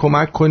بیاین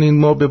کمک کنین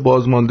ما به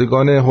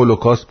بازماندگان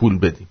هولوکاست پول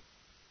بدیم.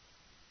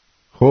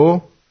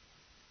 خب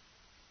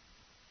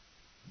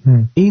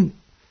این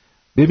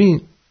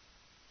ببین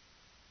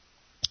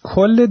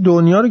کل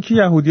دنیا رو که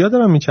یهودی‌ها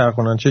دارن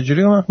میچرخونن،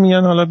 چجوری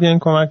میگن حالا بیاین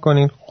کمک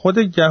کنین؟ خود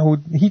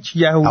هیچ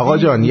یهودی. آقا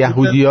جان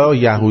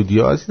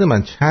یهودی‌ها عزیز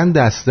من چند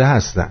دسته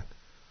هستن.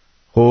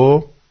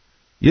 خب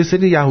یه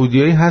سری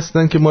یهودیایی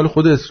هستن که مال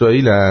خود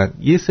اسرائیلن،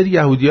 یه سری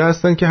یهودی‌ها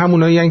هستن که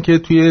همونایی هستن که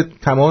توی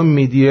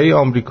تمام مدیای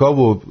آمریکا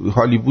و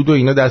هالیوود و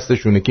اینا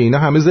دستشونه، که اینا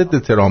همه ضد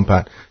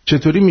ترامپن.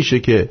 چطوری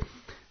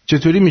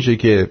میشه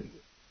که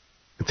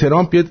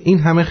ترامپ بیاد این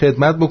همه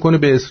خدمت بکنه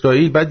به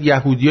اسرائیل، بعد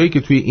یهودیایی که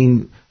توی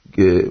این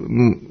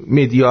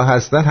مدیا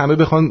هستن همه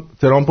بخوان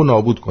ترامپو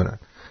نابود کنن؟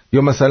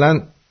 یا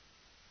مثلا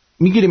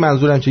میگیری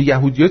منظورم چه؟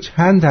 یهودی‌ها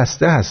چند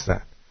دسته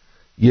هستن،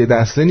 یه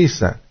دسته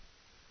نیستن.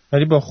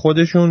 ولی با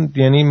خودشون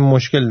یعنی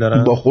مشکل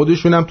دارن؟ با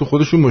خودشون هم تو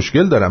خودشون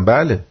مشکل دارن.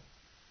 بله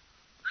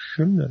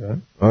مشکل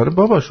دارن. آره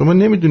بابا شما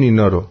نمیدونی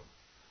اینا رو.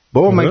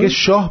 بابا مگه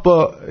شاه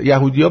با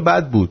یهودی‌ها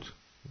بد بود؟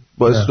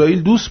 با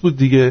اسرائیل دوست بود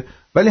دیگه.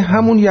 ولی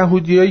همون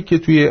یهودیایی که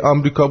توی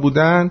آمریکا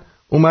بودن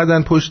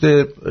اومدن پشت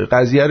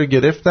قضیه رو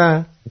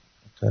گرفتن،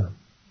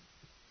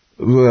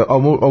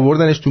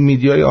 آوردنش تو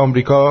میدیای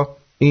آمریکا.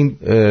 این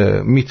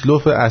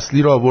میتلوف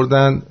اصلی رو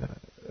آوردن،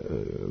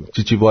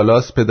 چیچی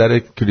والاس پدر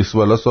کریس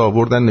والاس رو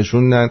آوردن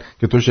نشوندن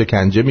که تو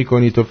شکنجه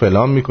میکنی، تو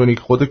فلان میکنی.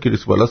 خود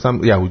کریس والاس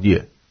هم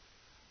یهودیه.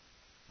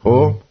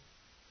 خب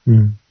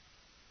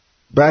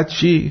بعد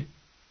چی؟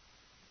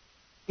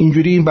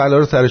 اینجوری این بلا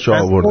رو سرش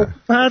آوردن.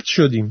 پرت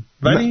شدیم.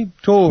 ولی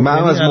من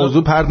از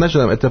موضوع پرت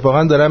نشدم،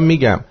 اتفاقا دارم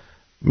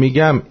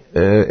میگم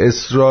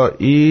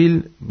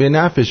اسرائیل به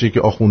نفعشه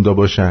که آخوندا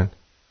باشن،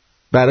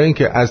 برای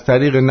اینکه از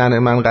طریق ننه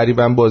من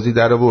غریبم بازی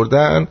در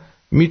آوردن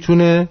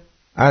میتونه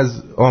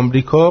از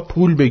آمریکا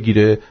پول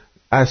بگیره،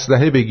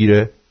 اسلحه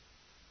بگیره.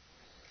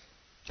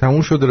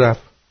 تموم شد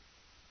رفت.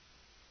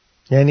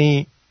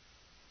 یعنی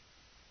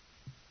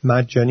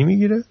مجانی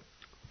میگیره؟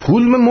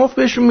 پول مفت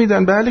بهشون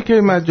میدن. بله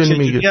که مجانی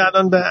میگیره. چجوری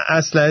الان به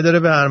اسلحه داره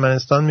به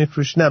ارمنستان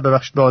میفروشه؟ نه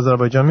ببخشید به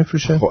آذربایجان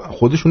میفروشه.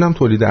 خودشون هم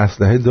تولید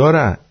اسلحه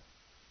دارن.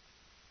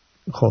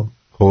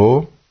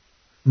 خب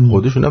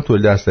خودشون هم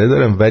تولید اسلحه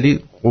دارن، ولی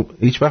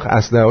هیچ وقت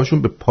اسلحه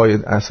هاشون به پای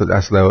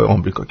اسلحه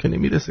آمریکا که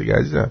نمیرسه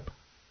عزیزم.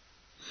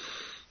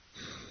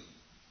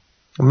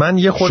 من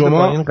یه خورده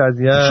با این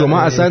قضیه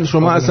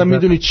شما اصلا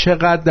میدونی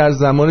چقدر در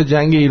زمان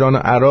جنگ ایران و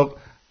عراق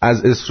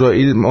از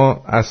اسرائیل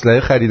ما اسلحه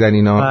خریدن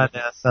اینا؟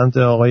 بله از سمت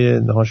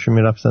آقای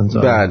هاشمی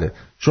رفسنجانی. بله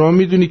شما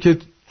میدونی که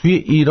توی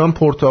ایران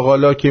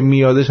پرتقالا که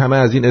میادش همه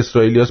از این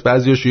اسرائیلیاست،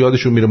 بعضیاشو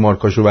یادشون میره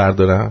مارکاشو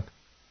بردارن.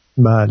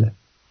 بله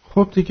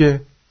خب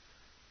دیگه،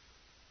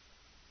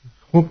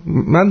 خب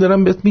من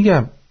دارم بهت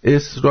میگم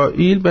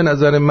اسرائیل به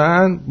نظر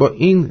من با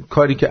این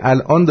کاری که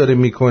الان داره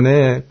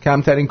میکنه،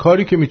 کمترین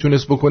کاری که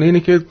میتونست بکنه اینه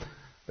که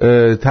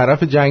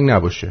طرف جنگ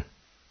نباشه،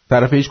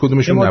 طرف هیچ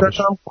کدومشون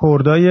نباشه.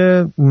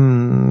 کردای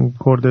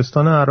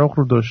کردستان عراق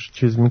رو داشت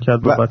چیز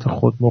میکرد بابت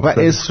خود مختلف.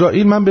 و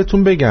اسرائیل من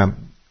بهتون بگم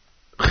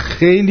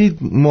خیلی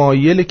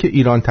مایله که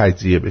ایران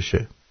تجزیه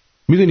بشه.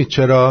 میدونید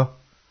چرا؟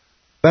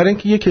 برای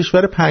اینکه یه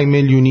کشور 5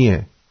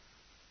 میلیونیه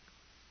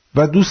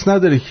و دوست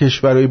نداره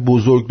کشورهای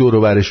بزرگ دور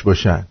و برش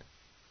باشن.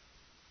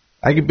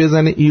 اگه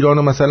بزنه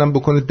ایرانو مثلا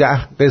بکنه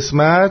 10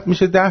 قسمت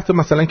میشه 10 تا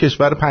مثلا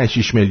کشور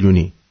 5-6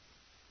 میلیونی.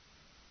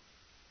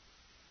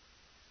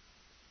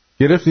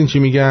 گرفتین چی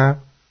میگم؟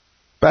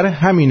 برای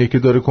همینه که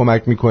داره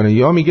کمک میکنه،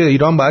 یا میگه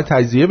ایران باید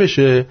تجزیه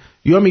بشه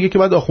یا میگه که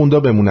باید آخوندا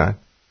بمونن.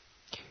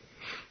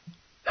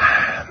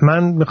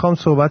 من میخوام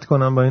صحبت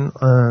کنم با این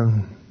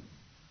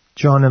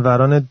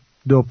جانوران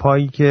دو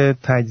پایی که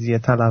تجزیه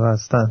طلب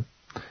هستن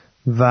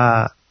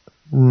و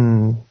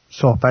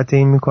صحبت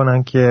این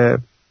میکنن که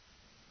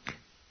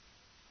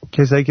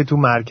کسایی که تو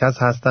مرکز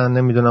هستن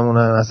نمیدونم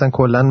اونا اصلا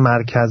کلن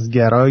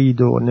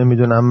مرکزگرایید و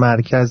نمیدونم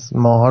مرکز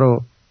ماها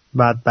رو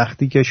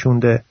بدبختی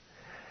کشونده.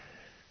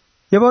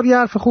 یه بار یه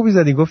حرف خوبی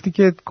زدی، گفتی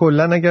که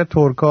کلن اگر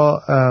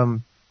ترکا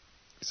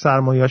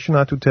سرمایه‌اشون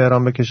رو تو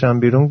تهران بکشن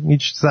بیرون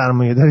هیچ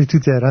سرمایه داری تو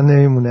تهران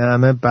نمیمونه،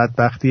 همه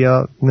بدبختی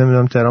یا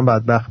نمیدونم تهران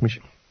بدبخت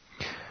میشه.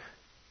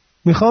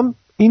 میخوام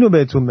اینو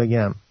بهتون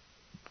بگم،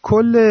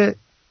 کل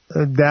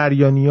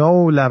دریانیا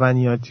و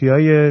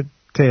لبنیاتیای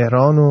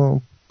تهران و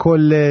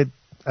کل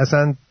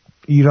اصلا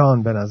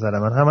ایران به نظر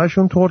من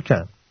همشون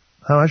ترکن،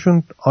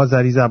 همشون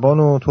آذری زبان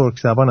و ترک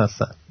زبان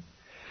هستن.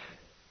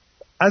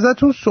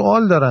 ازتون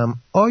سوال دارم،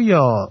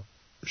 آیا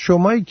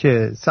شمایی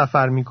که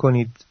سفر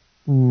میکنید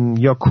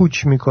یا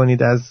کوچ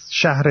میکنید از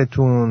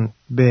شهرتون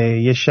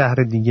به یه شهر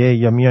دیگه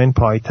یا میایین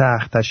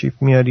پایتخت تشریف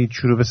میارید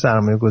شروع به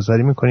سرمایه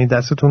گذاری میکنید،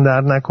 دستتون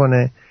درد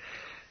نکنه،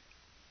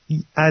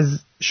 از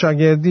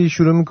شاگردی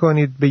شروع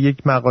میکنید به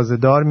یک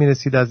مغازه‌دار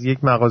میرسید، از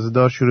یک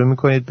مغازه‌دار شروع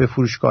میکنید به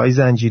فروشگاه‌های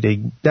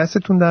زنجیره‌ای،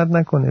 دستتون درد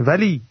نکنه،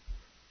 ولی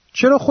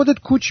چرا خودت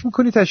کوچ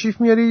میکنی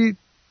تشریف میاری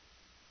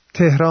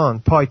تهران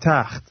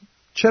پایتخت؟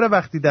 چرا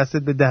وقتی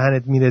دستت به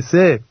دهنت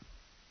میرسه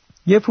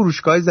یه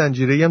فروشگاه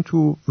زنجیره‌ای هم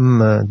تو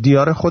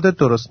دیار خودت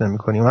درست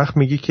نمی‌کنی؟ وقت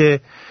میگی که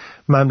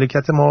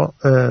مملکت ما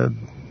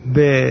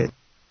به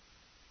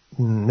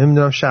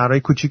نمیدونم شهرهای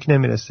کوچیک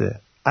نمیرسه،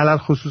 علل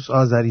خصوص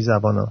آذری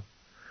زبانا،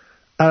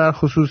 علل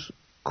خصوص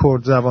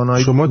کرد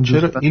زبانای. شما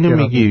چرا اینو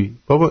میگی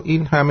بابا؟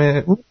 این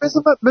همه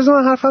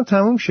بذار من حرفم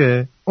تموم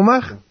شه. اون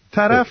وقت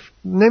طرف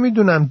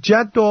نمیدونم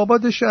جد و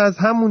آبادش از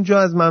همونجا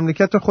از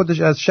مملکت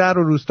خودش از شهر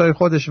و روستای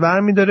خودش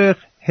برمی‌داره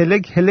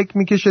هلک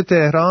میکشه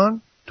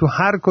تهران، تو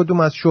هر کدوم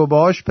از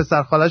شعبه‌هاش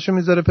پسر خاله‌شو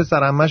میذاره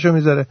پسر عمه‌شو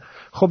میذاره.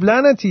 خب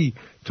لعنتی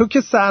تو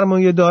که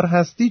سرمایه دار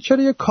هستی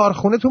چرا یه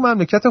کارخونه تو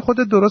مملکت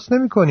خودت درست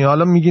نمی‌کنی؟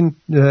 حالا میگین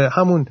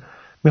همون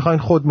میخواین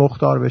خود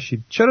مختار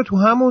بشید، چرا تو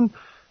همون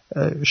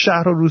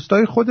شهر و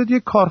روستای خودت یه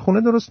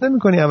کارخونه درست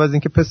نمی‌کنی؟ عوض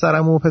اینکه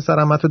پسرعمو و پسر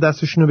عمه‌تو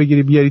دستشونو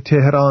بگیری بیاری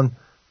تهران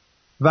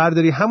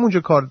ورداری همونجا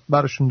کار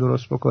براشون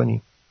درست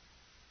بکنی.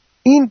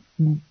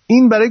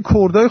 این برای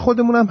کردای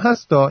خودمون هم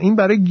هست، این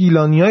برای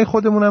گیلانیای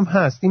خودمون هم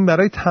هست، این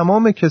برای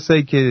تمام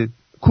کسایی که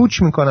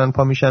کوچ میکنن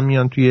پا میشن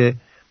میان توی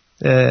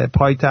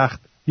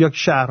پایتخت یا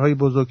شهرهای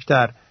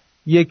بزرگتر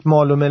یک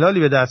مال و ملالی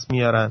به دست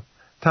میارن،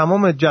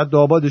 تمام جد و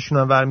آبادشون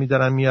هم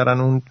برمیدارن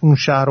میارن اون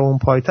شهر و اون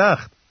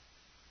پایتخت.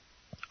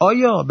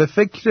 آیا به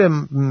فکر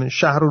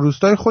شهر و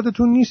روستای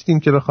خودتون نیستین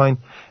که بخواین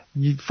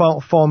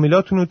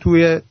فامیلاتون رو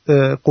توی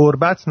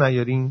غربت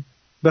نیارین،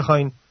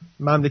 بخواین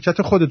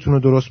مملکت خودتون رو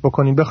درست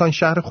بکنین، بخواین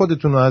شهر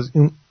خودتون رو از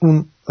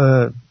اون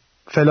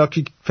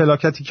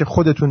فلاکتی که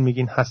خودتون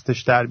میگین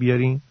هستش در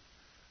بیارین؟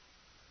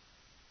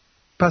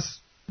 پس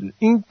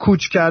این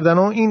کوچ کردن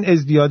و این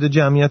ازدیاد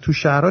جمعیت تو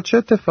شهرها چه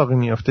اتفاقی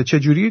میفته؟ چه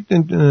جوری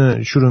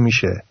شروع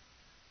میشه؟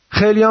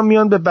 خیلی هم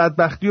میان به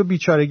بدبختی و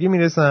بیچارگی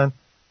میرسن،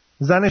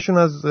 زنشون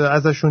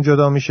ازشون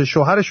جدا میشه،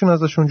 شوهرشون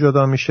ازشون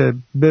جدا میشه،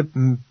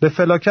 به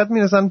فلاکت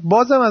میرسن،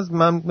 بازم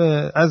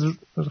از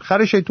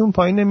خر شیطون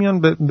پایین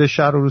نمیان، به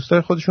شهر و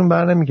روستای خودشون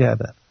بر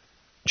نمیگردن.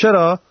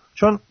 چرا؟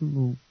 چون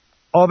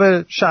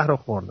آب شهر رو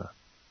خوردن.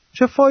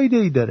 چه فایده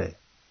ای داره؟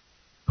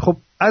 خب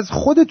از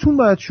خودتون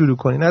باید شروع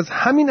کنین، از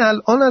همین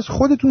الان از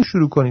خودتون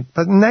شروع کنین.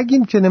 پس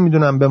نگین که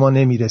نمیدونم به ما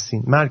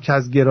نمیرسین،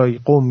 مرکزگرایی،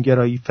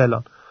 قومگرایی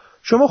فلان.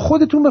 شما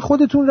خودتون به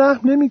خودتون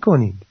رحم نمی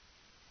کنید.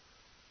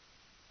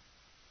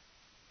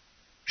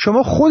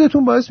 شما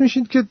خودتون باعث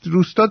میشید که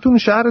روستاتون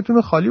شهرتون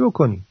رو خالی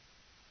بکنید.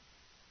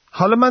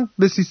 حالا من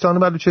به سیستان و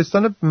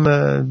بلوچستان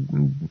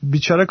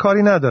بیچاره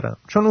کاری ندارم،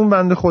 چون اون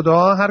بنده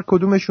خدا هر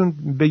کدومشون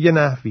به یه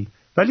نحوی.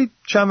 ولی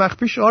چند وقت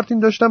پیش آرتین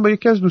داشتم با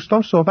یکی از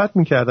دوستام صحبت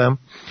میکردم،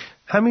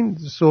 همین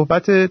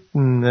صحبت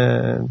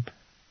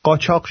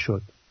قاچاق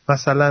شد.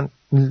 مثلا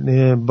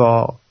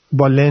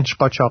با لنچ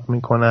قاچاق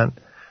میکنن،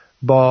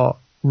 با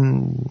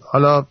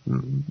حالا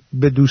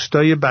به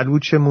دوستای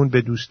بلوچمون،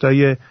 به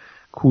دوستای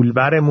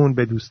کولبرمون،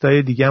 به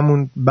دوستای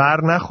دیگه‌مون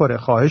بر نخوره،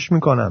 خواهش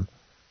میکنم.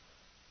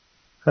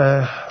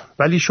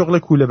 ولی شغل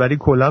کوله‌بری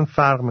کلاً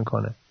فرق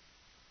میکنه.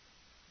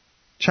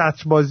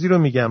 چتربازی رو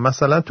میگم،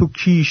 مثلا تو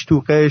کیش،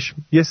 تو قشم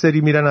یه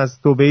سری میرن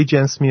از دبی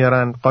جنس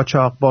میارن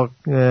قاچاق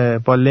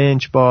با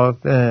لنچ، با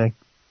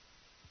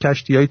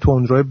کشتی‌های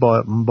تندرو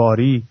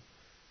باری.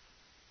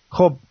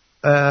 خب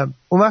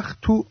اون وقت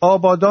تو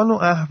آبادان و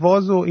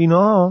اهواز و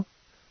اینا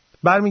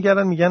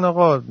برمیگردن میگن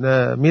آقا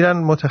میرن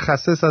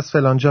متخصص از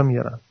فلانجا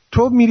میارن.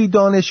 تو میری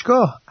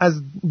دانشگاه،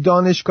 از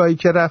دانشگاهی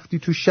که رفتی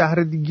تو شهر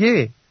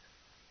دیگه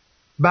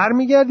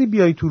برمیگردی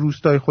بیای تو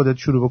روستای خودت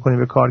شروع بکنی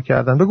به کار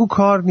کردن. بگو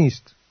کار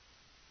نیست.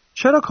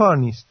 چرا کار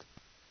نیست؟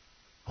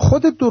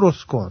 خودت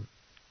درست کن،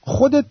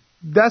 خودت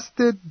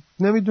دست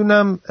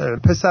نمیدونم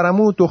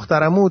پسرموت،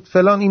 دخترموت،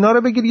 فلان اینا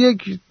رو بگیر،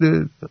 یک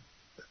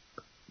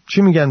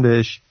چی میگن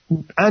بهش،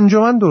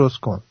 انجمن درست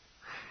کن،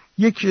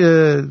 یک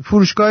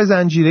فروشگاه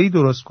زنجیره‌ای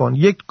درست کن،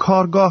 یک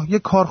کارگاه،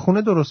 یک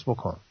کارخونه درست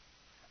بکن.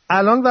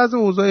 الان وضع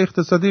اوضاع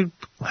اقتصادی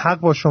حق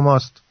با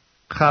شماست،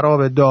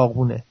 خراب،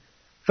 داغونه،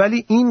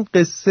 ولی این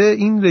قصه،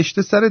 این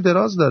رشته سر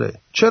دراز داره.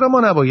 چرا ما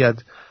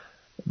نباید؟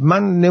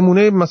 من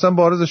نمونه مثلا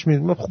بارزش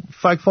میدونم،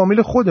 فک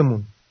فامیل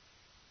خودمون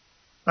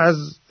از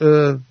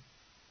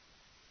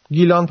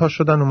گیلان پا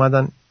شدن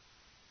اومدن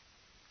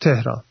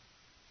تهران،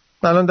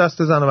 الان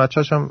دست زن و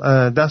بچه‌ش هم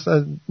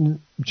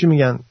چی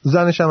میگن،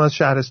 زنش هم از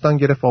شهرستان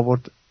گرفت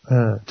آورد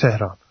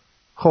تهران.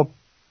 خب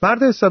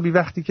مرد حسابی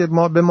وقتی که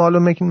ما به مال و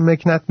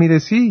مکنت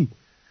میرسی،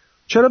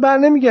 چرا بر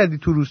نمیگردی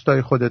تو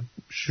روستای خودت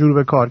شروع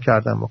به کار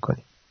کردن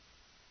بکنی؟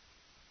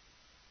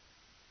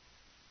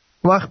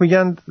 وقت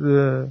میگن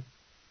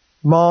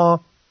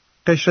ما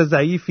قشر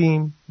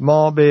ضعیفیم،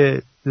 ما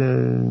به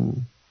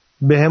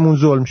همون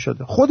ظلم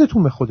شده.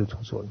 خودتون به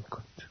خودتون ظلم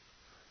میکنید.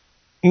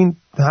 این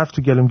حرف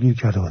تو گلم گیر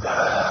کرده بود،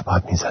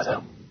 باید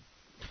میزدم.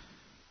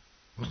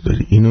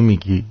 داری اینو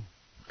میگی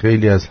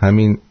خیلی از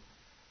همین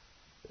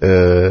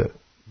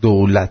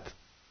دولت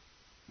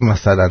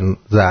مثلا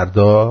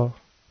زردا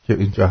که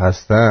اینجا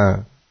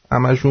هستن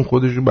همشون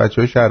خودشون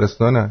بچه های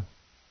شهرستانن.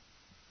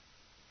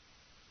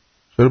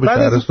 چرا به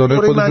شهرستانه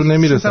خودشون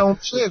نمیرسن؟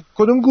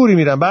 کدوم گوری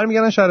میرن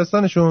برمیگردن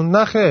شهرستانشون؟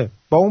 نخه،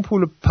 با اون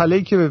پول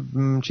پله‌ای که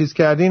چیز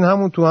کردین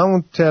همون تو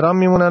همون تهران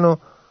میمونن و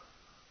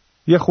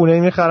یه خونه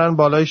میخرن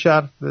بالای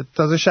شهر،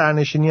 تازه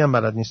شهرنشینی هم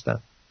بلد نیستن،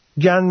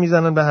 گند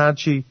میزنن به هر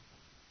چی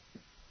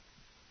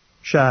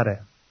شهره.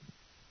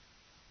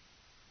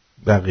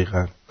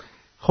 دقیقاً.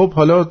 خب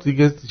حالا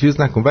دیگه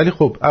چیز نکن، ولی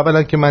خب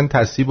اولا که من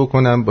تصحیح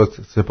بکنم با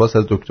سپاس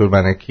از دکتر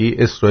ونکی،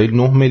 اسرائیل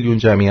 9 میلیون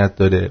جمعیت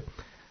داره.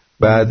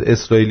 بعد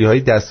اسرائیلی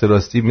های دست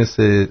راستی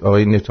مثل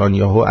آقای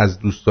نتانیاهو از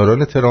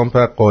دوستداران ترامپ،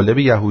 قالب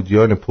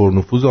یهودیان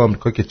پرنفوذ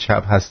آمریکا که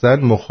چپ هستن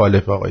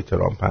مخالف آقای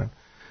ترامپن.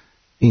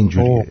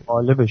 اینجوریه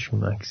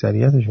قالبشون،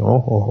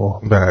 اکثریتشون.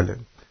 بله،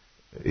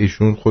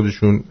 ایشون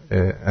خودشون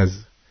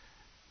از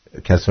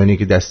کسانی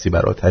که دستی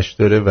بر آتش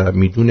داره و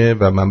میدونه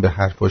و من به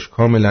حرفاش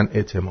کاملا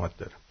اعتماد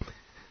دارم.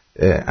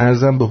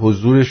 عرضم به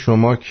حضور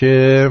شما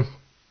که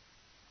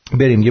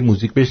بریم یه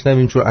موزیک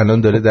بشنویم، چون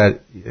الان داره در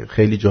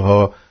خیلی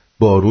جاها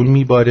بارون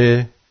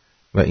میباره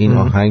و این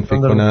آهنگ فکر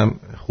کنم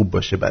خوب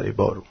باشه برای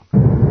بارون.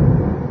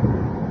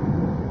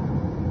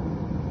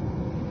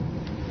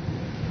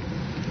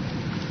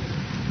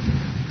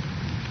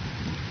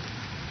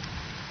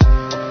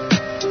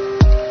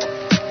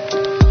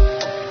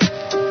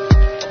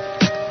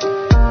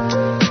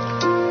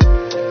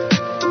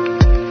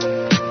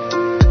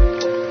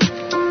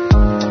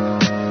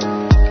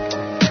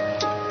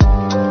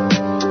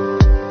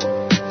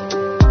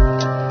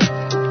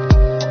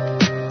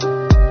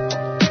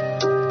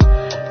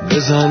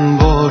 بزن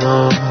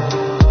باران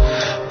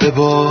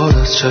ببار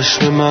از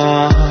چشم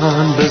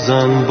من،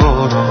 بزن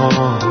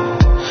باران،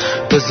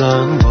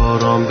 بزن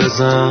باران،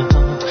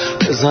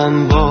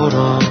 بزن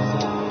باران،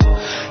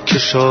 که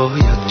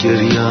شاید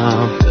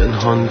گریم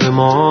پنهان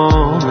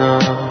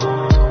بمانم.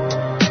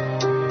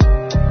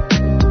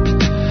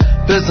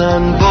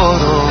 بزن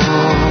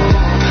باران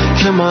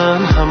که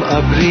من هم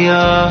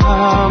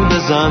ابریم،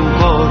 بزن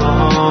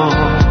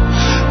باران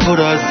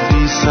پر از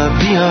بی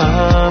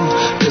صبریم،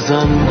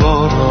 بزن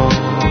باران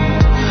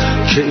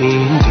که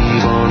این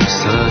دیوان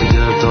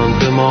سرگردان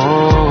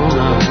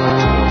بمانم.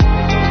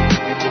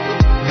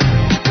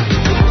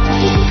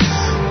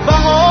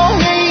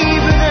 بهانه‌ای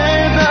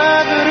بده به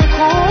ابر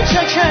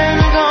کوچک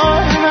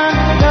نگاه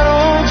من، در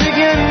اوج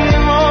گریه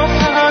ما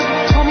فقط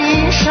تو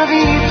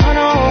میشوی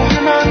پناه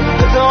من.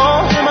 به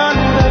داغ من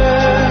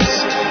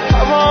برس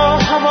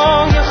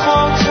هوای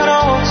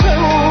خاطرات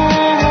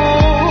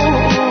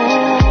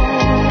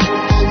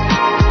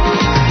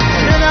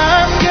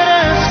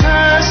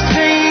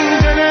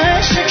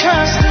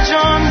شکست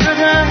جان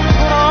بده،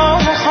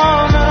 راه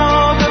خانه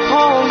را به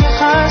پا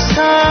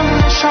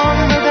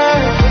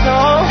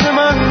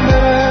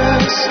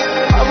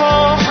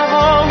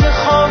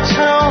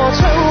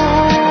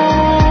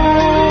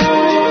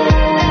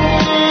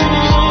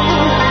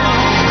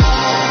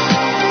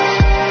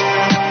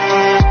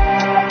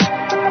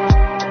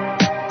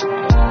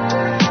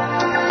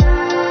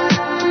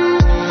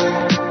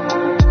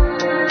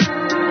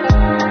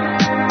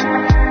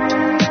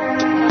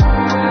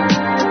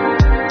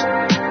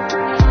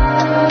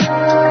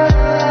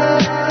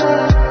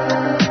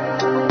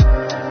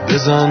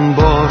بزن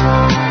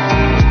باران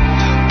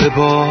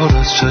ببار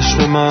از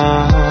چشم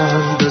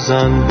من،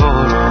 بزن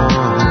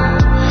باران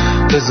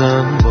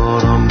بزن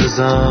باران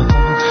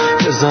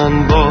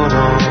بزن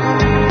باران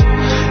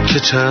که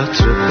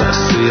چتر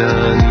بسته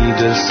یعنی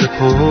دل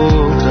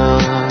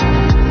سپردم.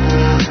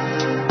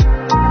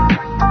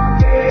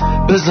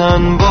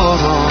 بزن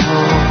باران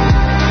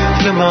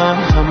که من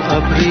هم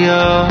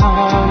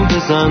ابریم،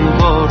 بزن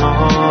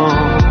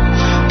باران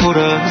پر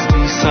از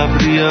بی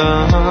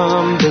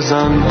صبریم،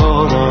 بزن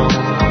باران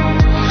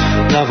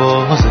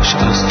نوازش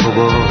از تو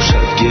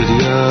باشد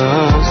گریه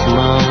از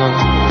من.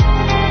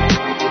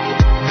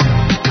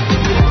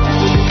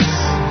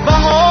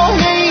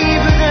 بهانه‌ای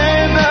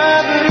بده به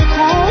ابر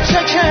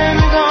کوچک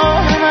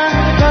نگاه من،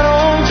 در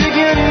اوج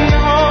گریه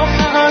ها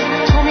فقط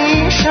تو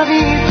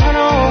میشوی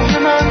پناه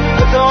من.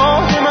 به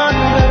داد من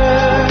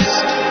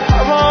برس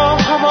هوا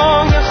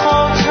هوای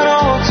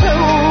خاطرات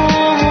اوست.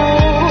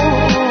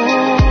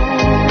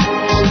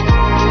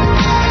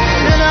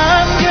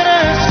 دلم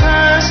گرفته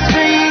است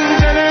به این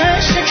دل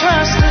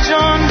شکست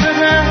جان،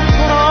 بده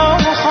تو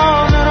راه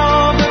خانه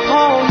را به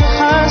پای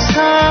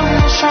خستم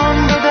نشان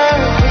بده.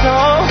 به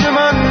داد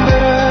من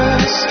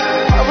برس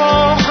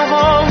هوا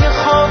هوای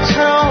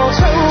خاطرات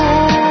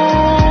اوست.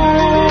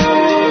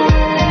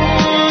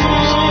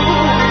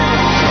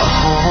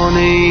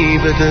 بهانه‌ای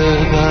بده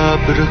به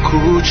ابر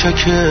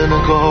کوچک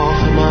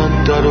نگاه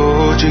من، در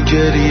اوج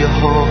گریه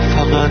ها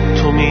فقط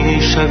تو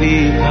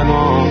میشوی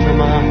پناه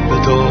من. به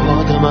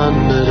داد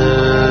من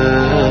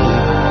برس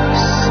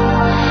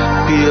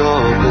بیا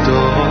به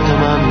داد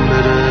من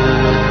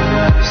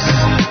برس.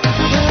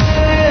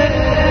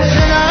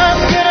 دلم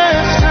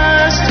گرفته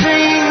است به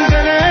این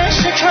دل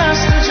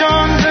شکست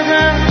جان،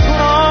 بده تو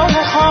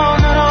راه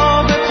خانه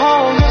را به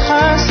پای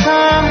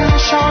خستم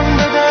نشان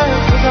بده.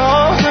 به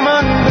داد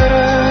من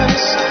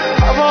برس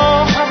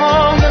هوا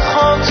هوای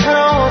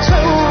خاطرات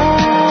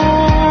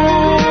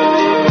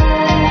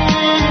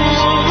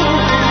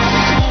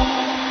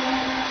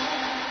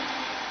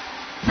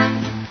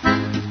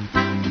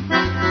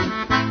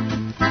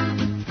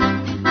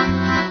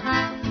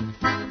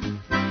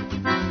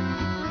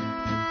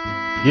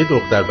یه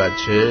دختر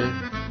بچه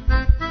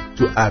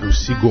تو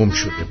عروسی گم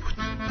شده بود.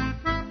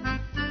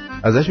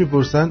 ازش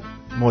میپرسن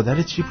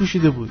مادر چی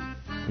پوشیده بود؟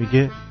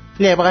 میگه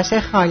لباس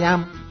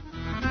خالم.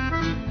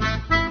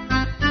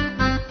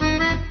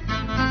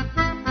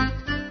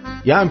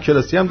 یه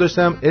همکلاسی هم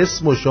داشتم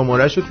اسم و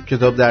شماره‌شو تو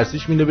کتاب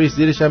درسیش مینوشت،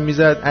 زیرش هم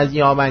میزد از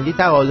یامندی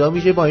تقاضا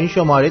میشه با این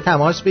شماره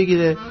تماس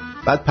بگیره،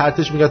 بعد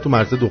پرتش میگه تو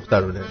مرز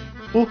دخترونه.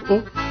 اوه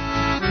اوه.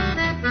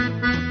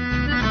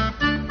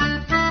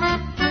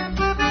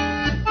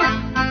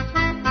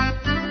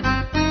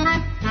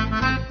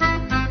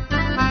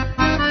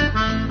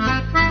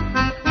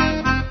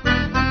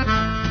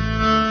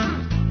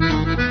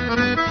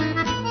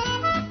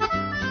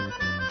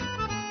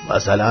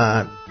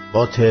 مثلا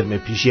با ترم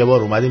پیش یه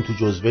بار اومدیم تو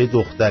جزوه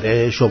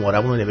دختره،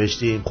 شمارمون رو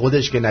نوشتیم،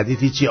 خودش که ندید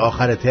هیچی،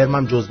 آخر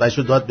ترمم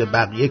جزوهشو داد به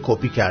بقیه،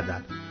 کپی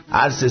کردن.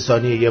 هر 3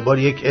 ثانیه یه بار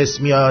یک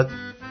اسم میاد،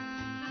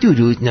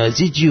 درود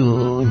نازی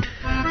جون.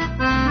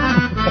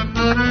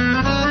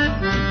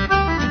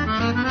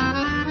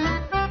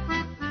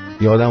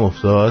 یادم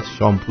افتاد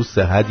شامپو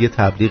صحت یه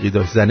تبلیغی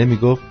داشت، زنه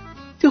میگفت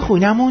تو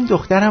خونمون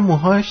دخترم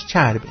موهاش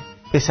چربه،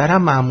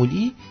 پسرم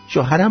معمولی،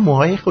 شوهرم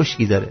موهای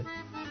خشکی داره.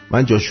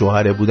 من جا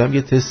شوهره بودم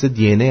یه تست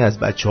دی ان ای از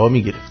بچه‌ها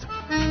میگرفتم.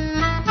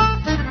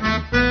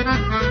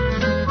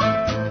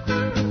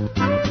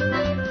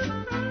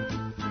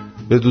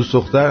 به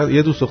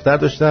یه دوست دختر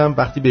داشتم،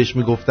 وقتی بهش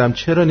میگفتم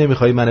چرا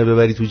نمیخوای منو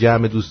ببری تو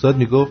جمع دوستات،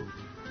 میگفت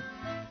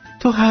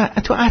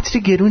تو عطر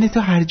گرونه تو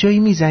هر جایی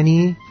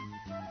میزنی؟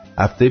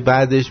 هفته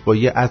بعدش با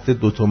یه عطر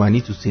 2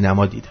 تومانی تو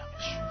سینما دیدمش.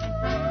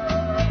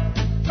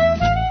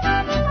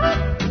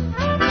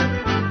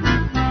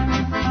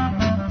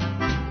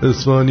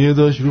 اسفانیه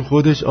داشت رو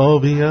خودش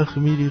آب یخ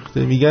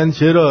میریخته. میگن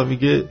چرا؟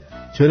 میگه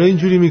چرا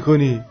اینجوری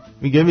میکنی؟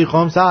 میگه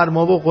میخوام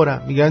سرما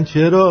بخورم. میگن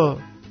چرا؟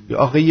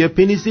 آخه یه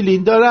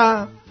پنیسیلین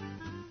دارم،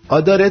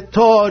 داره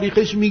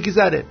تاریخش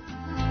میگذره.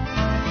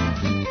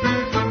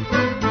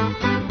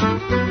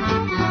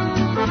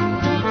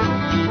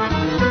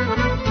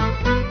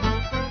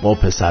 ما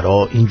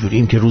پسرا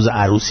اینجوریم که روز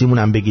عروسیمون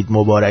هم بگید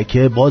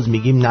مبارکه، باز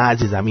میگیم نه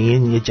عزیزم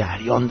این یه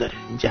جریان داره،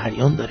 این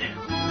جریان داره.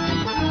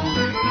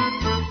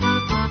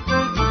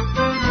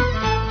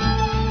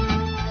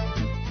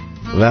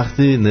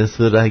 وقتی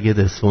نصف رگ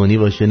اسپانی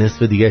باشه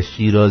نصف دیگه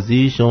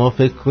شیرازی، شما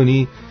فکر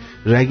کنی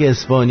رگ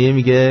اسپانیه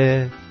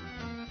میگه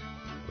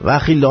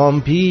وقتی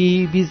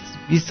لامپی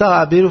بی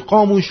صبر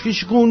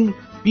خاموشش کن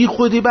بی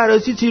خودی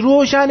براسی تی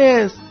روشن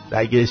است.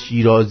 رگ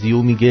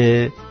شیرازیو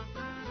میگه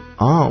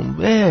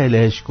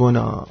ولش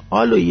کن،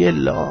 حالا یه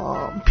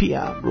لامپی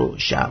هم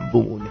روشن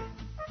بونه،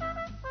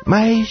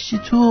 معیشی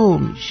تو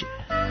میشه.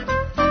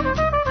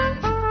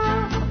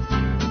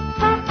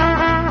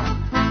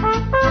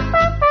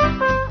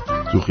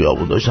 تو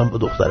خیابون داشتم با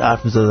دختر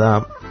حرف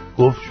میزدم،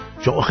 گفت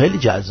شما خیلی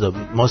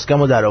جذابید.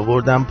 ماسکمو در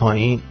آوردم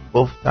پایین،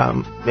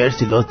 گفتم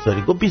مرسی لطف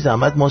داری. گفت بی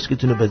زحمت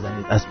ماسکتونو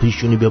بزنید، از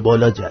پیشونی به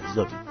بالا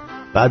جذابید.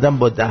 بعدم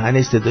با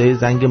دهنش صدای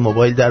زنگ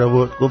موبایل در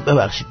آورد، گفت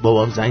ببخشید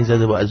بابام زنگ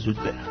زده باید زود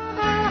برم.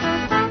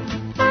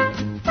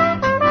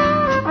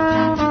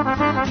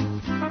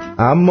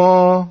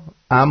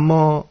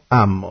 اما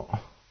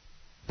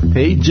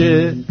پیج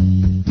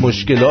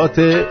مشکلات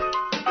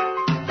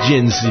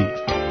جنسی.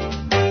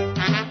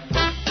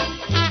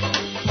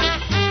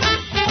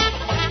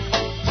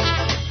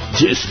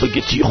 چه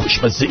اسپاگتی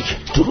خوشمزه،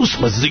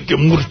 درست مزه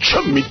مورچه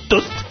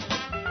میداد.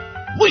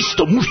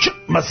 وایستا مورچه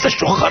مزهش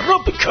رو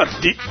خراب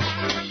کردی.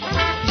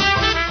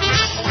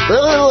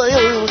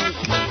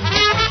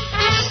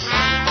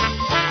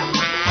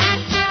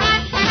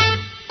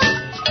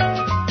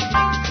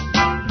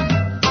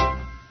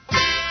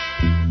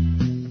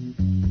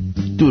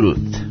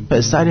 درود،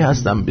 پسری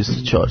هستم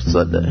 24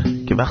 ساله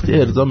که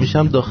وقتی ارضا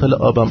میشم داخل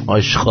آبم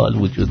آشغال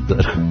وجود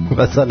داره.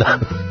 مثلا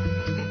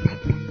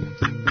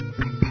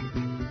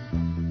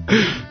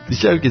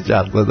دیشب که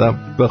جغ زدم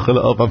داخل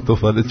آبم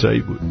طوفان چایی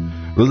بود.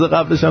 روز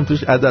قبلش هم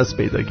توش عدس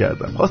پیدا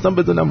کردم. خواستم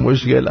بدونم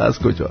مشکل از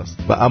کجاست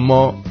و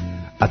اما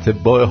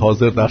اطباء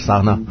حاضر در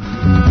صحنه.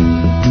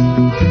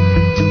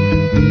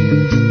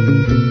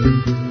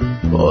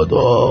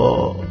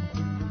 بادا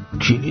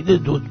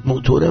کلید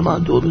موتور من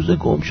 2 روز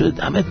گم شده.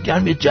 دمت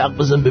گرم یه جغ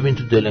بزن ببین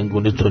تو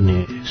دلنگونه تو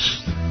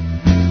نیست.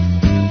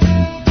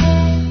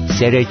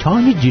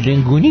 سرطان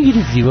دلنگونی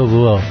گرفتی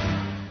بابا.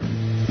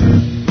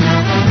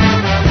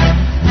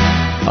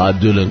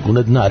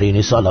 دلنگونت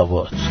نرینی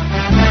صلوات.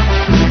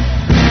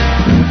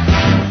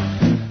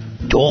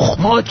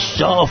 تخمات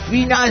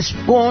صافی نصب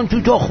کن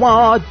تو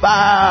تخمات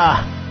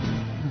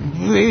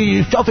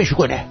صافش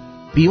کنه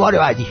بیمار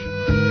بعدی.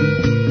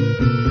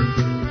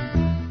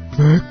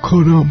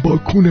 کنم با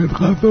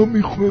کونت غذا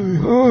میخوری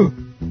ها.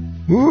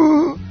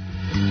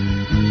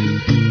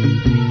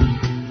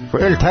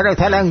 فیلتر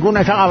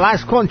تلنگونت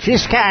عوض کن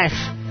چیز کش.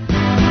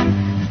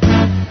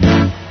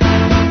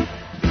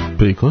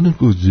 پیکان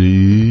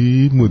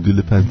گوجه‌ای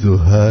مدل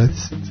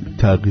 57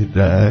 تغییر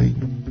رنگ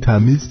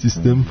تمیز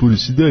سیستم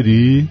فروشی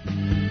داری؟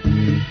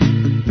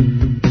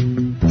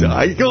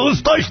 جایی که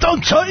اوست داشتم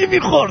چایی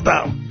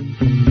میخوردم.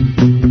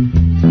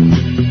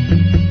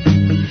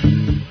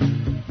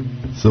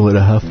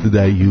 شماره 7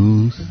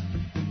 دیوز.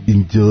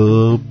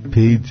 اینجا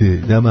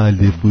پیجه نه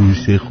محل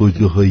فروش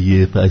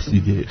خودروهای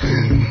فسیده.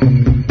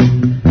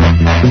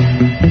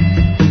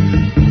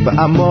 و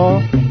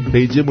اما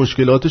پیج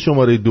مشکلات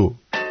شماره 2.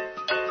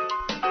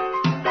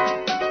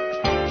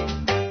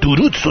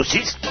 درود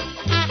سوسیس.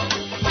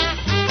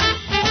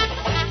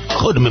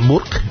 خانم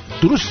مرغ،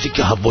 درستی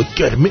که هوا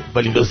گرمه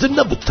ولی لازم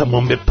نبود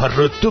تمام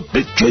پراتو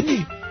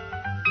بکنی.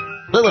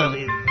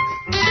 ببرید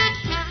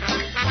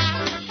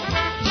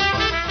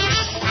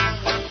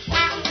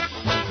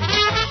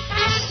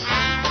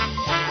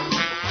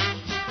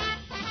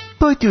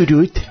با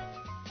درود.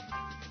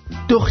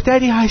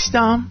 دختری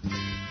هستم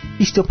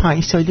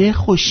 25 ساله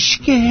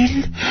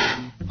خوشگل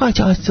و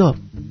جذاب.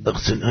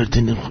 اقصن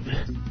آرتین خوبه.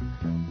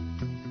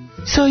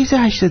 سایز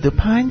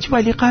 85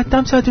 ولی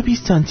قدم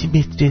 120 سانتی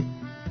متره.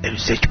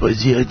 امسک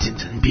بازی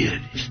آرتینتون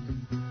بیاریش.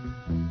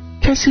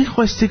 کسی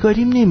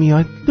خواستگاریم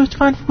نمیاد،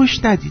 لطفاً فحش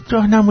ندید،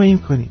 راهنماییم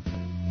کنید.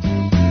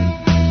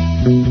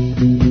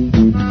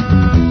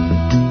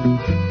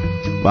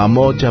 و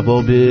اما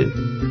جواب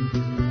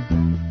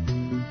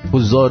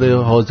حضار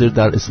حاضر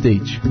در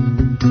استیج.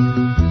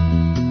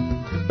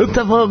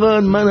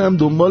 اتفاقا من هم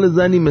دنبال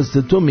زنی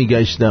مثل تو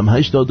میگشتم.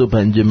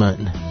 85 من.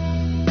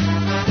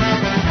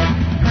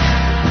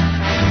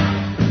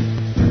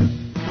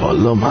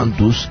 والا من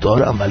دوست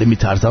دارم ولی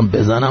میترسم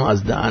بزنم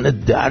از دهن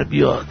در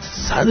بیاد.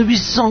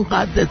 120 سان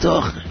قدت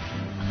آخه.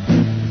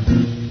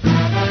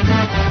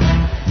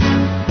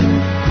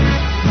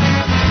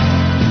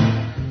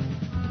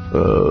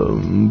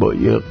 با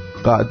یه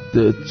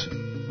قدت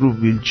رو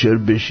ویلچر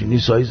بشینی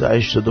سایز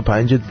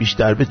 85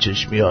 بیشتر به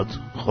چشم میاد.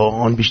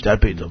 خواهان بیشتر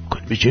پیدا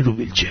بکنی بشین رو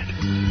ویلچر.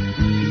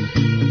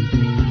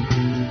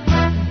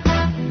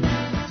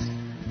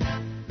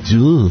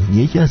 جون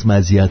یکی از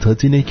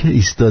مزیتات اینه که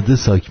ایستاده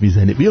ساک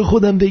میزنه. بیا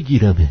خودم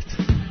بگیرمت.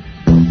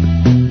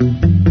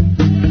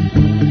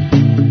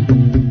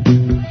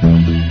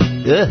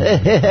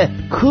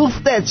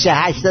 کوفتت چه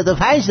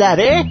 85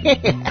 داره؟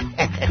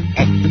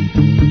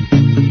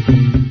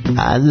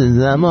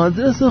 عزیزم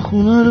آدرس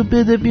خونه رو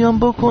بده بیام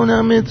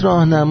بکنمت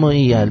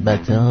راهنمایی.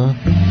 البته ها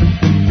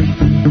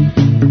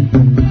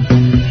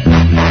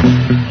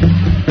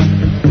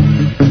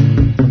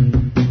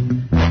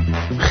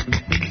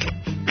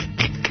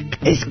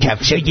از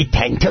کفشای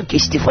تنتاک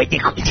استفاده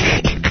کنی.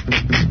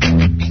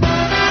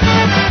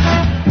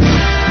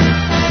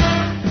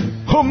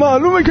 خب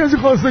معلومه کسی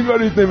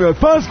خواستگاریت نمیاد.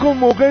 فرض کن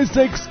موقع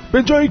سکس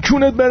به جای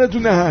کونت بره تو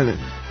نهنه.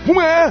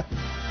 خوبه؟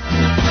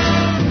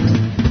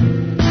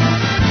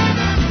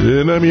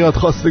 نمیاد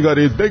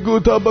خواستگاریت بگو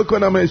تا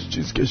بکنمش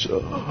چیز کشا.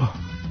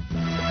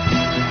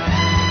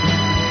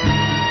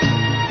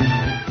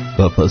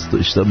 قفص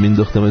داشتم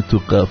مینداختم تو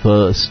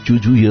قفص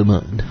جوجوی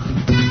من.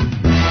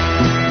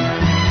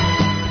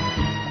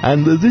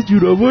 اندازه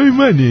جورابای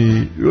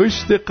منی.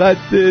 رشد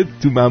قدت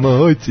تو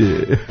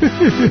مماهاته.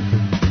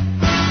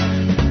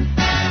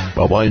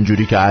 بابا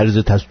اینجوری که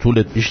عرضت از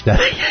طولت بیشتره.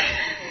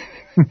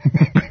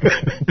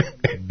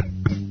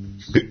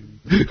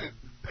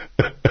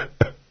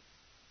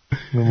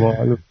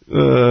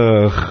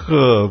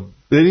 خب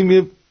بریم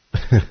یه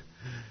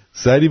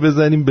سری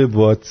بزنیم به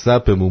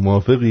واتساپمون.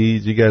 موافقی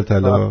جگر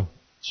طلا؟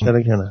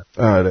 چرا که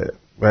نه. آره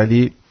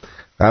ولی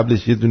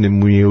قبلش یه دونه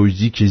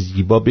موزیک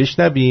زیبا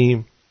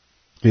بشنویم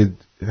که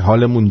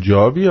حالمون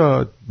جا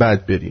بیاد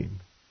بعد بریم.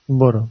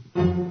 برو.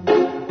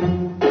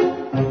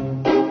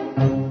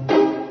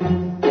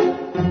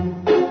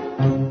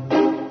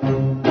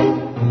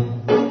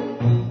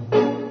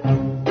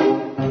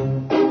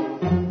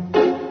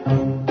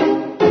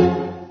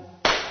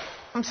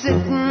 I'm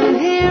sitting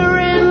here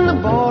in the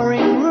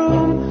boring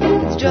room.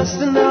 It's just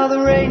another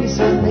rainy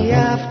Sunday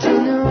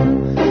afternoon.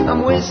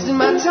 I'm wasting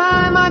my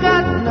time, I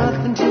got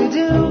nothing to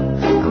do.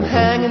 I'm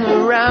hanging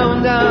around,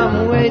 I'm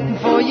waiting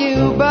for you,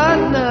 but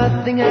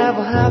nothing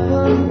ever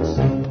happens.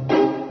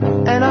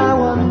 And I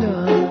wonder,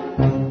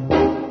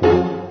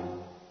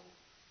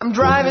 I'm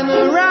driving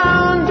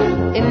around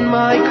in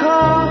my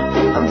car.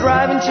 I'm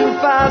driving too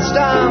fast,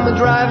 I'm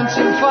driving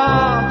too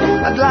far.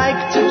 I'd like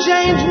to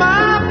change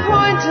my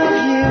point of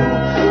view.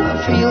 I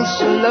feel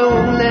so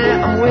lonely,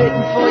 I'm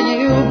waiting for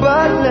you,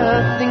 but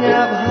nothing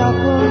ever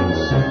happens.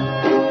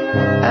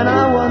 And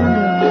I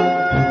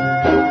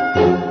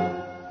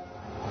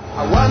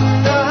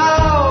wonder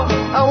how,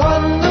 I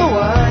wonder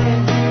why.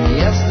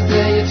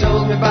 Yesterday you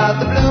told me about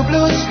the blue,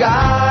 blue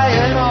sky,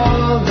 and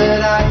all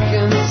that I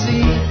can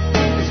see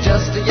is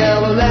just a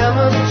yellow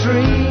lemon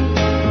tree.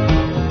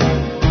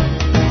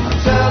 I'm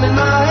turning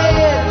my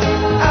head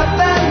up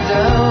and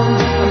down.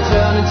 I'm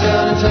turning,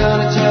 turning,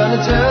 turning,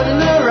 turning,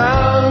 turning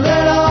around,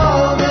 and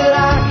all that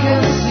I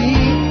can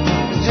see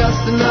is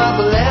just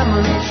another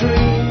lemon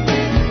tree.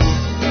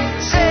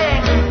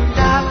 Sing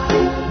da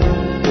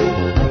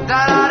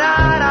da da da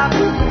da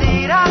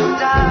dee da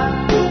da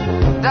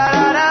da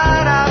da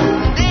da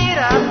dee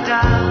da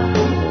da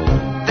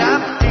da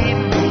dee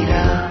dee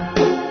da.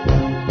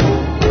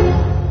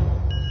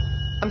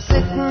 I'm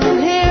sitting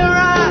here,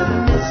 I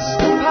miss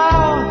the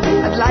power.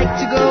 I'd like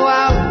to go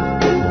out,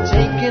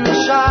 taking a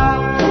shower,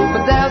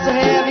 but there's a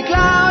heavy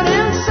cloud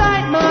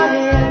inside my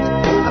head.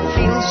 I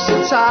feel so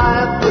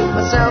tired, put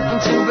myself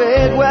into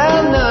bed. Well,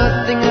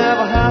 nothing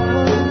ever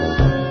happens,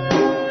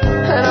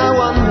 and I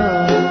wonder.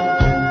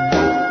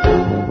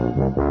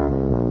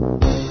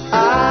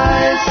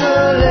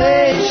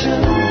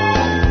 Isolation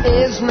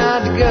is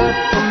not good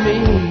for me.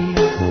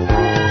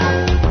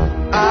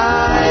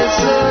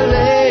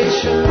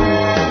 Isolation,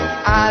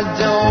 I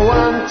don't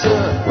want to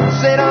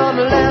sit on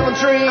a lemon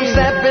tree. I'm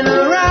stepping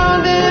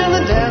around in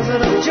the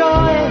desert of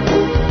joy.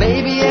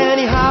 Maybe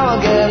anyhow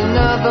I'll get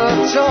another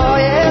toy,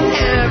 and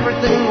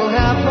everything will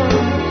happen.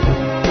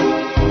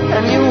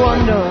 And you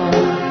wonder,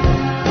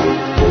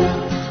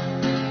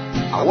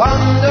 I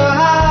wonder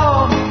how,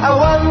 I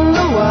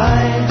wonder why.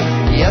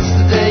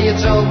 Yesterday you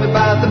told me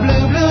about the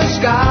blue, blue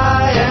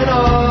sky, and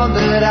all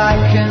that I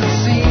can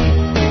see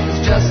is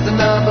just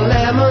another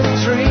lemon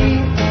tree.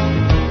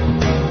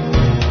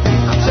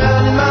 I'm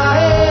turning my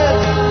head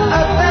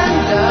up and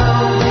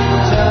down.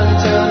 I'm turning,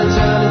 turning,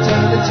 turning,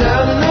 turning,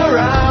 turning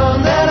around,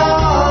 and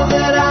all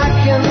that I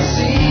can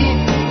see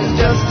is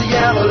just a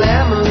yellow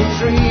lemon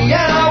tree.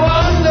 And I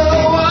wonder,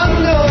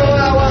 wonder,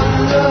 I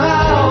wonder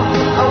how,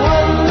 I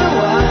wonder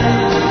why.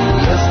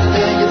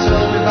 Yesterday you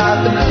told me about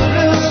the blue,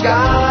 blue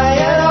sky,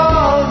 and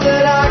all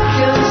that I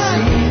can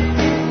see,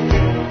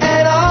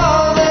 and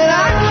all that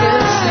I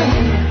can see,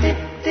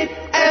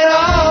 and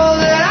all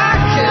that I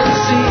can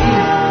see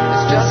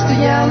is just a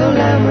yellow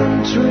lemon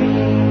tree.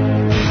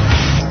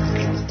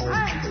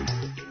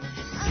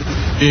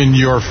 In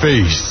your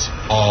face,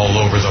 all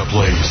over the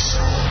place.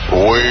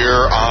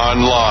 We're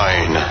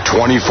online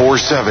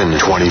 24/7.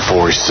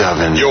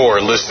 24/7.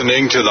 You're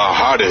listening to the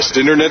hottest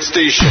internet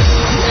station.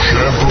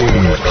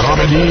 Shaboom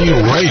Comedy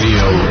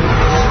Radio.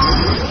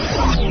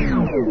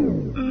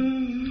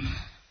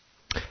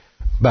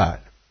 بله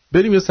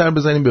بریم یه سر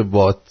بزنیم به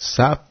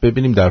واتساپ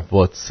ببینیم در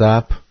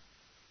واتساپ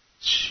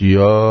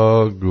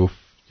چیا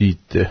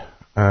گفتید.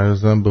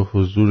 عرضم به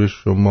حضور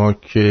شما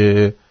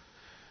که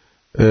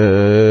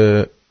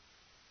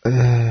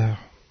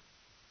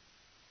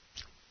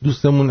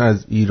دوستمون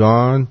از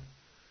ایران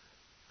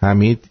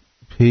حمید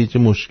پیج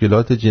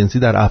مشکلات جنسی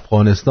در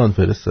افغانستان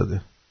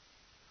فرستاده.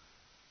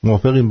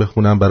 موافقین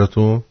بخونم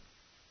براتون؟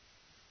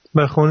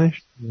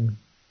 بخونش.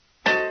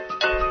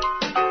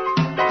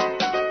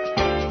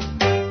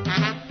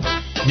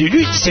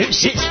 درود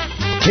سرسیز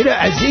چرا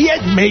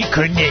اذیت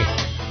میکنی؟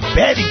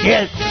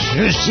 برگرد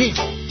سرسیز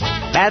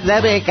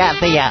بردم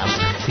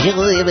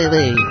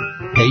کردیم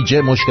پیج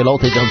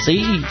مشکلات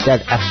جنسی در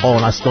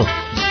افغانستان.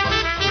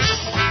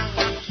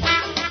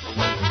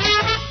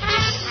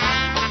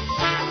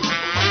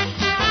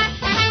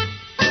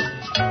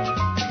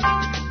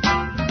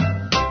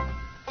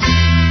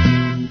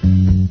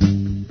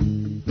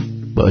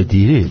 با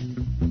دیرید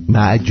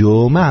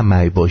معجومه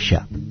می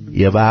باشم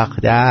یه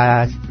وقت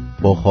است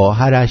با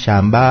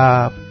خواهرشم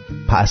با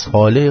پس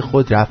خاله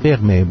خود رفیق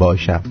می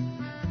باشم.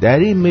 در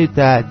این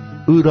مدت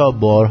او را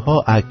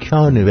بارها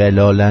اکیان و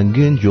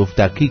لالنگون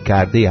جفتکی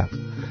کرده‌ام.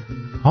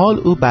 حال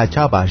او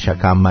بچه بر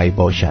شکم می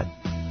باشد.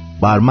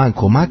 بر من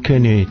کمک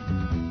کنید،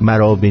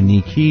 مرا به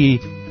نیکی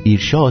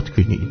ارشاد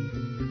کنید.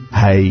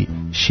 هی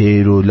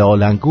شیر و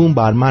لالنگون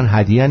بر من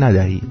هدیه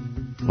ندهید.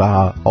 و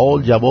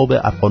حال جواب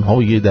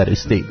افغان‌های در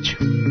استیج.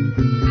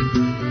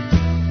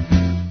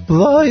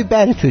 وای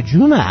بر تو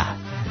جونه،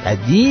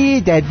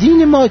 در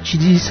دین ما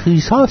چیز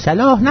خیزها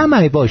صلاح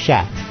نمی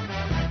باشد.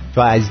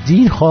 تو از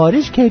دین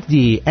خارج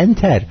کردی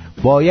انتر،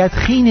 باید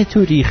خین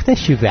تو ریخته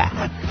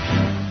شود.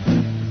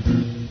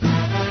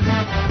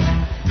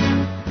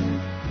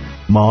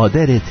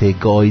 مادرت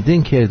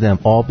گایدن کردم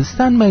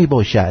آبستن می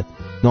باشد،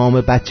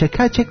 نام بچه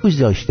کچه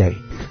گذاشته.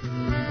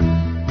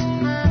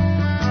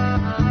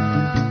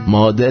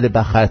 مادر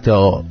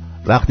بخطا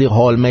وقتی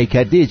حال می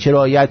کردی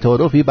چرا یه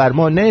تعارفی بر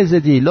ما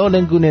نزدی؟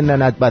 لالنگون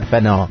نند بر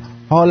فنا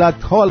حالت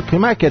حال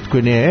کمکت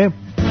کنه،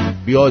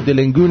 بیا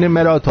دلنگون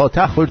مرا تا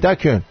تخورده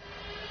کن.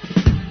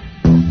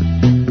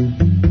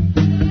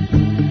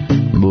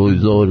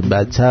 بزرگ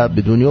بچه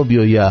به دنیا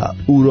بیایه،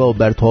 او را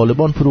بر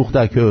طالبان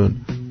فروخته کن،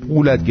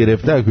 پولت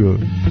گرفته کن.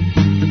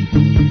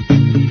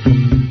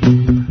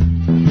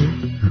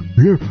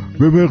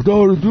 به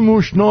مقدار 2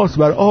 مشت ناس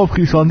بر آب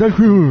خیسانده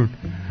کن،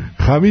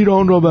 خمیر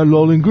آن را بر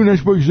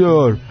لالنگونش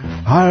بگذار،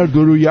 هر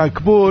 2 رو 1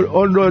 بار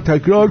آن را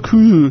تکرار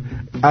کن.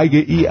 اگه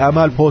این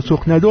عمل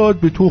پاسخ نداد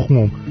به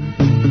تخمم.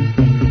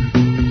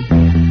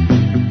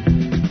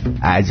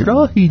 از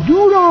راهی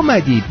دور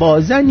آمدی،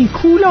 با زنی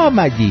کول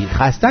آمدی،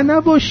 خسته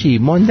نباشی،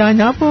 مانده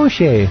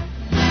نباشه.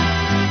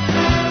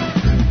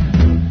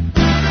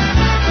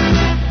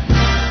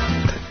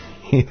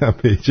 این هم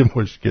پیچ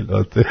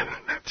مشکلات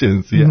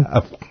جنسی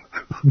افغان.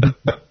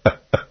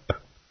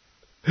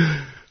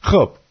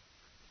 خب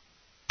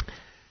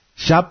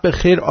شب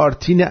بخیر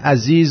آرتین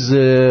عزیز.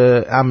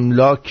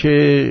 املاک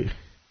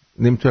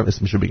نمیتونم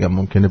اسمشو بگم،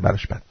 ممکنه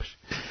براش بد باشه.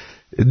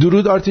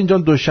 درود آرتین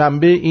جان.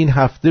 دوشنبه این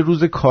هفته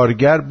روز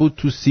کارگر بود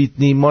تو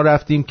سیدنی، ما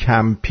رفتیم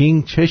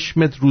کمپینگ،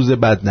 چشمت روز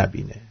بد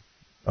نبینه.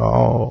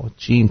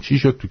 چی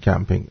شد تو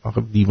کمپینگ؟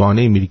 آخه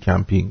دیوانه میری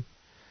کمپینگ.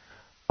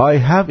 I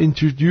have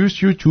introduced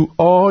you to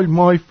all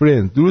my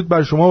friends. درود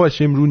بر شما و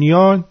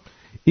شمرونیان.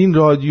 این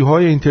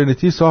رادیوهای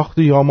اینترنتی ساخت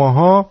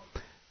یاماها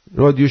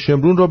رادیو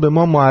شمرون را به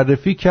ما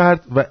معرفی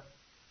کرد و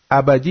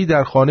ابدی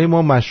در خانه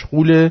ما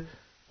مشغول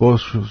با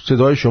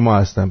صدای شما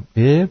هستم.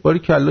 باری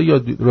کلا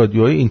یا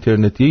رادیوهای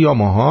اینترنتی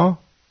یاماها،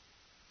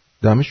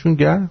 دمشون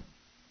گرم،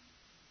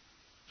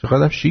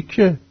 چقدر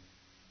شیکه.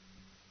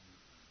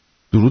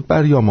 درود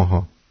بر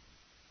یاماها.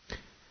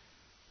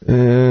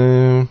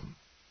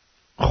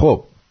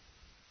 خب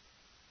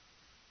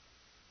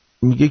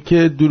میگه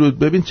که درود،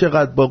 ببین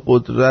چقدر با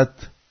قدرت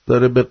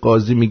داره به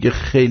قاضی میگه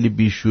خیلی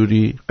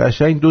بیشوری،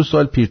 قشنگ 2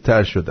 سال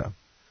پیرتر شدم.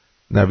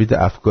 نوید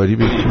افکاری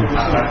بگیم.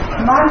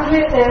 من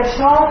توی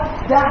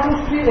ارشاد 10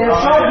 روز توی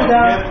ارشاد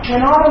بودم،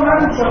 کنار من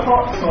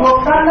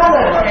گفتن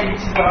نداره،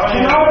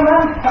 کنار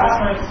من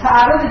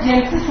تعرض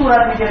جنسی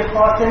صورت میگه،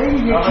 خاطره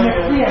 1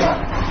 متری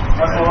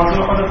من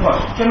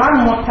که من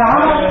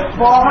متهمم.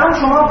 واقعا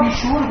شما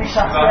بیشور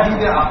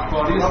بی‌شخصیت،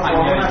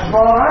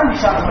 واقعا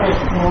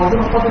بی‌شخصیت.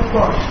 مواظب خودت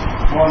باش،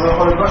 مواظب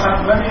خودت باش.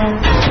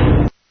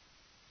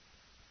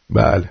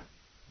 بله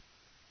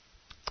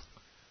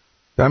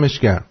دمش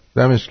گرم،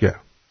 دمش گرم.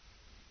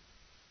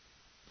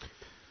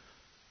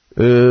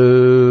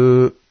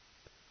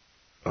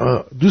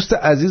 دوست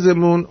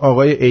عزیزمون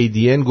آقای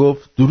ایدین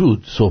گفت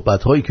درود،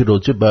 صحبت‌هایی که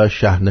راجع به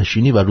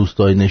شهرنشینی و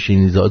روستای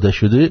نشینی زاده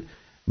شده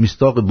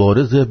مستاق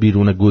بارز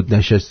بیرون گود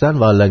نشستن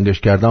و لنگش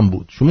کردن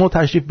بود. شما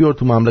تشریف بیار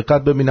تو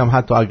مملکت ببینم،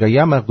 حتی اگر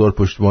یه مقدار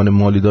پشتوان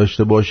مالی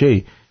داشته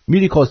باشه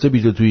میری کاسه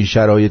بیجا توی این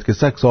شرایط که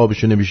سگ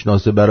صاحبشو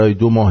نمیشناسه برای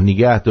 2 ماه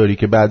نگه داری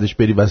که بعدش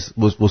بری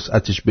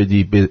وسعتش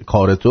بدی به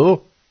کار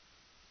تو.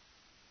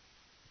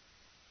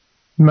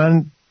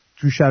 من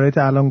تو شرایط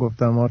الان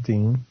گفتم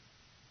آرتین،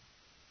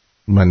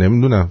 من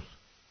نمیدونم.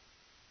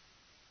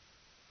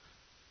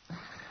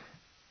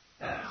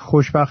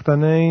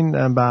 خوشبختانه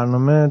این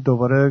برنامه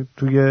دوباره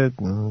توی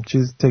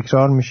چیز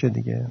تکرار میشه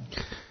دیگه.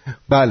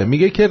 بله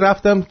میگه که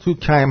رفتم تو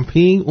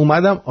کمپینگ،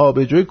 اومدم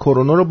آبجوی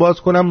کرونا رو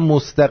باز کنم،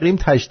 مستقیم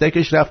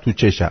تشتکش رفت تو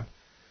چشم.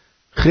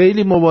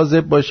 خیلی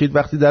مواظب باشید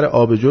وقتی در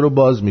آبجو رو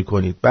باز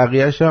میکنید.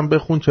 بقیه‌اش هم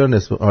بخون چرا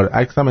نصف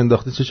عکس هم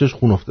انداخته چشش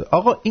خون افته.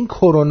 آقا این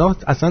کرونا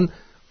اصلا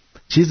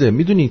چیزه،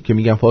 میدونید که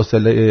میگن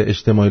فاصله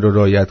اجتماعی رو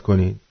رعایت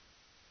کنید.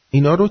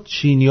 اینا رو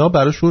چینی‌ها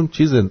براشون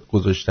چیز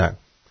گذاشتن،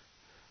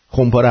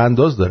 خمپاره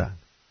انداز دارن.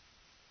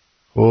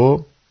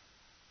 خب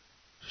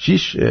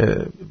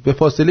به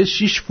فاصله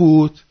 6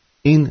 فوت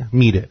این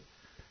میره.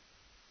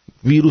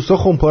 ویروسا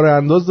خمپاره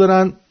انداز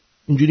دارن،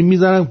 اینجوری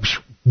میزنن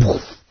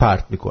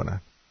پرت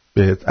میکنن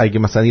بهت اگه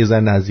مثلا یه ذره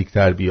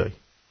نزدیکتر بیای.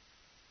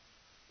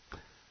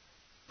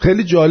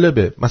 خیلی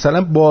جالبه.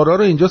 مثلا بارا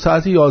رو اینجا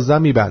ساعت 11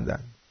 میبندن،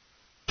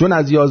 چون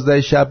از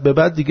 11 شب به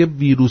بعد دیگه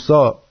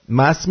ویروسا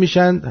مس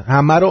میشن،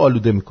 همه رو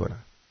آلوده میکنن.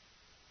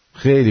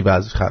 خیلی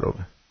وضع خرابه.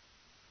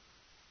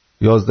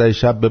 11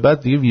 شب به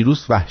بعد دیگه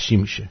ویروس وحشی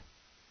میشه،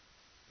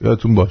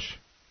 یادتون باشه.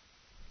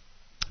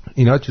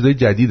 اینا چیزای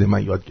جدیده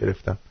من یاد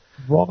گرفتم.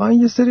 واقعا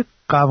یه سری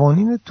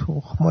قوانین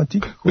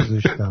تخماتیک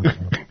گذاشتن.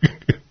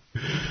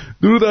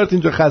 درود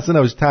آرتین اینجا، خسته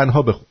نباش،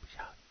 تنها بخون.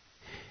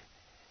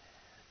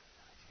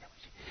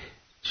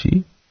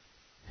 چی؟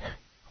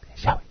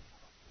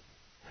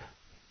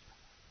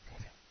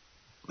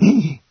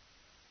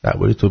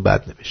 درباره تو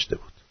بد نوشته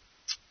بود.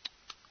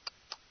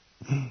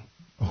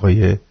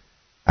 آقای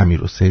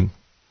امیرحسین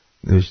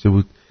نوشته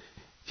بود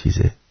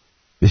چیزه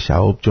به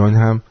شهاب جان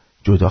هم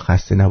جدا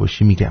خسته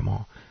نباشی میگم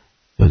ها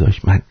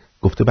داداش. من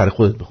گفته برای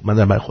خودت بخون، من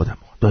دارم برای خودم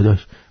بخون.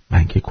 داداش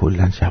من که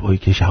کلا شبایی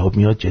که شهاب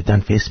میاد جدا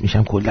فس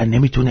میشم، کلا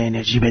نمیتونه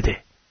انرژی بده.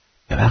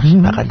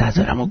 ببخشید فقط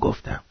نظرمو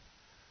گفتم.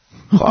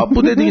 خواب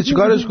بوده دیگه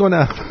چیکارش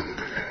کنم.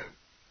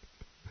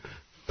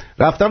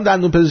 رفتم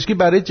دندون پزشکی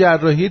برای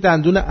جراحی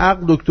دندون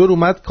عقل. دکتر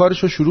اومد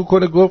کارشو شروع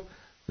کنه، گفت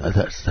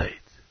نترس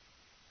سعید،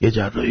 یه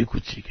جراحی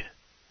کوچیکه.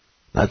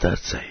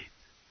 نترس سعید،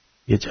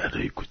 یه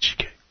جراحی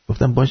کوچیکه.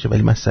 گفتم باشه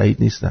ولی من سعید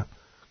نیستم.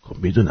 خب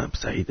میدونم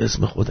سعید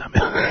اسم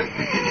خودمه.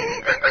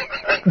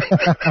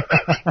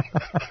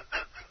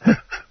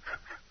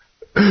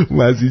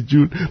 مزید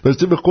جون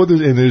داشته به خودش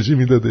انرژی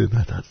میداده.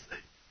 نترس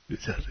سعید، یه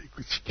جراحی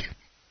کوچیکه.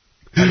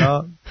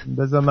 حالا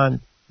بذار من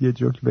یه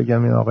جوک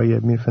بگم. این آقای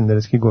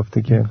میرفندرسکی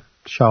گفته که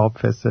شهاب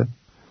فسه.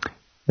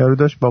 یارو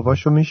داشت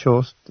باباشو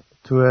میشست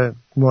تو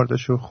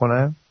مردشور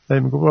خونه،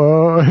 میگو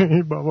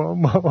وای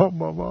بابام بابام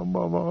بابام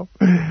بابام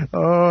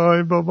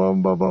آی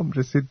بابام بابام.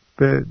 رسید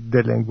به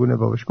دلنگون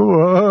باباش، گفت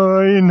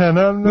وای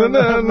ننم نه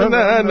نه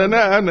نه نه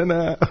نه نه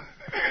نه.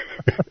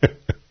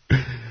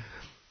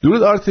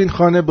 درود آرتین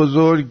خانه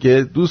بزرگ،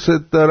 دوست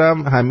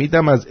دارم.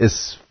 حمیدم از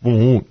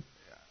اصفهان.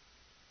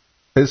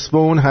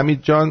 اصفهان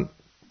حمید جان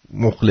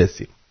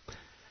مخلصی.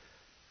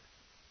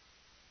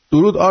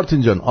 درود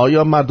آرتین جان،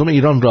 آیا مردم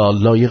ایران را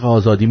لایق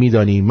آزادی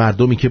می‌دانی؟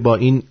 مردمی که با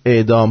این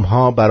اعدام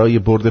ها برای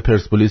برد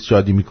پرسپولیس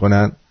شادی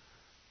می‌کنن؟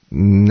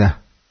 نه.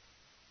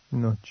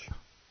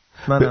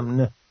 منم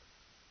نه.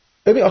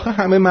 ببین آخه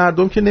همه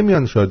مردم که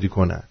نمیان شادی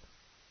کنن.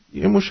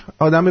 یه مش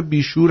آدم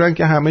بیشورن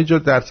که همه جا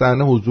در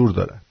صحنه حضور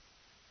دارن.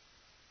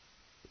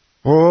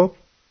 خب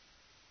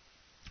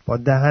با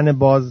دهن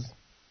باز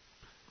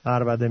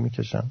عربده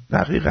میکشن.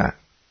 دقیقاً.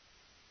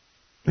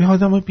 این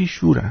آدم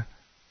بیشورن.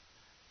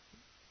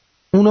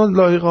 اونا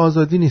لایق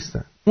آزادی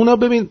نیستن. اونا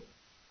ببین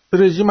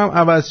رژیم هم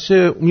عوض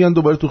شه میان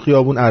دوباره تو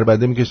خیابون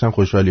عربده میکشن،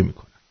 خوشحالی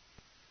میکنن.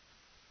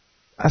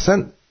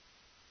 اصلا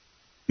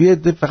یه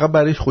عده فقط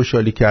برای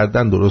خوشحالی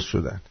کردن درست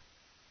شدن.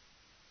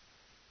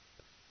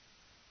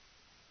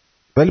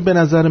 ولی به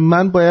نظر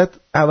من باید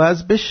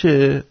عوض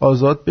بشه،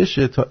 آزاد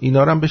بشه تا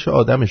اینا رو هم بشه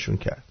آدمشون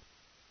کرد.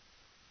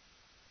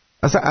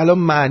 اصلا الان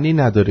معنی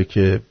نداره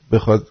که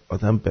بخواد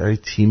آدم برای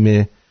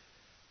تیم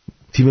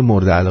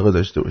مورد علاقه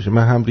داشته باشه.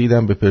 من هم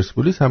ریدم به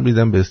پرسپولیس هم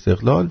ریدم به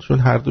استقلال، چون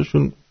هر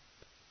دوشون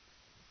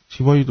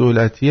تیمای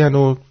دولتی هن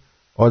و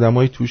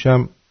آدمای توش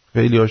هم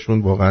خیلی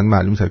هاشون واقعا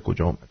معلوم نیست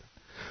کجا اومدن.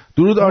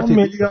 درود آرتین.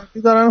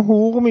 میلیاردی دارن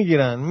حقوق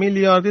میگیرن،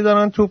 میلیاردی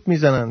دارن توپ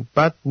میزنن،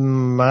 بعد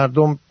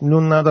مردم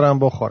نون ندارن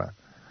بخورن.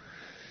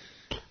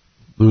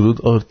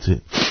 درود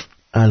آرتین.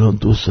 الان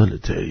 2 سال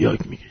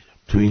تریاک میگیرم.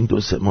 تو این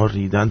 2-3 ماه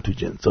ریدن تو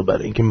جنسا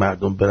برای اینکه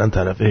مردم برن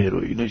طرف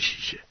هروئین و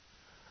شیشه.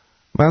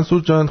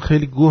 منصور جان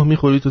خیلی گوه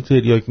میخوری تو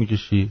تریاک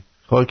میکشی.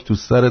 خاک تو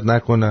سرت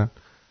نکنن.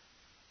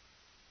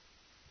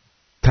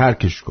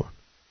 ترکش کن.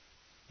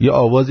 یه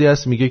آوازی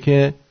هست میگه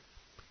که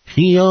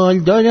خیال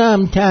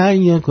دارم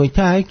تریاکو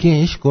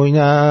ترکش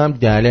کنم،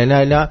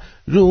 دلالالا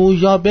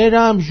روزا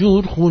برم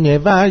جور خونه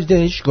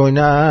ورزش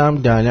کنم،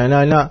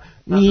 دلالالا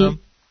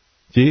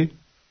چی؟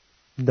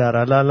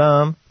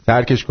 درالالم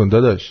ترکش کن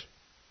داداش،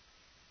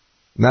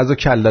 نزا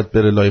کلت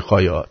بره لای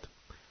خایات.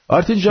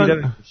 آرتین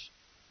جان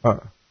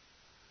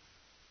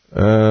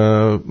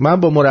من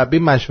با مربی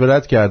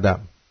مشورت کردم.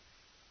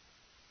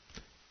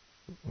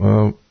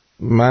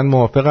 من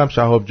موافقم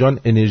شهاب جان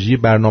انرژی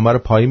برنامه رو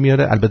پایین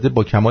میاره، البته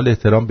با کمال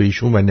احترام به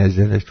ایشون و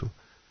نظرشون.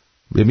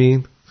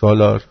 ببین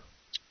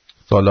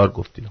سالار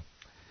گفتیم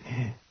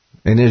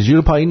انرژی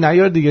رو پایین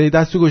نیار دیگه،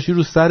 دستو گوشی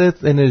رو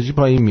سرت انرژی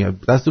پایین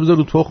میاد، دستو بذار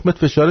رو تخمت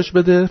فشارش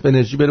بده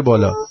انرژی بره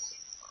بالا.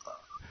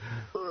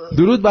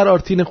 درود بر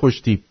آرتین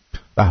خوشتیپ.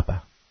 به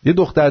به. یه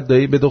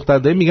به دختر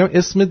دایی میگم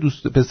اسم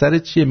دوست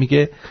پسرت چیه؟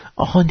 میگه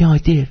آقا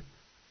نادر.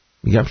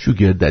 میگم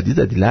شوگر ددی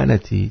زدی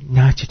لعنتی.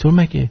 نه چطور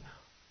مگه؟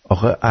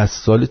 آخه از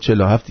سال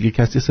 47 دیگه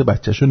کسی 3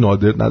 بچه‌شو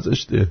نادر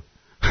نذاشته.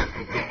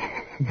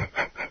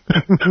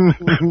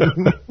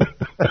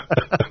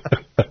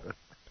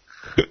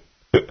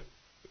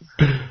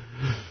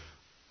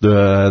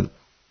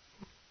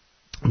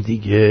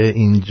 دیگه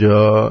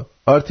اینجا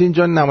آرتین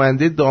جان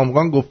نماینده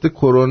دامغان گفته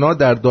کرونا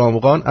در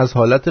دامغان از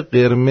حالت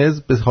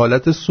قرمز به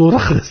حالت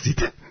سرخ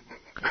رسیده.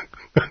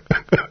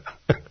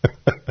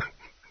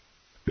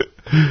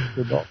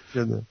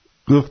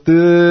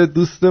 گفته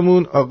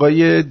دوستمون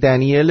آقای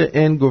دنیل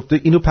ان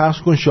گفته اینو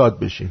پخش کن شاد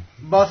بشین.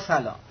 با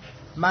سلام،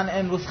 من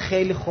امروز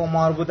خیلی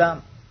خمار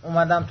بودم،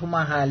 اومدم تو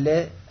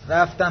محله،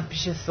 رفتم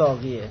پیش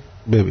ساقیه.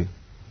 ببین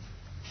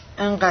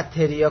انقدر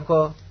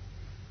تریاکو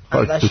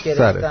ازش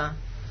گرفتم.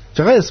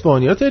 چقدر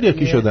اسپانیا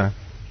تریاکی شدن.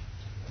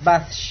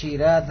 بس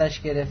شیره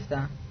ازش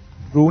گرفتم.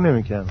 رو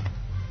نمیکنم.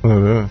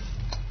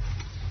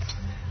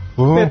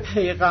 به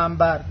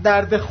پیغمبر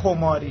درد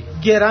خماری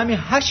گرمی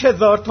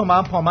 8,000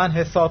 تومان پا من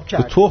حساب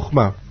کرد.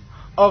 تخمم.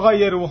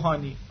 آقای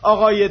روحانی،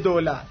 آقای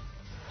دولت،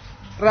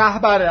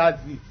 رهبر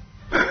عزیز،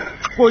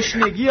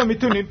 گشنگی رو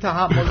میتونیم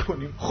تحمل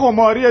کنیم،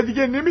 خماری رو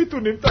دیگه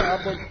نمیتونیم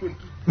تحمل کنیم.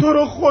 تو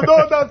رو خدا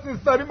دست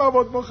نیستاری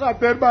مواد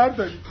مخدر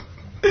برداری،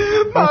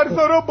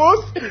 مرزا رو باز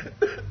کن.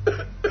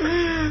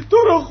 تو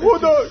رو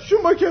خدا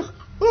شما که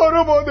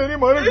خارو مادری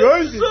ما رو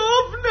گاهیدی.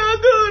 انصاف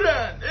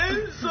ندارن،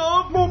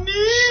 انصاف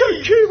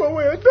نیست. شکی ما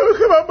باید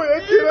داخل من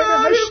باید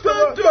گیرن 8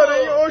 تومن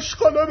برای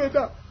آشخالا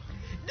بدم.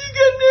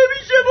 دیگه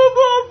نمیشه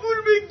با پول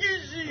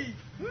بکشی.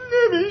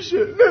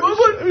 نمیشه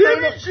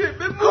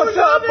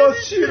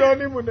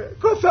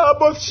کاسه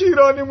عباس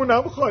شیرانی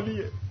مونم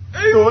خالیه.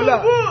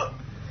 دولت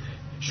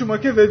شما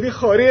که زدین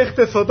خاری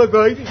اقتصادا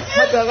گایدین،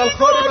 حداقل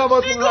خاری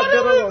مواد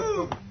مخدر رو باز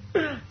کن.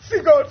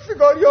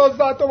 سیگار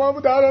 11 تومن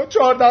بود، الان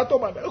 14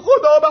 تومنه.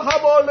 خدا به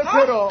حواله تو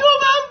را. 7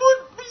 تومن بود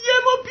یه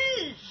ماه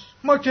پیش.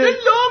 ما که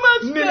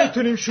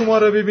نمیتونیم شما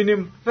رو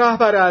ببینیم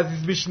رهبر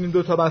عزیز بشینیم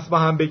دوتا بس با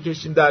هم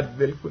بکشیم درد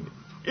دل کنیم.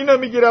 اینا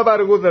میگیره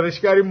برای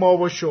گزارشگری ما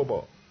و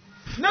شما.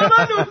 نه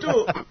من و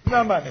تو.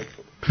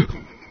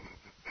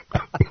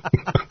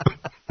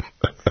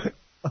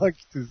 آک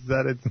تو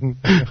سرتون.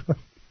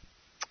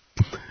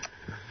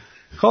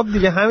 خب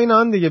دیگه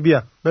همینان دیگه.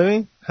 بیا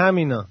ببین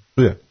همینان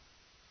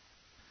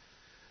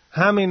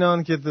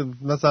همینان که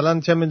مثلا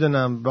چه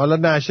میدونم حالا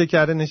نشه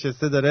کرده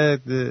نشسته داره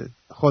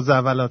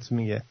خوزعبلات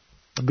میگه.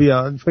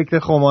 بیا فکر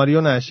خماری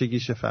و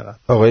نشگیشه فقط.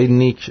 آقای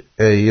نیک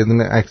یه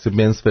دونه عکس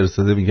بنز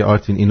فرستاده، میگه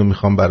آرتین اینو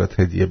میخوام برات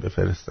هدیه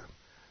بفرستم.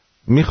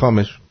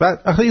 میخوامش.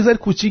 بعد آخه یه ذره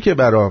کوچیکه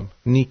برام.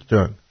 نیک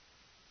جان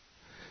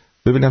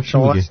ببینم چی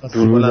میگه.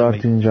 درود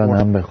آرتین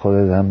جانم، به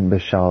خودم، به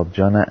شهاب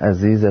جان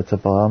عزیز.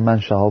 اتفاقا من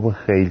شهاب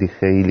خیلی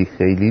خیلی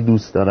خیلی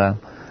دوست دارم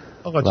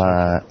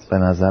و به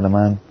نظر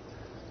من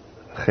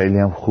خیلی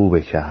هم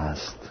خوبه که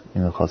هست.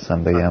 اینو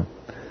خواستم بگم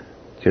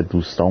که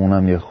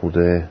دوستامونم یه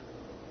خوده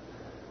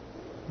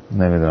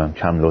نمیدونم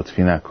کم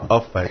لطفی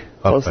نکن.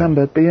 خواستم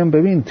بهت بگم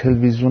ببین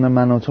تلویزیون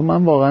من و تو،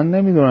 من واقعا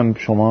نمیدونم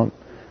شما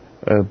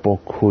با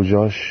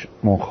کجاش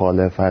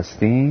مخالف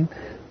هستین،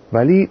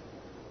 ولی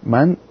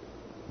من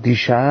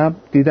دیشب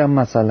دیدم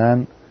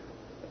مثلا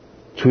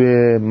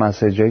توی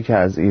مسیجایی که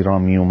از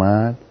ایران می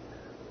اومد،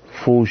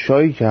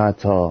 فوشایی که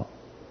حتی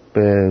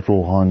به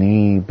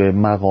روحانی، به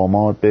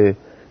مقامات، به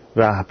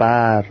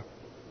رهبر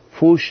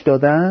فوش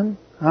دادن،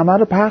 همه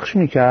رو پخش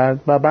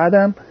میکرد و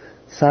بعدم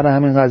سر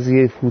همین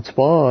قضیه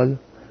فوتبال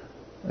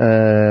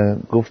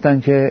گفتن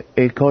که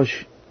ای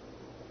کاش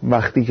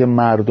وقتی که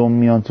مردم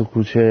میان تو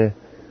کوچه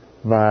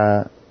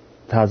و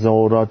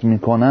تظاهرات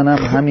میکنن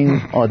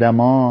همین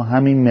آدما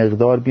همین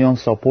مقدار بیان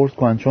ساپورت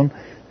کنن، چون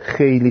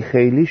خیلی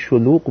خیلی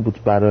شلوغ بود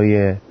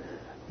برای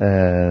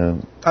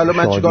حالا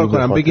من چیکار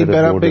کنم؟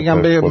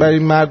 بگم برای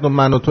مردم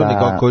من و تو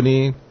نگاه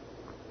کنین؟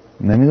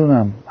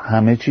 نمیدونم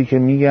همه چی که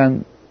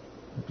میگن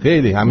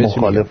خیلی همه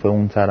مخالف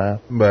اون طرف.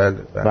 بله.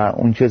 و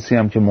اون کسی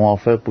هم که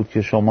موافق بود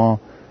که شما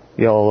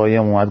یه آقایی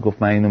اومد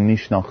گفت من اینو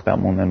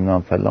میشناختم اون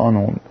نمیدونم فلان،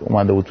 اون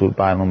اومده بود تو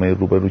برنامه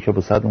روبرو که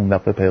بسید اون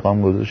دفعه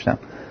پیغام گذاشتم،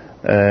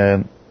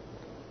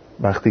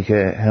 وقتی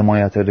که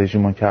حمایت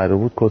رژیمو کرده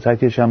بود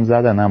کتکش هم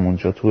زدن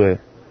همونجا تو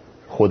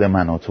خود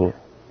من و تو.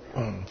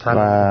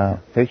 و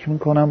فکر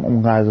میکنم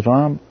اون قدر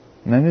هم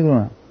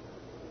نمیدونم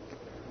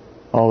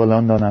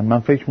عاقلان دارن. من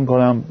فکر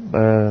میکنم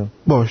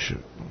باشه.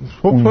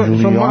 خب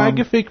شما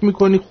اگه فکر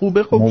میکنی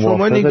خوبه، خب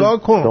شما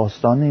نگاه کن.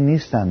 داستانی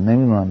نیستن.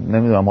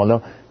 نمیدونم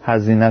حالا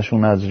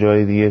هزینه‌شون از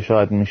جای دیگه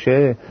شاید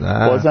میشه،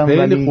 بازم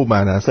خیلی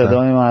خوبن هستن،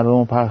 صدای مردم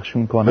رو پخش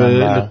میکنن،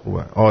 خیلی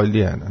خوبن،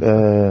 عالی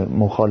هستن،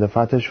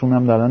 مخالفتشون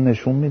هم دارن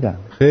نشون میدن،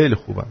 خیلی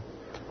خوبن.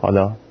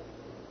 حالا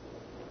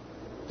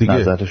دیگه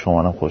نظر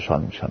شما رو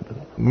خوشحال میشم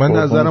بدم. من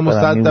نظرم رو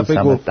 100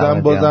 دفعه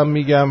گفتم، بازم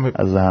میگم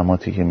از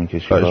زحماتی که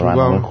میکشید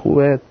برنامه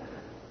خوبه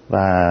و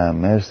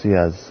مرسی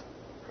از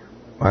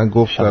من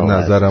گفتم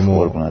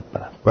نظرمو،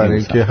 برای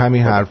اینکه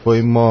همین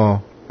حرفای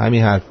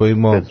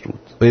ما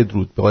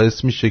بدرود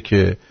باعث میشه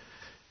که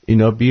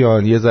اینا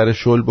بیان یه ذره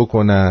شل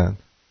بکنن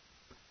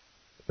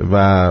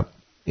و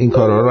این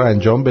کارا رو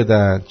انجام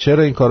بدن.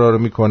 چرا این کارا رو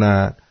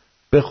میکنن؟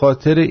 به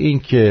خاطر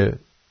اینکه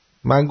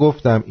من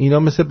گفتم اینا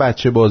مثل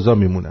بچه بازا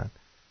میمونن،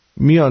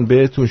 میان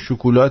بهتون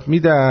شکلات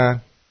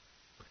میدن،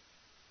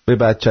 به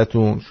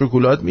بچه‌تون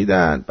شکلات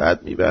میدن،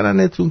 بعد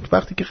میبرنتون،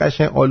 وقتی که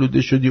قشنگ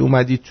آلوده شدی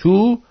اومدی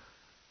تو،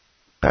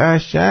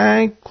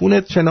 قشنگ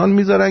کونت چنان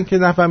میذارن که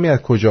نفهمی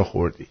از کجا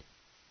خوردی.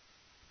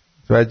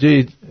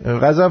 توجه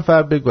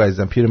غضنفر بگو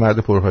عزیزم، پیرمرد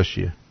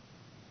پرحاشیه.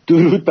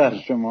 درود بر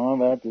شما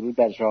و درود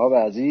بر شهاب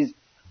عزیز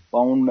با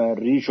اون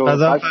ریش و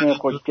خشم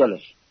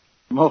خوشگلش.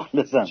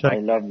 مخلصم. I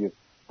love you.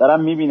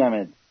 دارم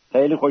میبینمت،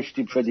 خیلی خوش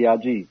تیپ شدی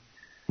حاجی.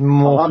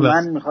 آقا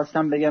من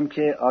میخواستم بگم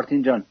که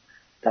آرتین جان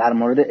در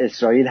مورد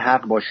اسرائیل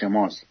حق با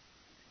شماست.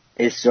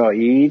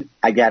 اسرائیل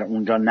اگر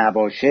اونجا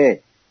نباشه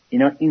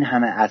اینا این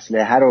همه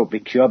اسلحه رو به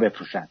کیا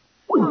بفروشن؟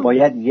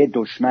 باید یه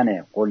دشمن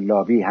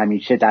قلابی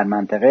همیشه در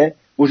منطقه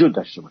وجود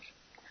داشته باشه.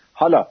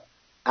 حالا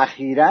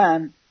اخیراً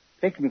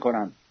فکر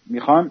میکنم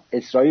میخوان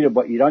اسرائیل رو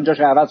با ایران جاش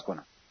عوض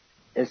کنن.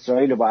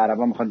 اسرائیل رو با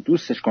عربا میخوان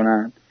دوستش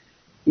کنن،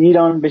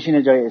 ایران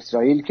بشینه جای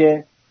اسرائیل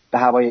که به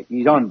هوای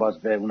ایران باز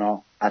به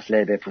اونا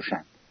اسلحه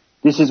بفروشن.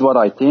 This is what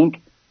I think.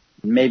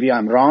 Maybe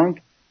I'm wrong.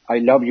 I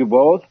love you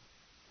both.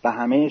 به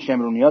همه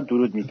شمرونی‌ها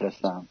درود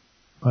میفرستم.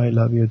 I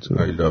love you too.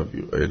 I love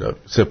you.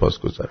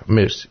 سپاسگزارم.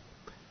 مرسی.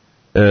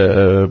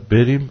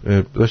 بریم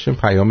داشتیم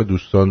پیام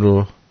دوستان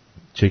رو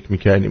چک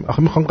میکردیم.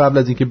 آخه میخوام قبل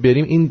از اینکه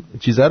بریم این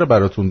چیزا رو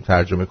براتون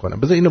ترجمه کنم.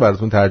 بذار اینو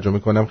براتون ترجمه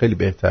کنم، خیلی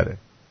بهتره.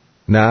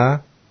 نه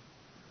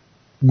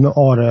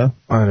آره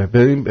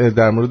بریم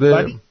در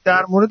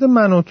مورد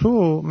من و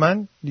تو.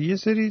 من یه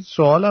سری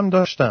سوالم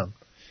داشتم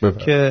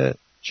که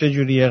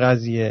چجوریه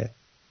قضیه.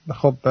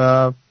 خب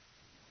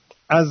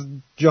از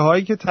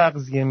جاهایی که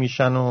تغذیه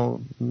میشن و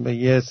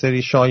یه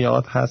سری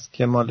شایعات هست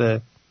که مال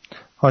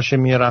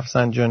هاشمی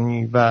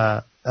رفسنجانی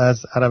و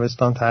از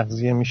عربستان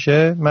تغذیه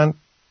میشه، من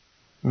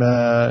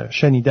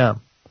شنیدم.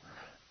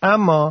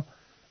 اما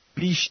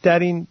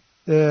بیشترین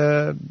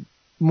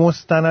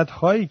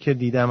مستندهایی که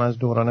دیدم از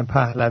دوران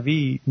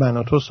پهلوی من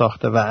و تو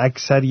ساخته و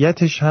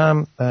اکثریتش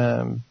هم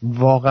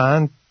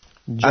واقعا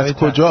از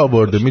کجا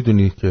آورده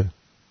میدونی که؟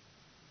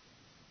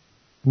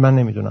 من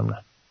نمیدونم. نه،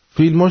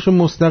 فیلماشو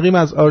مستقیم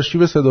از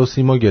آرشیو صدا و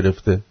سیما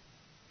گرفته.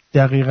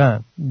 دقیقاً.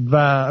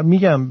 و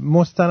میگم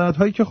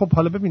مستندهایی که خب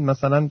حالا ببین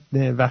مثلا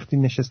وقتی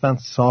نشستن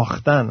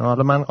ساختن،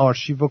 حالا من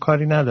آرشیو و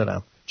کاری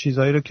ندارم،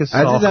 چیزایی رو که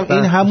ساختن. عزیزم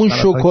این همون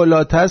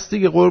شکلات هست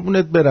دیگه،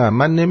 قربونت برم.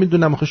 من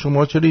نمیدونم آخه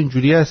شما چرا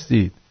اینجوری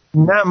هستید.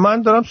 نه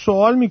من دارم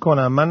سوال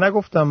میکنم، من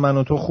نگفتم من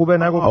و تو خوبه،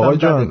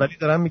 نگفتم ولی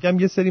دارم میگم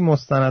یه سری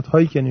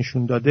مستندهایی که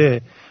نشون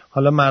داده،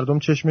 حالا مردم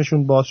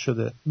چشمشون باز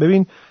شده.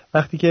 ببین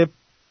وقتی که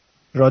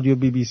رادیو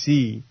BBC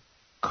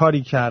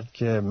کاری کرد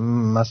که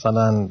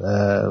مثلا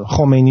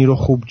خمینی رو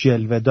خوب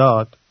جلوه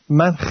داد،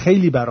 من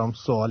خیلی برام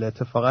سوال،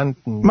 اتفاقا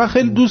من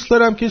خیلی دوست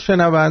دارم که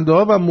شنونده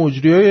ها و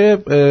مجریای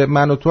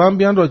من و تو هم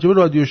بیان راجع به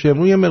رادیو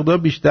شمرون یه مقدار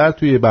بیشتر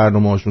توی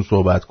برنامه‌هاشون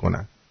صحبت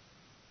کنن.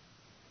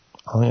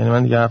 یعنی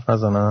من دیگه حرف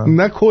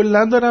نزنم؟ نه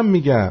کلا دارم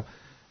میگم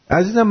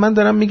عزیزم، من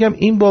دارم میگم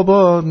این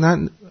بابا،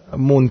 نه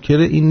منکر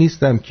این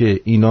نیستم که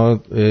اینا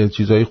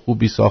چیزای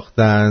خوبی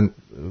ساختن،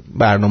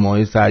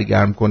 برنامه‌های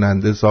سرگرم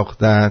کننده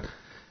ساختن،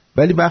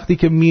 ولی وقتی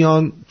که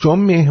میان چون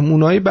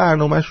مهمونای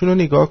برنامه‌شون رو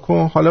نگاه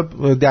کن، حالا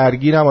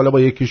درگیرم حالا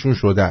با یکیشون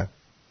شدن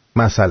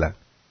مثلا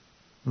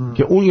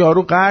که اون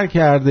یارو قهر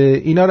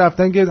کرده، اینا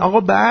رفتن که آقا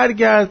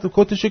برگرد،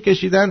 کتشو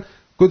کشیدن،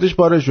 کتش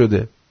پاره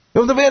شده،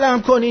 گفتم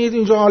ولم کنید،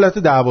 اینجا حالت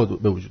دعوا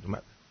به وجود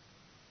اومد.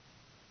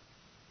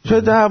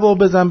 چه دعوا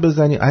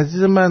بزنی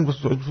عزیز من،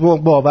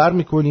 باور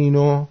میکنی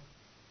اینو؟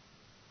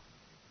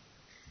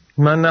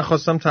 من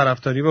نخواستم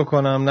طرفداری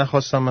بکنم،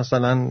 نخواستم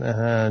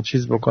مثلا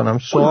چیز بکنم.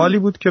 سوالی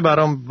بود که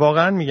برام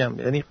واقعا میگم،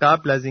 یعنی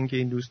قبل از اینکه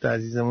این دوست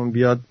عزیزمون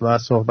بیاد و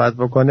صحبت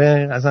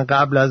بکنه، اصلا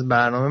قبل از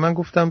برنامه من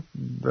گفتم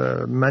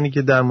منی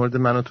که در مورد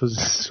من و تو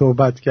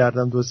صحبت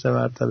کردم 2-3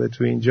 مرتبه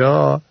تو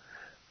اینجا،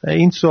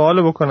 این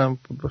سوالو بکنم.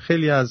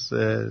 خیلی از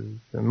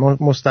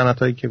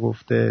مستندهایی که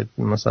گفته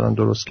مثلا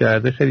درست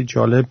کرده خیلی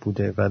جالب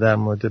بوده و در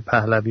مورد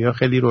پهلوی‌ها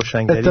خیلی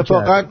روشنگری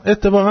کرده.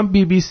 اتفاقا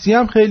BBC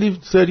هم خیلی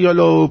سریال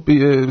و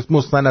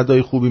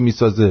مستندهای خوبی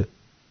میسازه.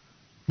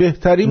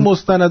 بهترین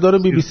مستندا رو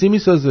BBC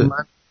میسازه.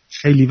 من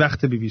خیلی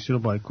وقت BBC رو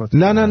بایکوت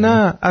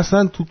نه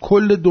اصلا تو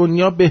کل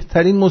دنیا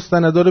بهترین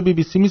مستندا رو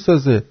BBC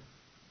میسازه.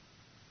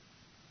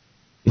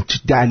 این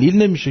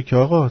دلیل نمیشه که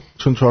آقا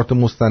چون 4 تا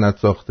مستند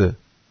ساخته.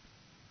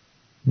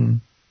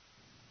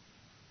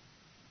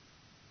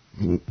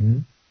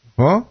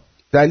 ها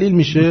دلیل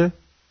میشه؟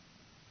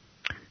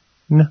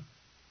 نه.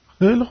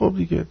 خیلی خوب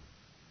دیگه،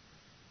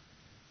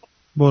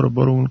 برو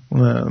اون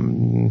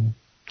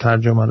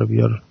ترجمه رو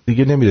بیار.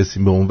 دیگه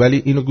نمیرسیم به اون،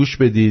 ولی اینو گوش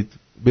بدید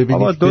ببینید.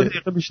 بابا 2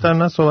 دقیقه بیشتر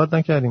نه صحبت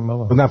نکردیم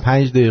بابا. نه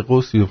 5 دقیقه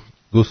و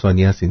 32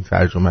 ثانیه است این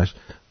ترجمهش،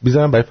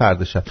 میذارم برای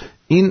فردا شب.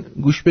 این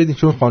گوش بدید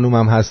چون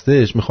خانومم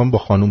هستش، میخوام با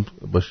خانوم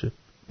باشه.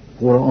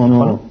 قرآن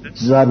و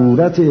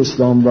ضرورت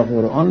اسلام و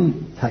قرآن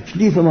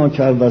تکلیف ما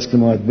کرده است که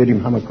ما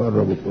بریم همه کار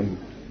را بکنیم.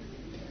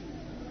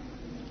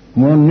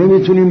 ما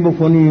نمیتونیم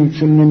بکنیم،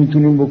 چون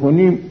نمیتونیم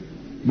بکنیم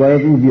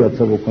باید او بیاد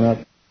تا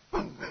بکند.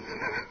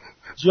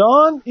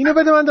 جان اینو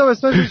بده من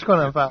داستان گوش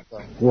کنم فردا.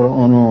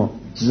 قرآن و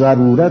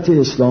ضرورت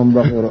اسلام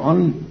و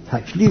قرآن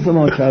تکلیف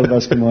ما کرده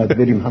است که ما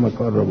بریم همه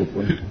کار را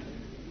بکنیم.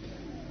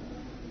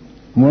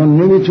 ما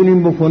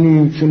نمیتونیم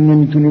بکنیم، چون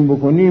نمیتونیم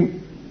بکنیم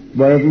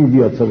باید او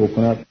بیاد تا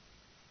بکند.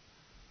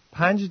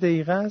 5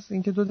 دقیقه است،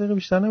 این که 2 دقیقه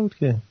بیشتر نبود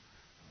که.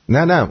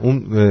 نه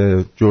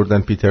اون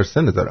جردن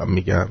پیترسن دارم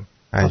میگم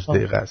 5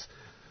 دقیقه است.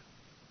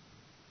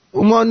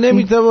 ما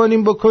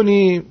نمیتوانیم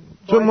بکنیم،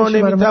 چون ما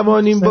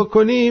نمیتوانیم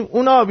بکنیم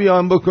اونا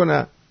بیان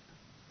بکنن.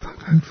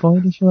 این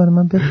فایلشو برای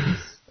من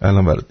بفرست.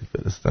 الان برات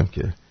میفرستم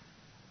که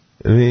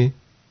ببین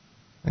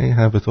این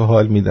حرف تو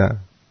حال میدن،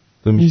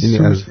 تو میشینی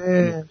از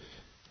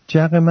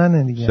جق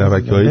منه دیگه،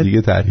 شبکه‌های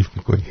دیگه تعریف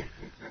میکنی.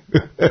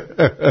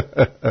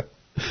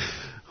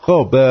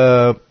 خب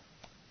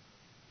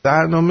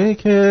برنامه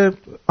که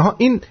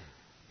این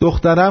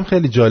دخترم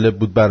خیلی جالب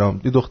بود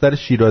برام، یه دختر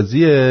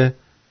شیرازیه،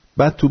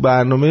 بعد تو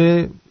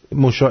برنامه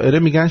مشاعره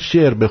میگن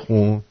شعر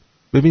بخون،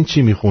 ببین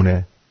چی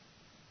میخونه.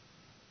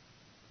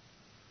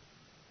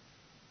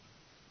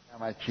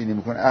 چینی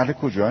میکنه. اهل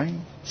کجایی؟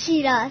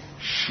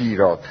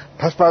 شیراز.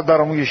 پس بعد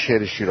برامون یه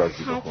شعر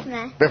شیرازی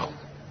بخون. بخون.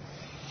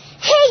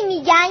 هی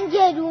میگن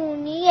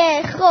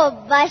گرونیه، خب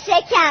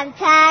باشه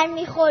کمتر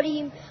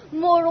میخوریم،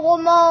 مرغ و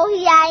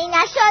ماهی ای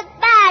نشد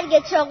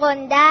برگ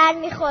چغندر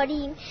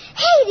میخوریم.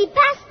 هیری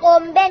پس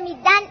قنبه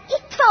میدن ای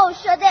تو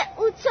شده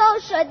او تو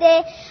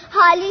شده،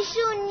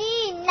 حالیشون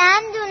نی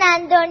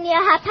نندونن دنیا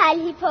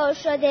هپلی پر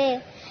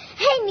شده.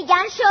 هی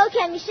میگن شو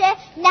که میشه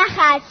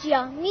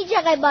نخرچیا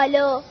میجقه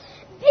بالو،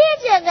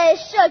 بیجقه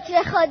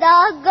شکر خدا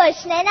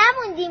گشنه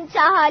نموندیم تا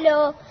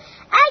حالو.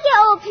 اگه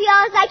او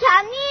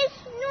پیازکم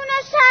نیست نون و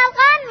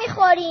شلغم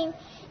میخوریم،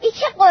 ای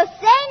که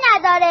قصه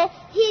نداره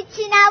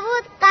هیچی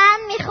نبود غم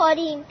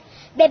میخوریم.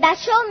 به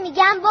بچه‌م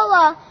میگم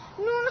بابا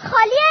نون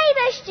خالی ای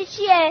بشتی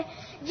چیه،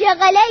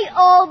 جغله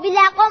او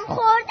بیلقم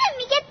خورده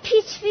میگه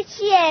پیچ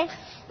پیچیه.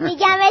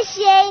 میگمش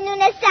یه نون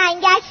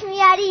سنگک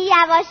میاری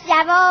یواش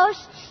یواش،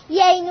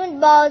 یه نون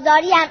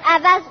بازاری هم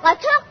عوض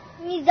قاطق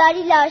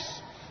میذاری لاش.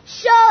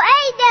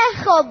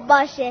 شاعده خوب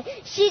باشه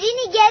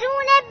شیرینی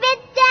گرونه به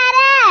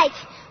درک،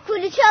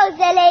 کلوچه و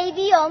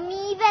زلیبی و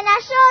میوه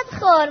نشد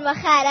خرم و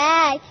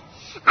خرک.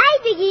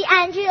 ای بگی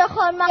انجیر و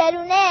خرما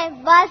گرونه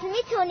باز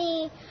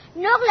میتونی،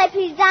 نقل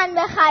پیرزن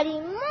بخری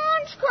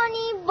منج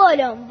کنی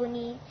بلون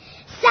بونی.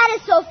 سر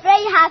سفره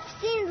 7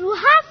 سین رو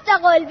 7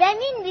 قلبه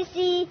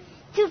مینویسی،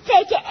 تو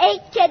فکر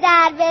ایک که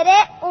در بره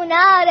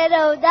اونار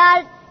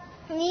رودار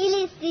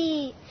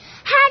میلیسی.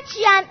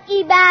 هرچی هم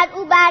ای بر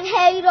او بر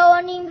هی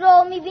رو نیم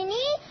رو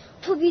میبینی،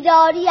 تو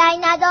بیداری ای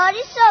نداری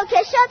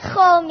سوکه شد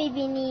خو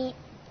میبینی.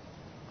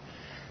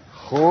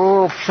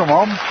 خب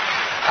شما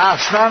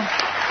اصلا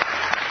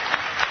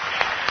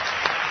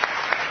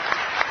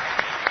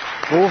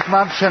گفت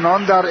من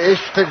چنان در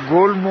عشق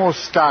گل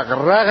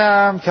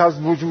مستغرقم که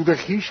از وجود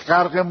خیش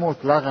غرق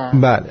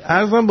مطلقم. بله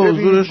عرضم به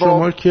حضور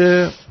شما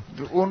که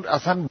اون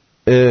اصلا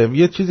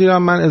یه چیزی رو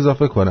من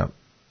اضافه کنم.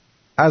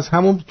 از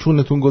همون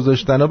چونتون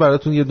گذاشتن ها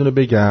براتون یه دونه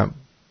بگم.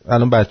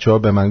 الان بچه ها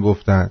به من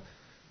گفتن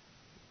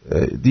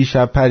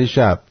دیشب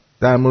پریشب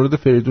در مورد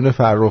فریدون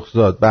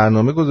فرخزاد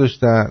برنامه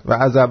گذاشتن و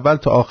از اول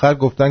تا آخر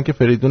گفتن که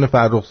فریدون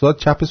فرخزاد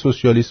چپ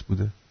سوسیالیست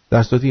بوده،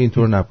 در صورتی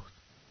اینطور نبود.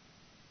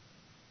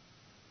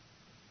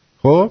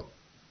 خب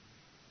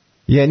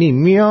یعنی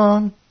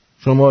میان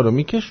شما رو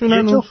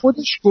میکشونن. یه جا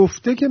خودش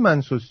گفته که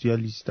من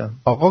سوسیالیستم.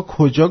 آقا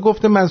کجا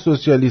گفته من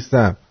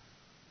سوسیالیستم؟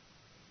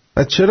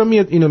 و چرا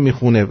میاد اینو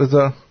میخونه؟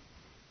 بذار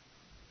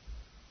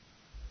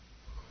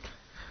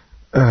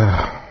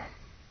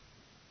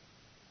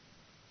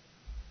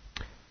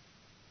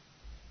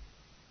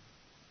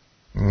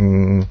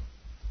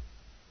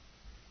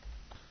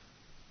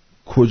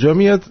کجا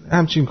میاد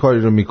همچین کاری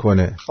رو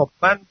میکنه؟ خب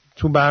من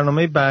تو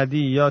برنامه بعدی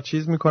یا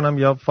چیز میکنم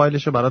یا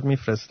فایلشو برات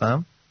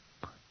میفرستم،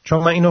 چون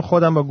من اینو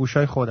خودم با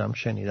گوشای خودم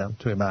شنیدم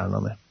توی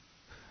برنامه.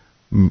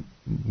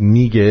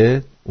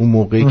 میگه اون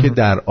موقعی که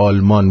در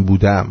آلمان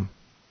بودم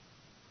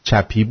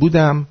چپی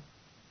بودم،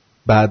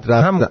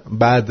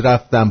 بعد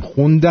رفتم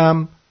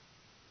خوندم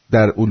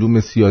در علوم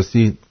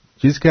سیاسی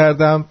چیز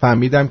کردم،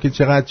 فهمیدم که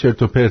چقدر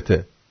چرت و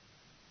پرته.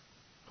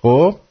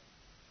 خب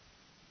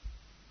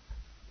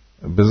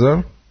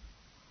بذار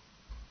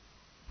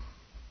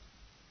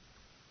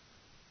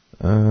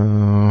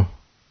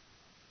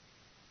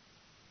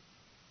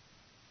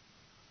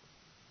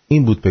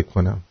این بود فکر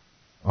کنم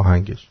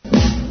آهنگش.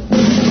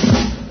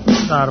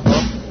 دربا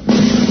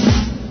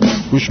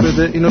گوش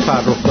بده، اینو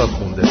فرخزاد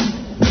خونده.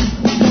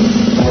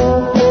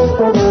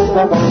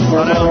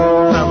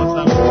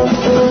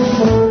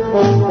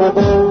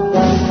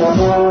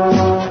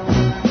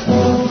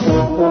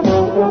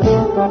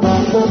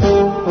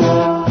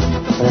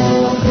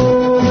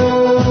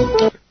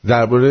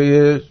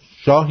 درباره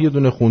شاه یه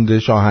دونه خونده،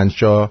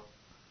 شاهنشاه.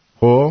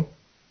 خب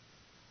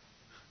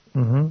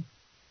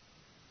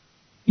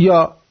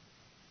یا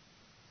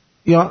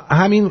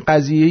همین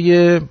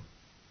قضیه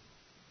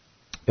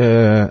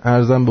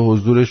عرضم به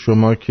حضور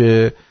شما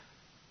که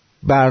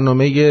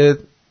برنامه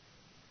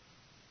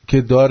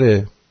که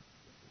داره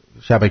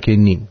شبکه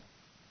نیم،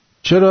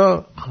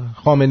 چرا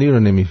خامنه‌ای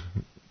رو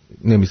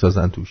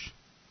نمیسازن توش؟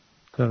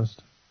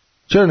 درست.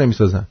 چرا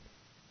نمیسازن؟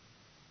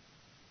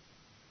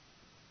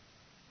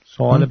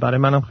 سواله برای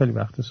منم خیلی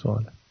وقت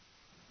سواله.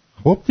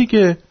 خب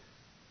دیگه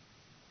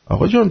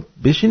آقا جان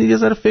بشینید یه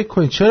ذره فکر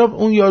کنید. چرا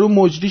اون یارو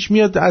مجریش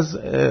میاد از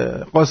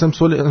قاسم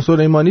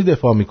سلیمانی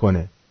دفاع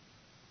میکنه؟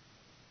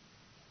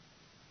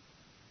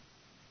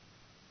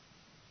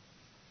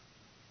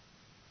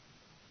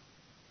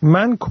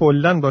 من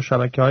کلن با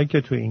شبکه‌هایی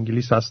که تو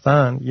انگلیس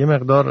هستن یه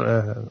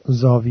مقدار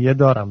زاویه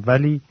دارم،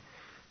 ولی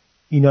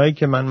اینایی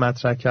که من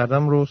مطرح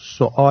کردم رو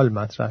سوال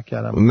مطرح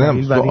کردم.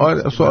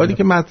 نه سوالی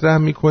که مطرح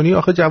میکنی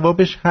آخه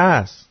جوابش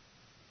هست.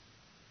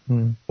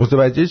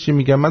 متوجه چی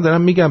میگم؟ من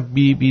دارم میگم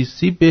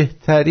BBC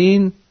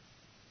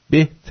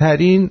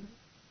بهترین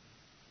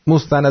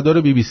مستندا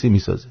رو BBC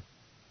میسازه،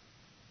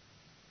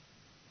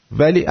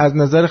 ولی از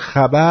نظر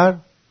خبر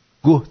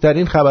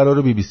گهترین خبرها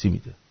رو BBC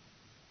میده.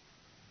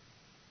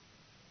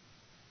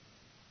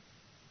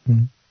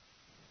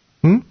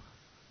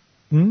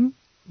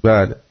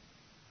 بله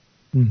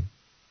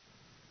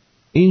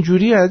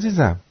اینجوری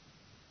عزیزم.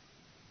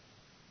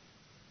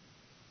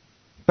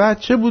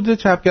 بچه بوده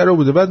چپگرا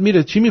بوده، بعد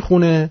میره چی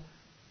میخونه؟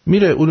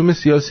 میره علوم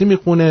سیاسی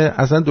میخونه،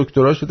 اصلا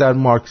دکتراشو در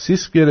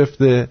مارکسیسم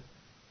گرفته،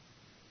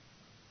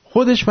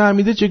 خودش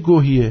فهمیده چه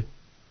گوهیه.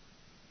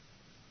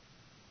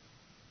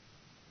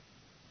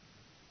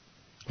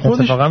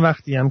 اتفاقا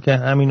وقتی هم که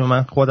همینو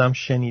من خودم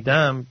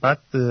شنیدم، بعد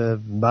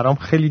برام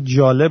خیلی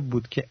جالب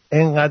بود که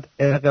انقدر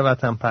ارق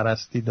وطن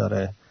پرستی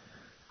داره.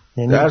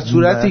 یعنی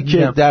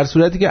در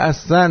صورتی که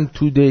اصلا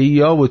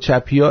توده‌ای‌ها و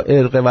چپی‌ها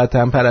ارق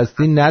وطن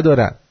پرستی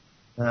ندارن.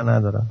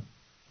 ندارن.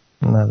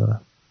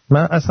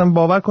 من اصلا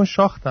باور کن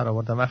شاخ در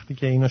آوردم وقتی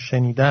که اینو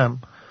شنیدم.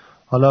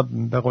 حالا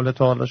به قول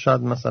تو حالا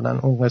شاید مثلا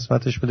اون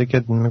قسمتش بوده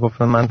که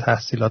میگفت من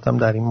تحصیلاتم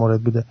در این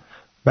مورد بوده،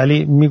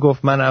 ولی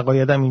میگفت من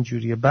عقایدم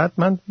اینجوریه. بعد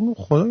من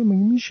خدای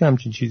میشه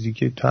همچین چیزی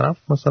که طرف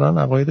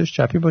مثلا عقایدش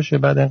چپی باشه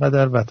بعد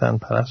اینقدر وطن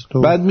پرست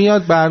و بعد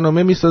میاد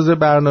برنامه میسازه،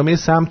 برنامه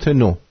سمت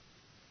نو،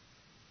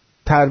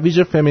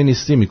 ترویج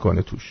فمینیستی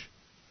میکنه توش.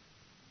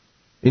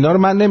 اینا رو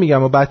من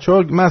نمیگم و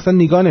بچه‌ها من اصلا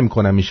نگاه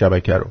نمیکنم این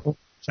شبکه رو.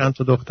 چند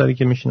تا دختری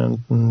که میشینن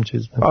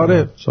چیز میکنن.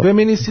 آره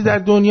فمینیستی در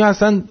دنیا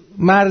اصلا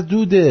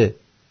مردوده،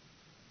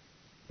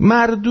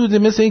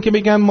 مثل این که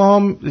بگن ما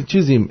هم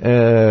چیزیم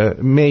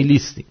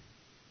میلیستیم.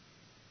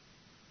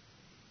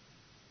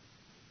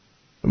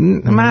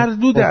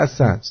 مردوده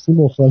اصلا.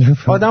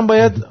 آدم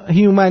باید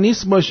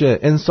هیومنیست باشه،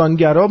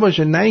 انسانگرا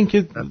باشه، نه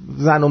اینکه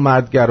زن و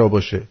مردگرا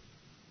باشه.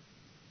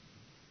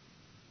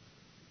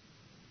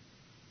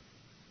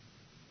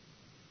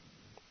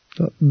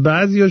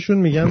 بعضیاشون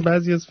میگن،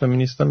 بعضی از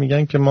فمینیستا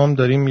میگن که ما هم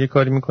داریم یه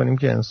کاری میکنیم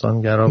که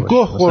انسانگرا باشه.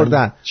 گوه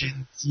خوردن.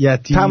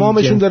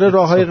 تمامشون داره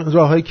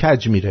راههای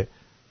کج میره.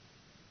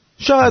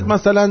 شاید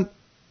مثلا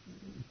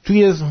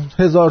توی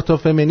 1000 تا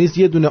فمینیست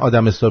یه دونه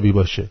آدم حسابی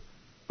باشه،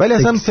 ولی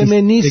اصلا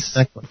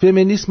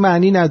فمینیست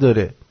معنی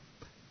نداره.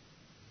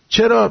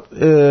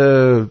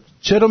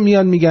 چرا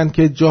میان میگن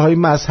که جاهای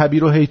مذهبی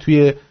رو هی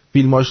توی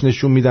فیلماش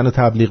نشون میدن و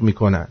تبلیغ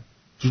میکنن،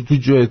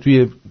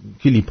 توی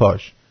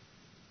کلیپاش.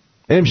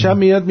 امشب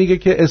میاد میگه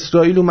که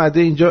اسرائیل اومده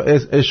اینجا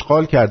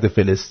اشغال کرده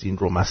فلسطین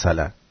رو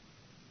مثلا.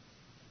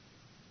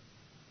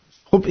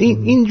 خب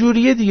این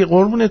جوریه دیگه،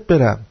 قربونت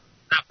برم.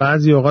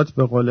 بعضی اوقات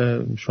به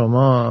قول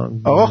شما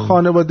آقا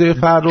خانواده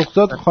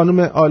فرخزاد خانم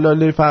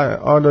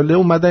آلاله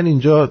اومدن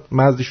اینجا،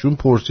 من از ایشون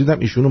پرسیدم،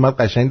 ایشون اومد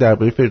قشنگ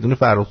درباره فریدون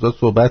فرخزاد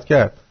صحبت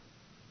کرد.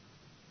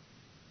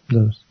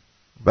 درست.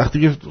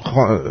 وقتی که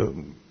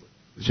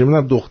چه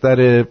می‌دونم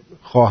دختر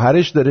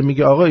خواهرش داره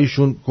میگه آقا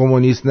ایشون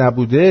کمونیست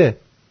نبوده،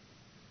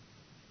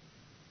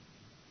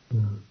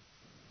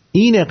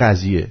 این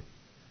قضیه.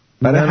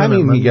 برای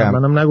همین میگم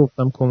منم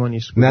نگفتم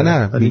کمونیست بوده.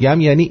 نه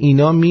میگم یعنی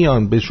اینا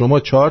میان به شما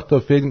 4 تا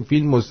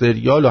فیلم و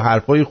سریال و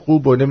حرفای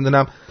خوب و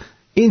نمیدونم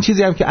این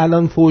چیزی هم که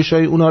الان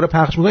فحشای اونا رو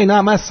پخش میکنن، اینا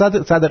هم از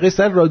صدقه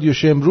سر رادیو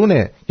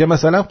شمرونه که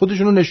مثلا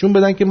خودشونو نشون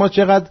بدن که ما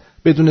چقدر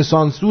بدون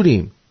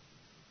سانسوریم.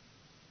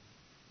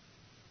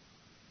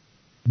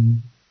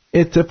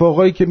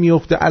 اتفاقایی که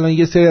میفته الان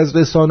یه سری از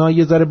رسانه‌ها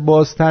یه ذره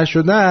بازتر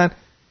شدن،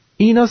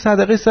 اینا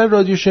صدقه سر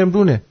رادیو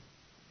شمرونه.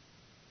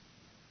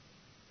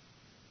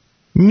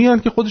 میان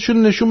که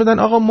خودشون نشون بدن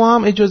آقا ما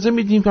هم اجازه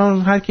میدیم که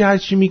هر کی هر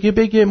چی میگه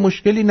بگه،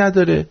 مشکلی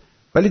نداره.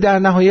 ولی در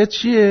نهایت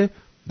چیه؟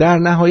 در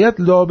نهایت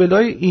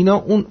لابلای اینا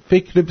اون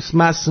فکر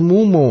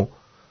مسموم و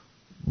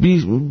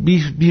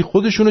بی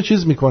خودشونو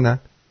چیز میکنن.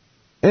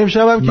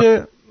 امشب هم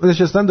که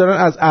نشستن دارن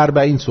از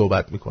 40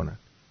 صحبت میکنن.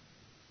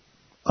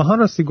 آها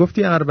راستی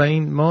گفتی 40.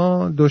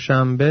 ما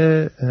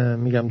دوشنبه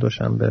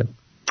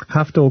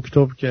 7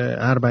 اکتبر که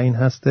 40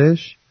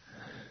 هستش،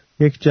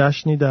 یک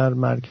جشنی در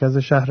مرکز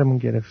شهرمون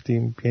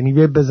گرفتیم. یعنی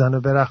یه بزن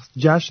و برقص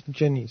جشن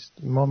که نیست،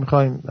 ما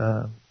میخوایم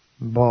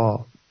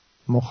با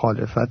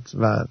مخالفت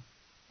و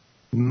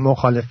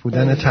مخالف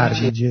بودن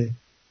ترویج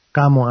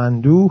غم و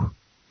اندوه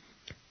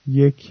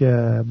یک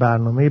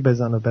برنامه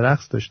بزن و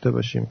برقص داشته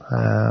باشیم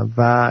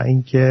و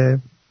اینکه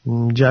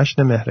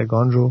جشن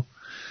مهرگان رو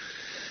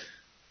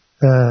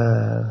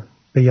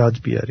به یاد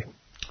بیاریم.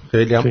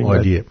 خیلی هم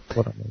عالیه.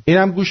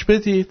 اینم گوش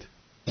بدید.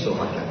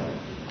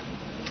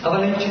 اول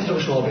این چیز رو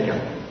به شما بگم،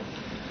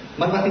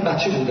 من وقتی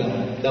بچه بودم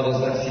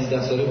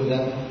 12-13 ساله بودم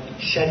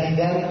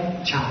شدیداً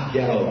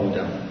چپگرا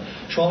بودم.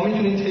 شما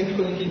میتونید فکر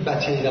کنید که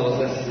بچه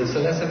 12-13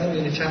 ساله اصلا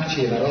نمیدونه چپ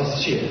چیه و راست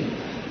چیه،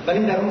 ولی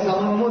در اون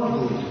زمان مد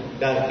بود.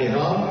 در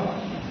ایران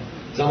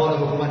زمان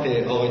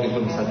حکومت آقای دکتر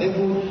مصدق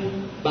بود،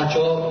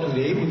 بچه‌ها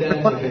توده‌ای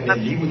بودن،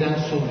 جبهه‌ملی بودن،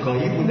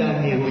 سونکایی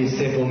بودن، نیروی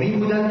سومی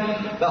بودن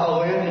و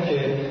آقایانی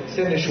که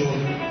سنشون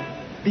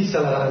 20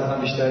 سال از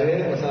من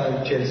بیشتره،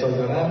 مثلا 40 سال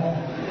دارن،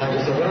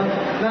 50 سال دارن.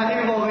 نه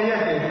این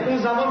واقعیته. اون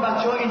زمان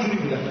بچه‌ها اینجوری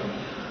بودن،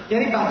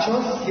 یعنی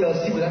بچه‌ها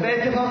سیاسی بودن. و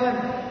اتفاقا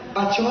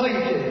بچه‌هایی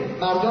که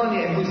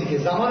مردان امروزی که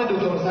زمان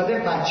دکتر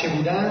مصدق بچه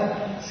بودن،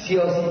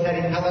 سیاسی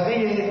ترین طبقه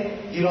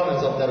ایران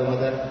حساب در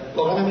اومدن.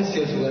 واقعا هم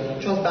سیاسی بودن،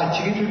 چون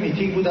بچگی توی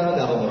میتینگ بودن و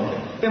دعوا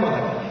می‌کردن.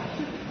 بماند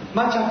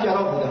من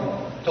چپگرا بودم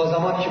تا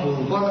زمانی که به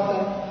اروپا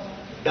رفتم،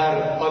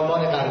 در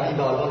آلمان غربی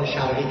و آلمان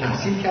شرقی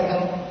تحصیل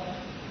کردم.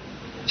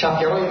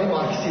 چپگرا یعنی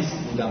مارکسیست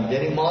بودم،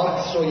 یعنی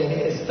مارکس رو یعنی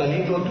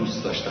استالین رو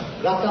دوست داشتم.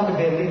 رفتم به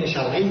برلین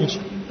شرقی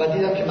و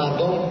دیدم که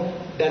مردم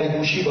در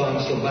گوشی با هم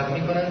صحبت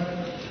میکنن،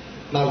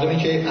 مردمی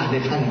که اهل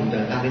فن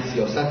بودن، اهل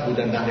سیاست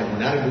بودن، اهل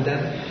هنر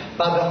بودن.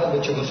 بعد رفتم به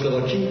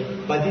چکسلواکی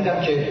و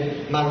دیدم که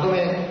مردم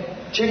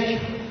چک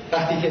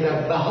وقتی که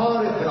در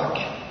بهار پراگ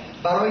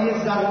برای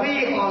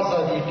ذره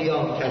آزادی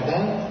قیام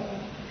کردن،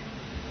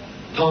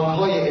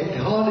 تانک‌های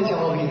اتحاد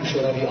جماهیر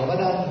شوروی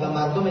آمدند و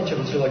مردم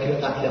چکسلواکی را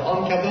قتل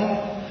عام کردند.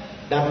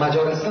 در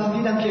مجارستان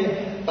دیدم که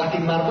وقتی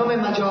مردم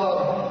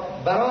مجار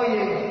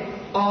برای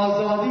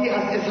آزادی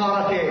از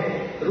اسارت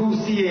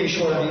روسیه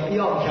شوروی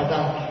قیام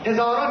کردند،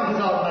 هزاران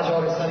هزار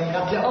مجارستانی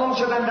قتل عام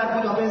شدند در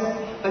بوداپست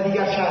و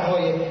دیگر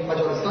شهرهای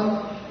مجارستان.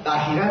 و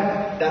اخیراً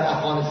در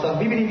افغانستان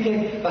ببینید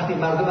که وقتی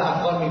مردم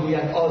افغان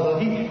میگویند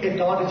آزادی،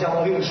 اتحاد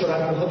جماهیر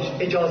شوروی به خودش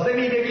اجازه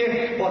میده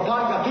که با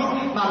تانک و توپ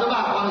مردم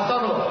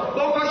افغانستان رو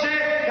بکشه،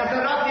 کسی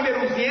ربطی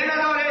به روسیه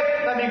نداره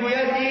و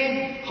میگوید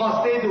این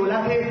خواسته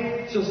دولت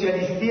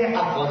سوسیالیستی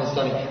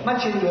افغانستانی. من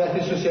چنین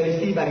دولت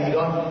سوسیالیستی برای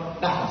ایران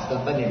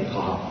نخواستم و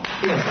نمیخواهم.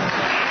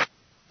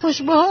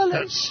 خوش به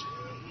حالش،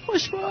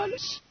 خوش به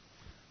حالش.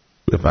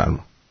 بفرما.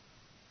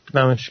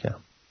 نمشکم.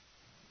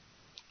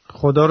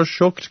 خدا رو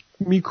شکر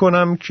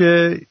میکنم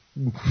که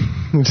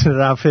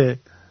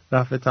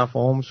رفع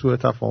تفاهم، سوء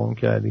تفاهم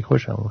کردی.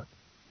 خوشم اومد.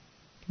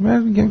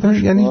 من میگم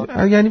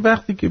یعنی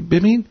وقتی که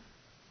ببین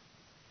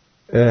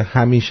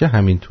همیشه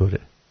همینطوره،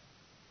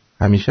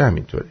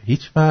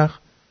 هیچ وقت.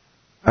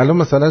 الان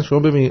مثلا شما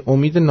ببین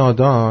امید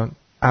نادان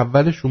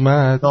اولش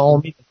اومد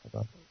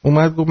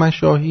گفت من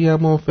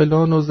شاهیم و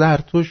فلان و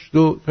زرتشت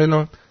و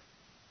فلان،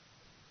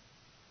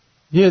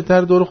 یه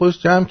در دور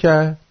خودش جمع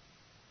کرد،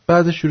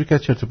 بعد شروع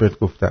کرد چرت و پرت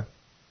گفتن.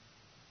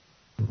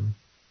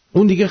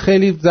 اون دیگه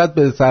خیلی زد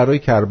به صحرای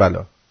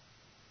کربلا.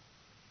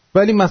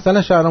 ولی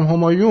مثلا شهرام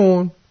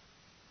همایون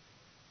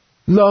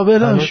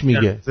لاولاش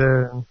میگه،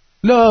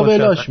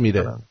 لاولاش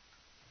میره،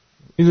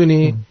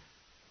 میدونی؟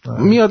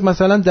 میاد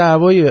مثلا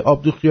دعوای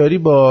عبدالخیاری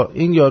با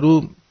این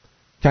یارو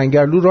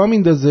کنگرلو را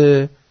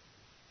میندازه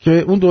که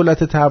اون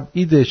دولت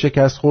تبعید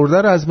شکست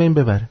خورده رو از بین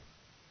ببره،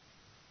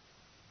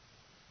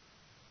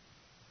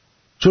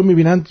 چون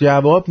میبینن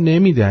جواب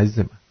نمیده.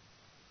 عزیز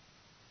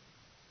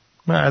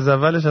من از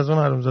اولش از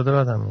اون حرومزاده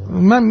بدم میاد.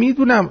 من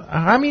میدونم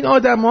همین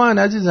آدم ها هن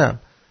عزیزم،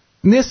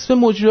 نصف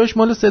مجریاش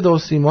مال صدا و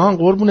سیما هن.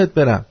 قربونت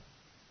برم.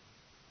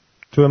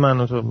 تو من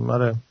و تو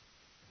ماره.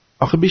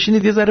 آخه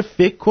بشینید یه ذره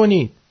فکر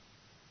کنید.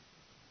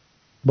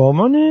 با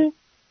منه؟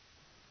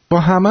 با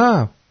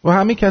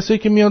همه کسایی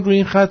که میان روی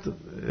این خط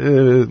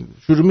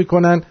شروع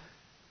میکنن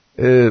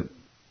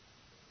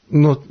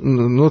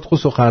نطق و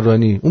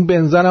سخنرانی. اون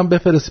بنزنم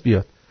بفرست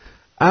بیاد.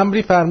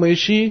 امری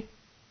فرمایشی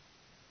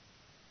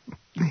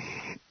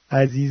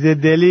عزیز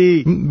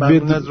دلی،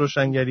 ممنون از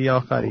روشنگری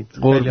آخریت.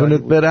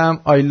 قربونت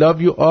برم. I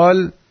love you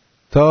all.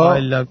 تا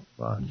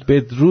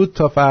بدرود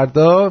تا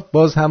فردا.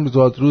 باز هم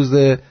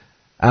روز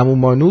عمو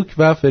مانوک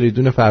و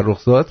فریدون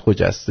فرخزاد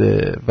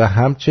خجسته و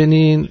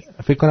همچنین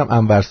فکر کنم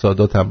انور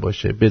سادات هم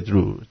باشه.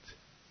 بدرود.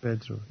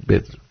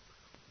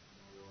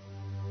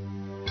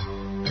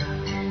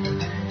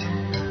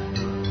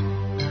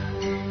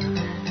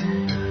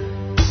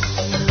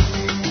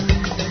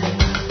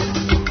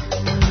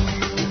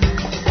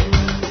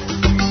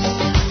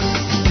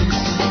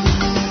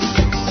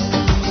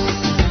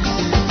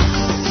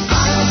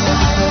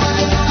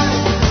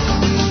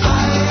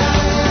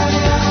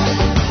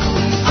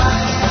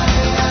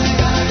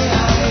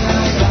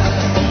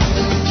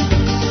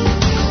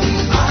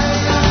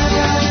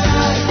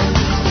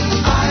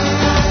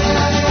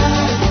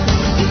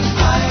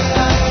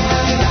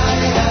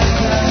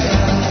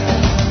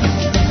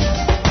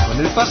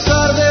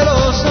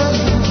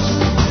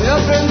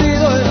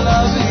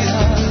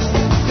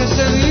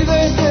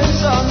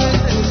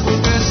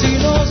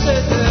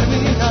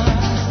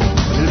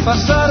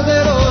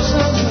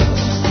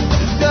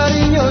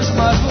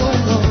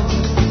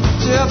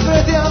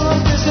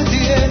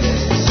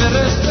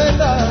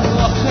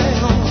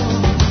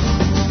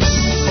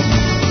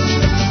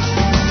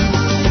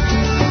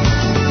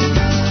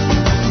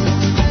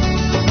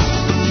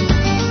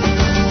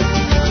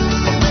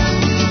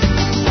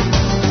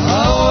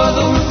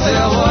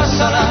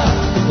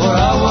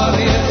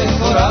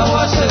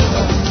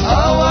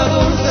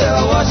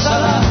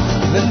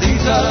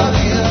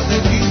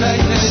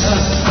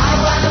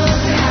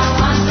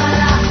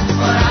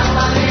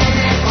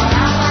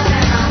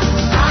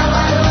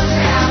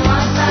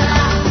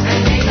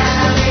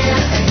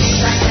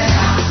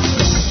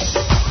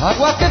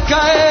 Agua que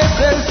cae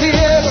del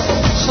cielo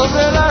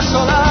sobre las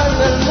olas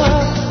del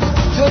mar.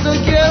 Yo te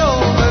quiero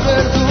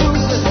beber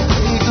dulce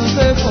y tú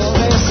te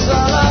pones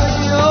salada.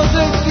 Yo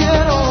te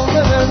quiero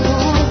beber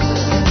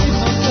dulce y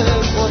tú te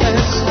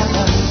pones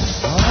salada.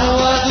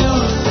 Agua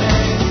dulce,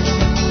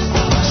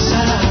 agua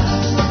salada.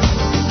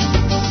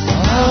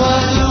 Agua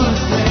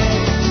dulce,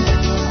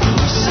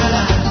 agua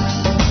salada.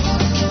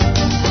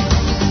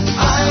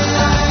 Ay,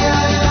 ay,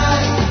 ay,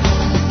 ay.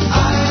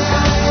 Ay,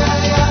 ay,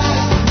 ay, ay.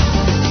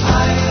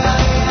 Ay,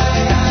 ay, ay,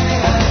 ay, ay,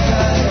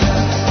 ay,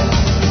 ay.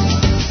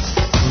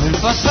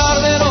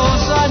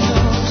 los años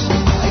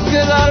hay que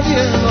dar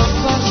bien los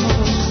pasos,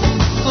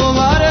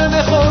 tomar el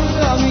mejor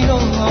camino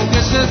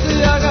aunque se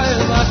te haga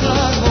el más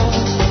largo.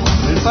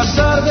 El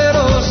pasar de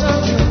los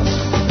años,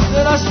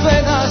 de las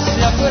penas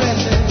se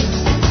aprende,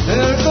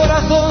 el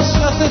corazón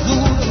se hace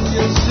duro y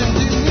el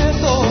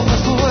sentimiento más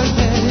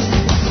fuerte.